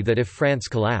 1940 that if France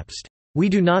collapsed, "We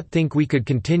do not think we could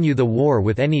continue the war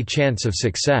with any chance of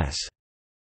success,"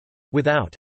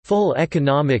 without "full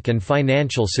economic and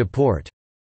financial support"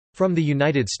 from the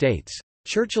United States.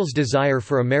 Churchill's desire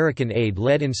for American aid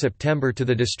led in September to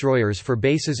the Destroyers for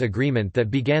Bases Agreement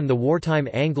that began the wartime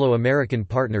Anglo-American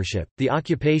partnership. The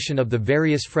occupation of the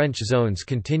various French zones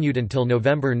continued until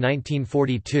November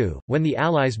 1942, when the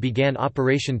Allies began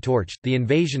Operation Torch, the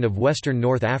invasion of western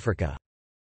North Africa.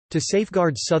 To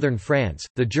safeguard southern France,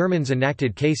 the Germans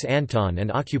enacted Case Anton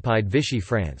and occupied Vichy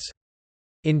France.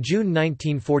 In June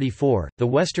 1944, the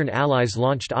Western Allies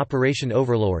launched Operation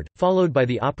Overlord, followed by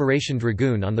the Operation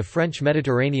Dragoon on the French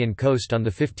Mediterranean coast on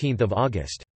 15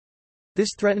 August. This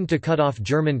threatened to cut off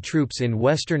German troops in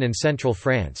western and central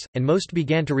France, and most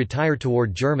began to retire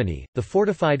toward Germany. The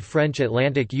fortified French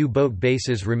Atlantic U-boat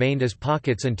bases remained as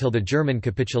pockets until the German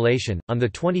capitulation. On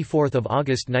 24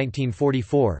 August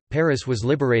 1944, Paris was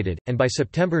liberated, and by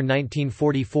September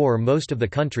 1944 most of the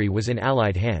country was in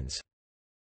Allied hands.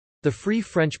 The Free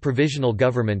French Provisional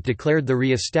Government declared the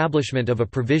re-establishment of a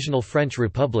Provisional French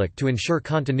Republic to ensure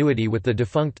continuity with the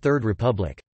defunct Third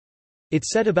Republic. It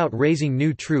set about raising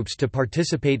new troops to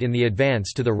participate in the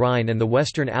advance to the Rhine and the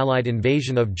Western Allied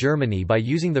invasion of Germany by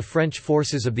using the French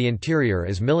forces of the interior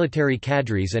as military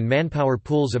cadres and manpower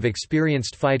pools of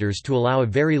experienced fighters to allow a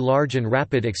very large and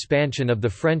rapid expansion of the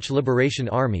French Liberation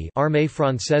Army, Armée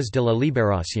Française de la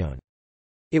Libération.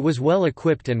 It was well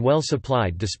equipped and well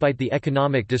supplied despite the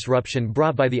economic disruption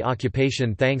brought by the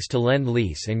occupation thanks to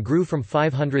Lend-Lease, and grew from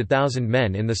 500,000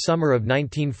 men in the summer of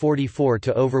 1944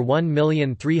 to over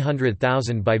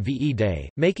 1,300,000 by VE Day,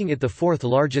 making it the fourth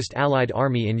largest Allied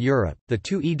army in Europe. The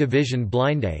 2e Division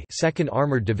Blindé, 2nd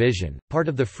Armored Division, part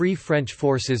of the Free French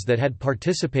forces that had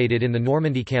participated in the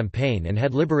Normandy campaign and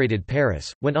had liberated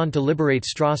Paris, went on to liberate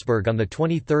Strasbourg on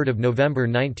 23 November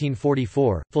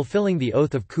 1944, fulfilling the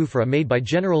oath of Kufra made by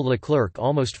General Leclerc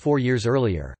almost 4 years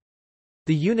earlier.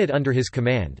 The unit under his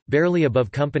command, barely above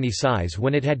company size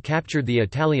when it had captured the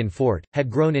Italian fort,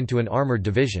 had grown into an armoured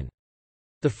division.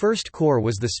 The First Corps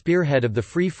was the spearhead of the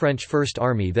Free French First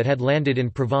Army that had landed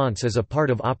in Provence as a part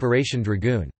of Operation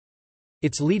Dragoon.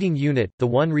 Its leading unit, the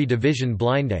 1 Division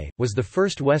Blindé, was the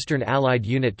first Western Allied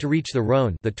unit to reach the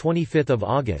Rhône, the 25th of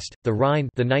August, the Rhine,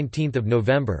 the 19th of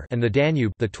November, and the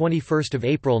Danube, the 21st of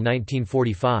April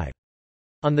 1945.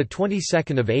 On the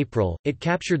 22nd of April, it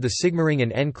captured the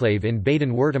Sigmaringen enclave in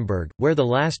Baden-Württemberg, where the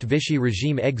last Vichy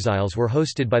regime exiles were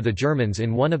hosted by the Germans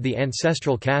in one of the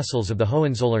ancestral castles of the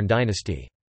Hohenzollern dynasty.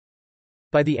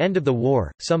 By the end of the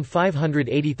war, some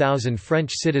 580,000 French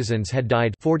citizens had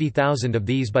died, 40,000 of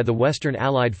these by the Western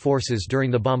Allied forces during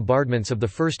the bombardments of the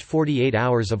first 48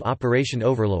 hours of Operation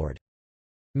Overlord.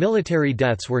 Military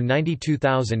deaths were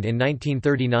 92,000 in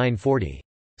 1939–40.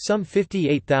 Some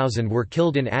 58,000 were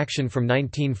killed in action from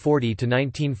 1940 to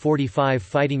 1945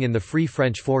 fighting in the Free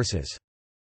French forces.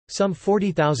 Some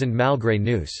 40,000 malgré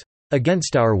nous,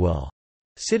 against our will,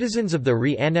 citizens of the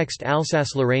re-annexed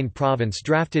Alsace-Lorraine province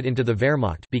drafted into the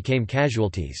Wehrmacht became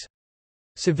casualties.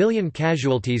 Civilian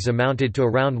casualties amounted to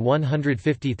around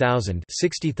 150,000,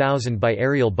 60,000 by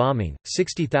aerial bombing,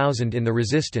 60,000 in the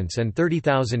resistance and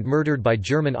 30,000 murdered by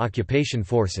German occupation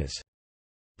forces.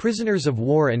 Prisoners of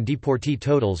war and deportee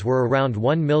totals were around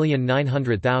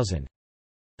 1,900,000.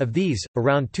 Of these,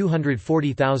 around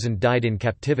 240,000 died in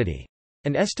captivity.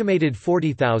 An estimated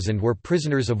 40,000 were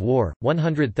prisoners of war,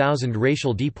 100,000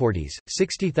 racial deportees,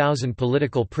 60,000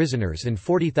 political prisoners and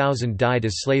 40,000 died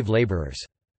as slave laborers.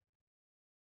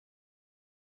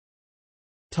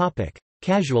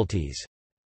 Casualties.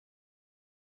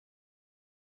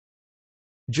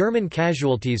 German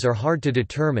casualties are hard to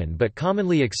determine, but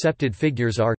commonly accepted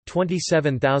figures are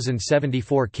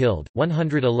 27,074 killed,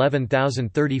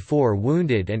 111,034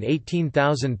 wounded and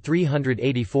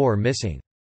 18,384 missing.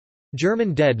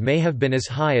 German dead may have been as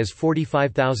high as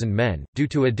 45,000 men, due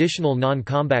to additional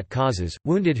non-combat causes,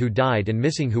 wounded who died and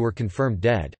missing who were confirmed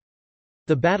dead.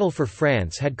 The battle for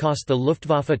France had cost the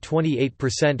Luftwaffe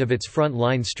 28% of its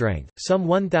front-line strength. Some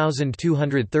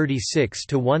 1,236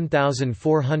 to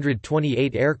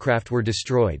 1,428 aircraft were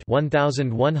destroyed,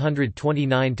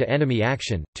 1,129 to enemy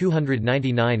action,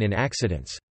 299 in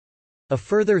accidents. A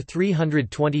further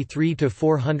 323 to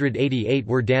 488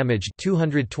 were damaged,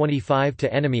 225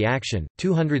 to enemy action,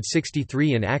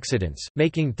 263 in accidents,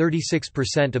 making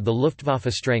 36% of the Luftwaffe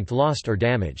strength lost or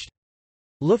damaged.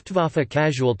 Luftwaffe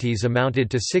casualties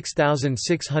amounted to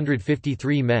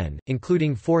 6,653 men,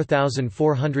 including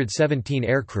 4,417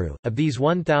 aircrew. Of these,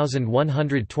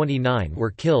 1,129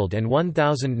 were killed and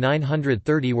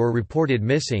 1,930 were reported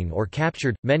missing or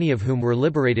captured, many of whom were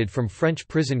liberated from French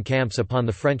prison camps upon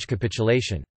the French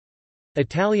capitulation.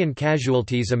 Italian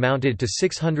casualties amounted to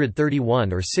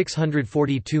 631 or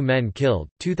 642 men killed,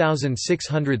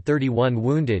 2,631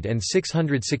 wounded and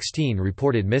 616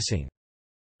 reported missing.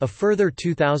 A further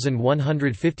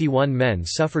 2,151 men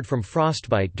suffered from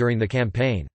frostbite during the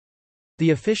campaign. The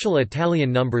official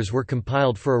Italian numbers were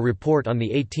compiled for a report on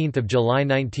 18 July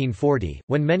 1940,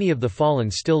 when many of the fallen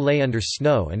still lay under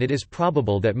snow, and it is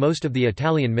probable that most of the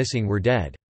Italian missing were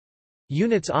dead.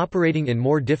 Units operating in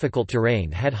more difficult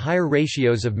terrain had higher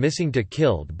ratios of missing to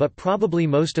killed, but probably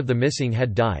most of the missing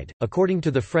had died. According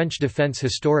to the French Defense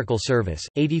Historical Service,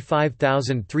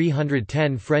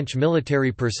 85,310 French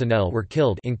military personnel were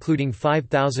killed, including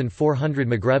 5,400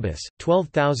 Maghrébis,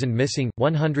 12,000 missing,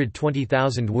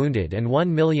 120,000 wounded, and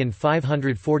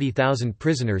 1,540,000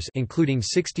 prisoners, including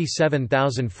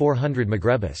 67,400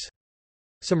 Maghrébis.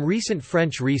 Some recent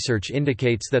French research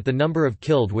indicates that the number of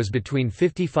killed was between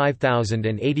 55,000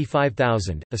 and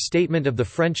 85,000, a statement of the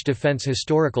French Defense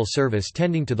Historical Service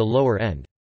tending to the lower end.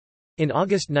 In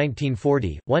August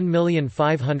 1940,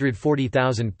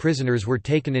 1,540,000 prisoners were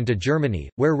taken into Germany,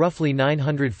 where roughly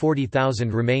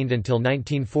 940,000 remained until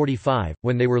 1945,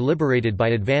 when they were liberated by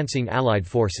advancing Allied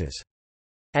forces.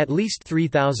 At least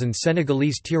 3,000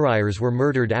 Senegalese tirailleurs were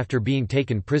murdered after being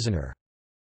taken prisoner.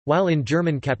 While in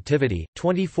German captivity,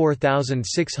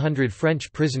 24,600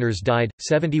 French prisoners died,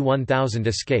 71,000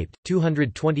 escaped,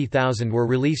 220,000 were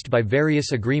released by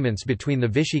various agreements between the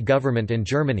Vichy government and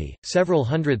Germany, several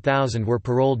hundred thousand were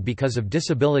paroled because of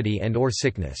disability and/or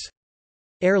sickness.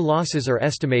 Air losses are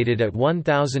estimated at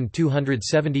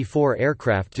 1,274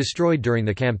 aircraft destroyed during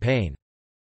the campaign.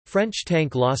 French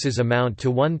tank losses amount to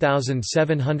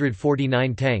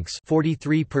 1,749 tanks,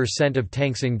 43% of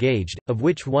tanks engaged, of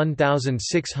which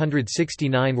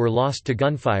 1,669 were lost to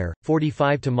gunfire,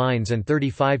 45 to mines and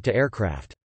 35 to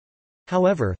aircraft.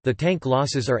 However, the tank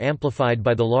losses are amplified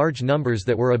by the large numbers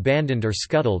that were abandoned or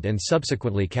scuttled and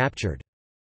subsequently captured.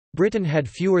 Britain had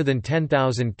fewer than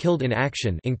 10,000 killed in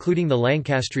action, including the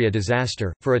Lancastria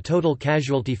disaster, for a total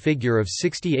casualty figure of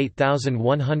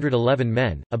 68,111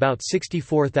 men, about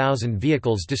 64,000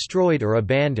 vehicles destroyed or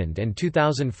abandoned and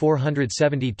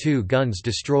 2,472 guns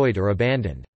destroyed or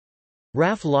abandoned.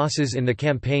 RAF losses in the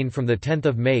campaign from 10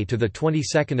 May to 22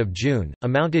 June,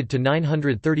 amounted to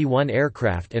 931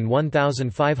 aircraft and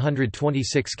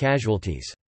 1,526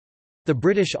 casualties. The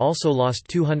British also lost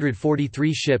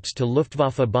 243 ships to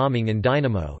Luftwaffe bombing and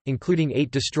dynamo, including 8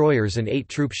 destroyers and 8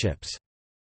 troopships.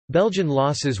 Belgian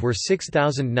losses were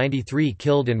 6,093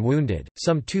 killed and wounded,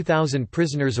 some 2,000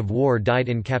 prisoners of war died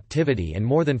in captivity and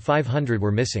more than 500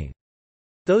 were missing.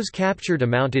 Those captured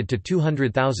amounted to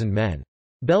 200,000 men.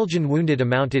 Belgian wounded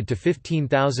amounted to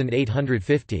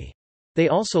 15,850. They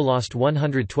also lost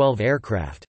 112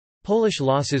 aircraft. Polish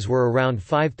losses were around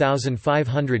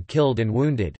 5,500 killed and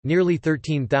wounded. Nearly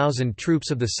 13,000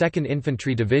 troops of the 2nd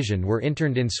Infantry Division were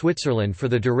interned in Switzerland for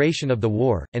the duration of the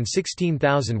war, and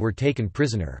 16,000 were taken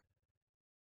prisoner.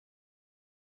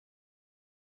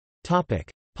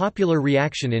 Topic: Popular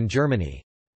reaction in Germany.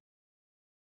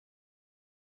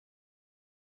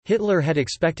 Hitler had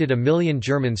expected 1 million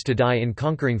Germans to die in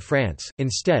conquering France.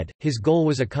 Instead, his goal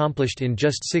was accomplished in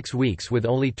just 6 weeks with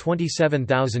only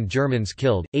 27,000 Germans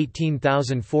killed,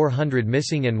 18,400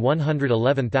 missing and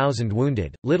 111,000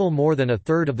 wounded, little more than a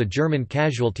third of the German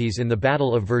casualties in the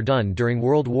Battle of Verdun during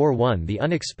World War I. The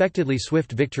unexpectedly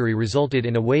swift victory resulted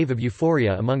in a wave of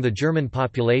euphoria among the German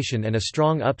population and a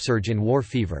strong upsurge in war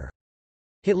fever.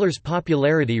 Hitler's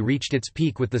popularity reached its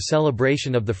peak with the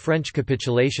celebration of the French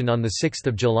capitulation on 6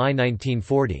 July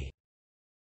 1940.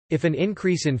 If an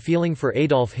increase in feeling for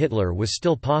Adolf Hitler was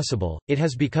still possible, it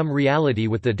has become reality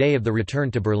with the day of the return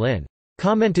to Berlin,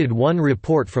 commented one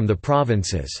report from the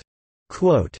provinces.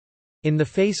 Quote, "In the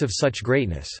face of such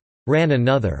greatness, ran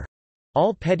another.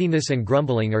 All pettiness and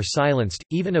grumbling are silenced,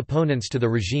 even opponents to the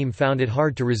regime found it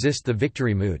hard to resist the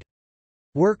victory mood.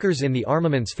 Workers in the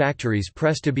armaments factories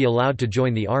pressed to be allowed to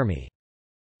join the army.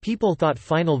 People thought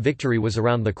final victory was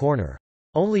around the corner.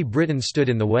 Only Britain stood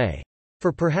in the way.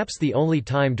 For perhaps the only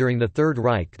time during the Third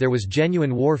Reich there was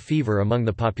genuine war fever among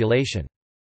the population."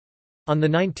 On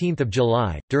 19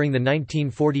 July, during the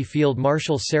 1940 Field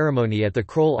Marshal ceremony at the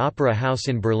Kroll Opera House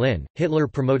in Berlin, Hitler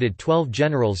promoted 12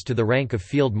 generals to the rank of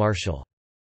Field Marshal.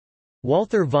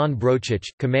 Walther von Brauchitsch,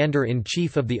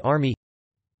 Commander-in-Chief of the Army;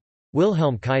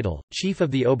 Wilhelm Keitel, Chief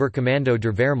of the Oberkommando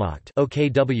der Wehrmacht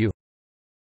 (OKW);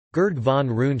 Gerd von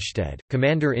Rundstedt,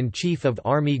 Commander-in-Chief of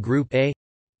Army Group A;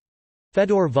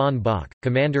 Fedor von Bock,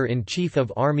 Commander-in-Chief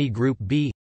of Army Group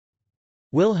B;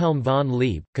 Wilhelm von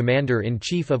Lieb,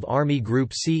 Commander-in-Chief of Army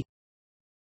Group C;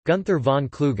 Gunther von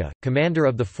Kluge, Commander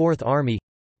of the 4th Army;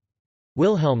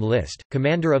 Wilhelm List,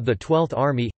 Commander of the 12th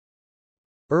Army;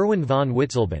 Erwin von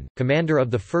Witzleben, Commander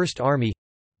of the 1st Army;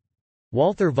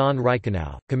 Walther von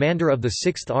Reichenau, Commander of the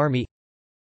 6th Army;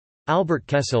 Albert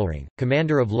Kesselring,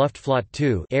 Commander of Luftflotte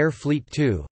II, Air Fleet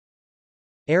II;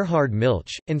 Erhard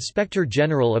Milch, Inspector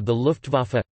General of the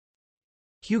Luftwaffe;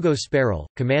 Hugo Sperrel,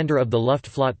 Commander of the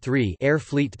Luftflotte III, Air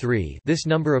Fleet III. This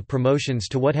number of promotions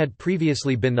to what had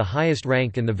previously been the highest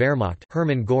rank in the Wehrmacht,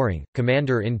 Hermann Göring,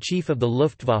 Commander-in-Chief of the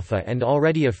Luftwaffe and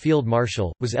already a Field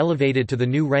Marshal, was elevated to the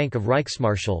new rank of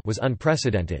Reichsmarschall, was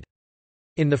unprecedented.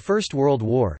 In the First World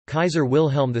War, Kaiser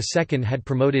Wilhelm II had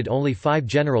promoted only 5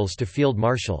 generals to Field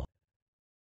Marshal.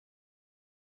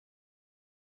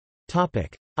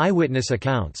 Eyewitness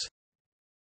accounts.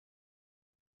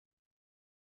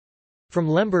 From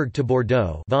Lemberg to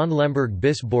Bordeaux, von Lemberg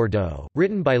bis Bordeaux,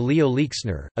 written by Leo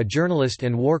Leixner, a journalist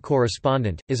and war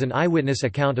correspondent, is an eyewitness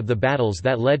account of the battles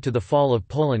that led to the fall of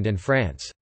Poland and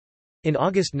France. In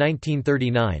August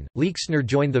 1939, Leixner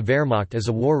joined the Wehrmacht as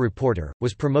a war reporter,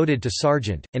 was promoted to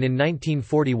sergeant, and in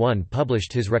 1941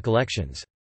 published his recollections.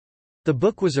 The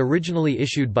book was originally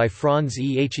issued by Franz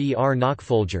Eher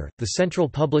Nachfolger, the central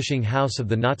publishing house of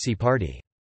the Nazi Party.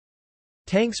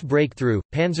 Tanks Breakthrough,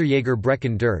 Panzerjäger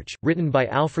Brecken durch, written by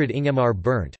Alfred Ingemar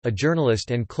Berndt, a journalist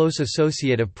and close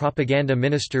associate of propaganda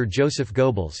minister Joseph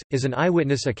Goebbels, is an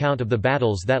eyewitness account of the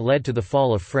battles that led to the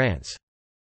fall of France.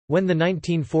 When the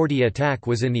 1940 attack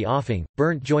was in the offing,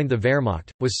 Berndt joined the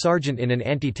Wehrmacht, was sergeant in an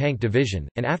anti-tank division,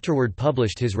 and afterward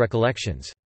published his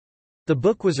recollections. The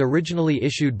book was originally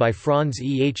issued by Franz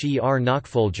Eher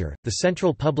Nachfolger, the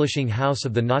central publishing house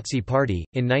of the Nazi Party,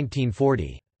 in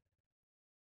 1940.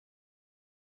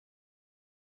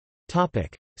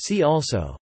 See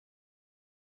also: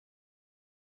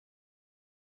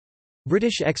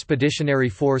 British Expeditionary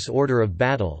Force Order of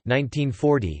Battle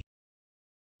 1940,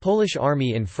 Polish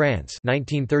Army in France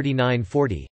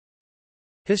 1939–40,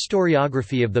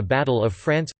 Historiography of the Battle of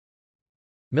France,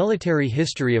 Military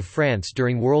history of France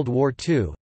during World War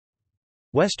II,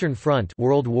 Western Front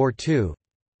World War II.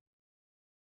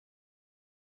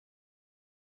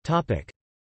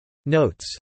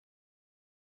 Notes.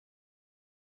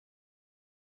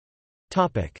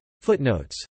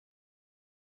 Footnotes.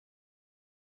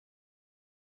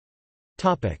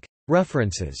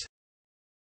 References.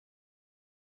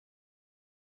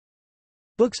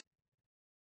 Books.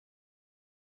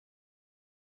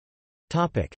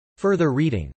 Further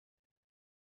reading.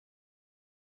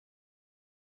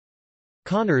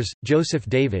 Connors, Joseph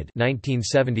David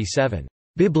 1977.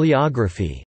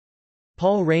 Bibliography.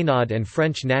 Paul Reynaud and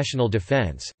French National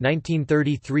Defense,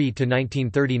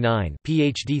 1933–1939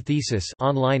 PhD thesis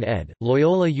online ed.,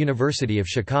 Loyola University of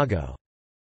Chicago.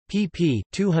 pp.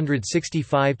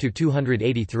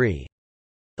 265–283.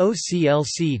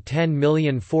 OCLC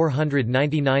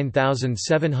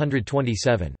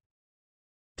 10499727.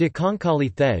 De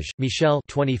Concali Thej, Michel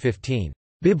 2015.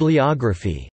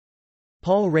 Bibliography.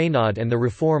 Paul Reynaud and the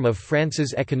Reform of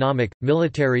France's Economic,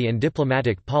 Military and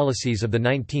Diplomatic Policies of the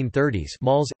 1930s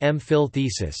Malls, M. Phil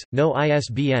thesis, no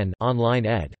ISBN online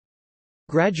ed.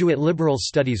 Graduate Liberal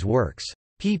Studies Works.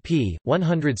 pp.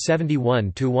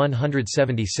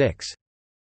 171–176.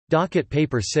 Docket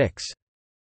Paper 6.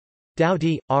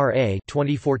 Doughty, R. A.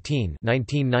 2014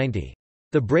 1990.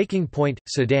 The Breaking Point,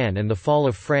 Sedan and the Fall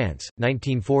of France,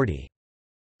 1940.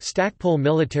 Stackpole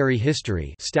Military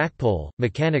History Stackpole,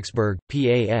 Mechanicsburg, PA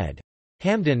ed.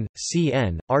 Hamden,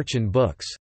 C.N., Archon Books.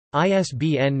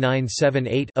 ISBN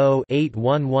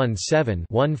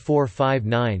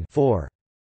 978-0-8117-1459-4.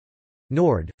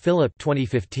 Nord, Philip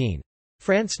 2015.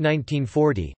 France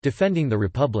 1940, Defending the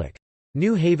Republic.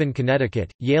 New Haven,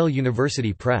 Connecticut, Yale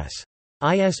University Press.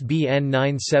 ISBN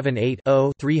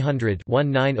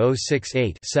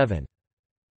 978-0-300-19068-7.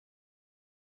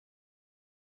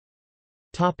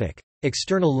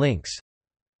 External links.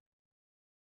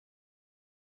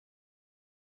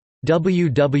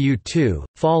 WW2,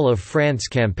 Fall of France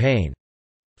Campaign.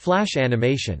 Flash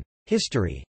animation.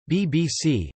 History.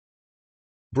 BBC.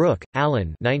 Brooke, Alan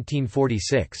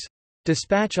 1946.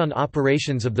 Dispatch on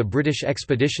Operations of the British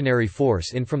Expeditionary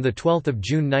Force in from 12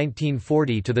 June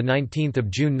 1940 to 19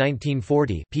 June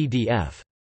 1940 PDF.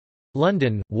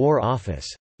 London, War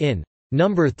Office. In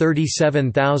No.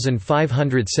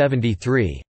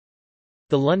 37573.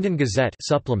 The London Gazette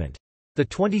supplement. The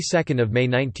 22nd of May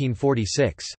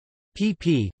 1946.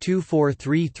 pp.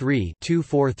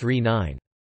 2433–2439.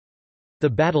 The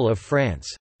Battle of France.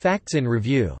 Facts in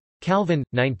Review. Calvin,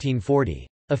 1940.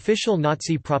 Official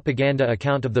Nazi propaganda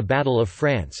account of the Battle of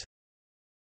France.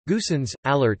 Goossens,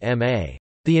 Allert M.A.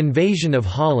 The Invasion of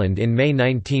Holland in May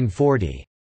 1940.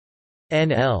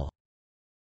 N.L.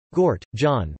 Gort,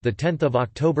 John. The 10th of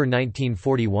October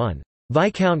 1941.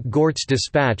 Viscount Gort's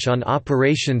dispatch on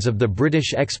operations of the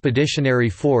British Expeditionary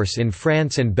Force in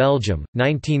France and Belgium,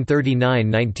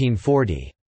 1939–1940.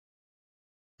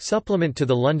 Supplement to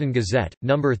the London Gazette,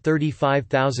 No.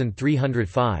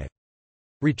 35305.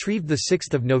 Retrieved 6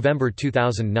 November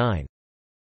 2009.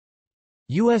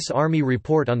 U.S. Army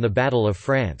Report on the Battle of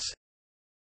France.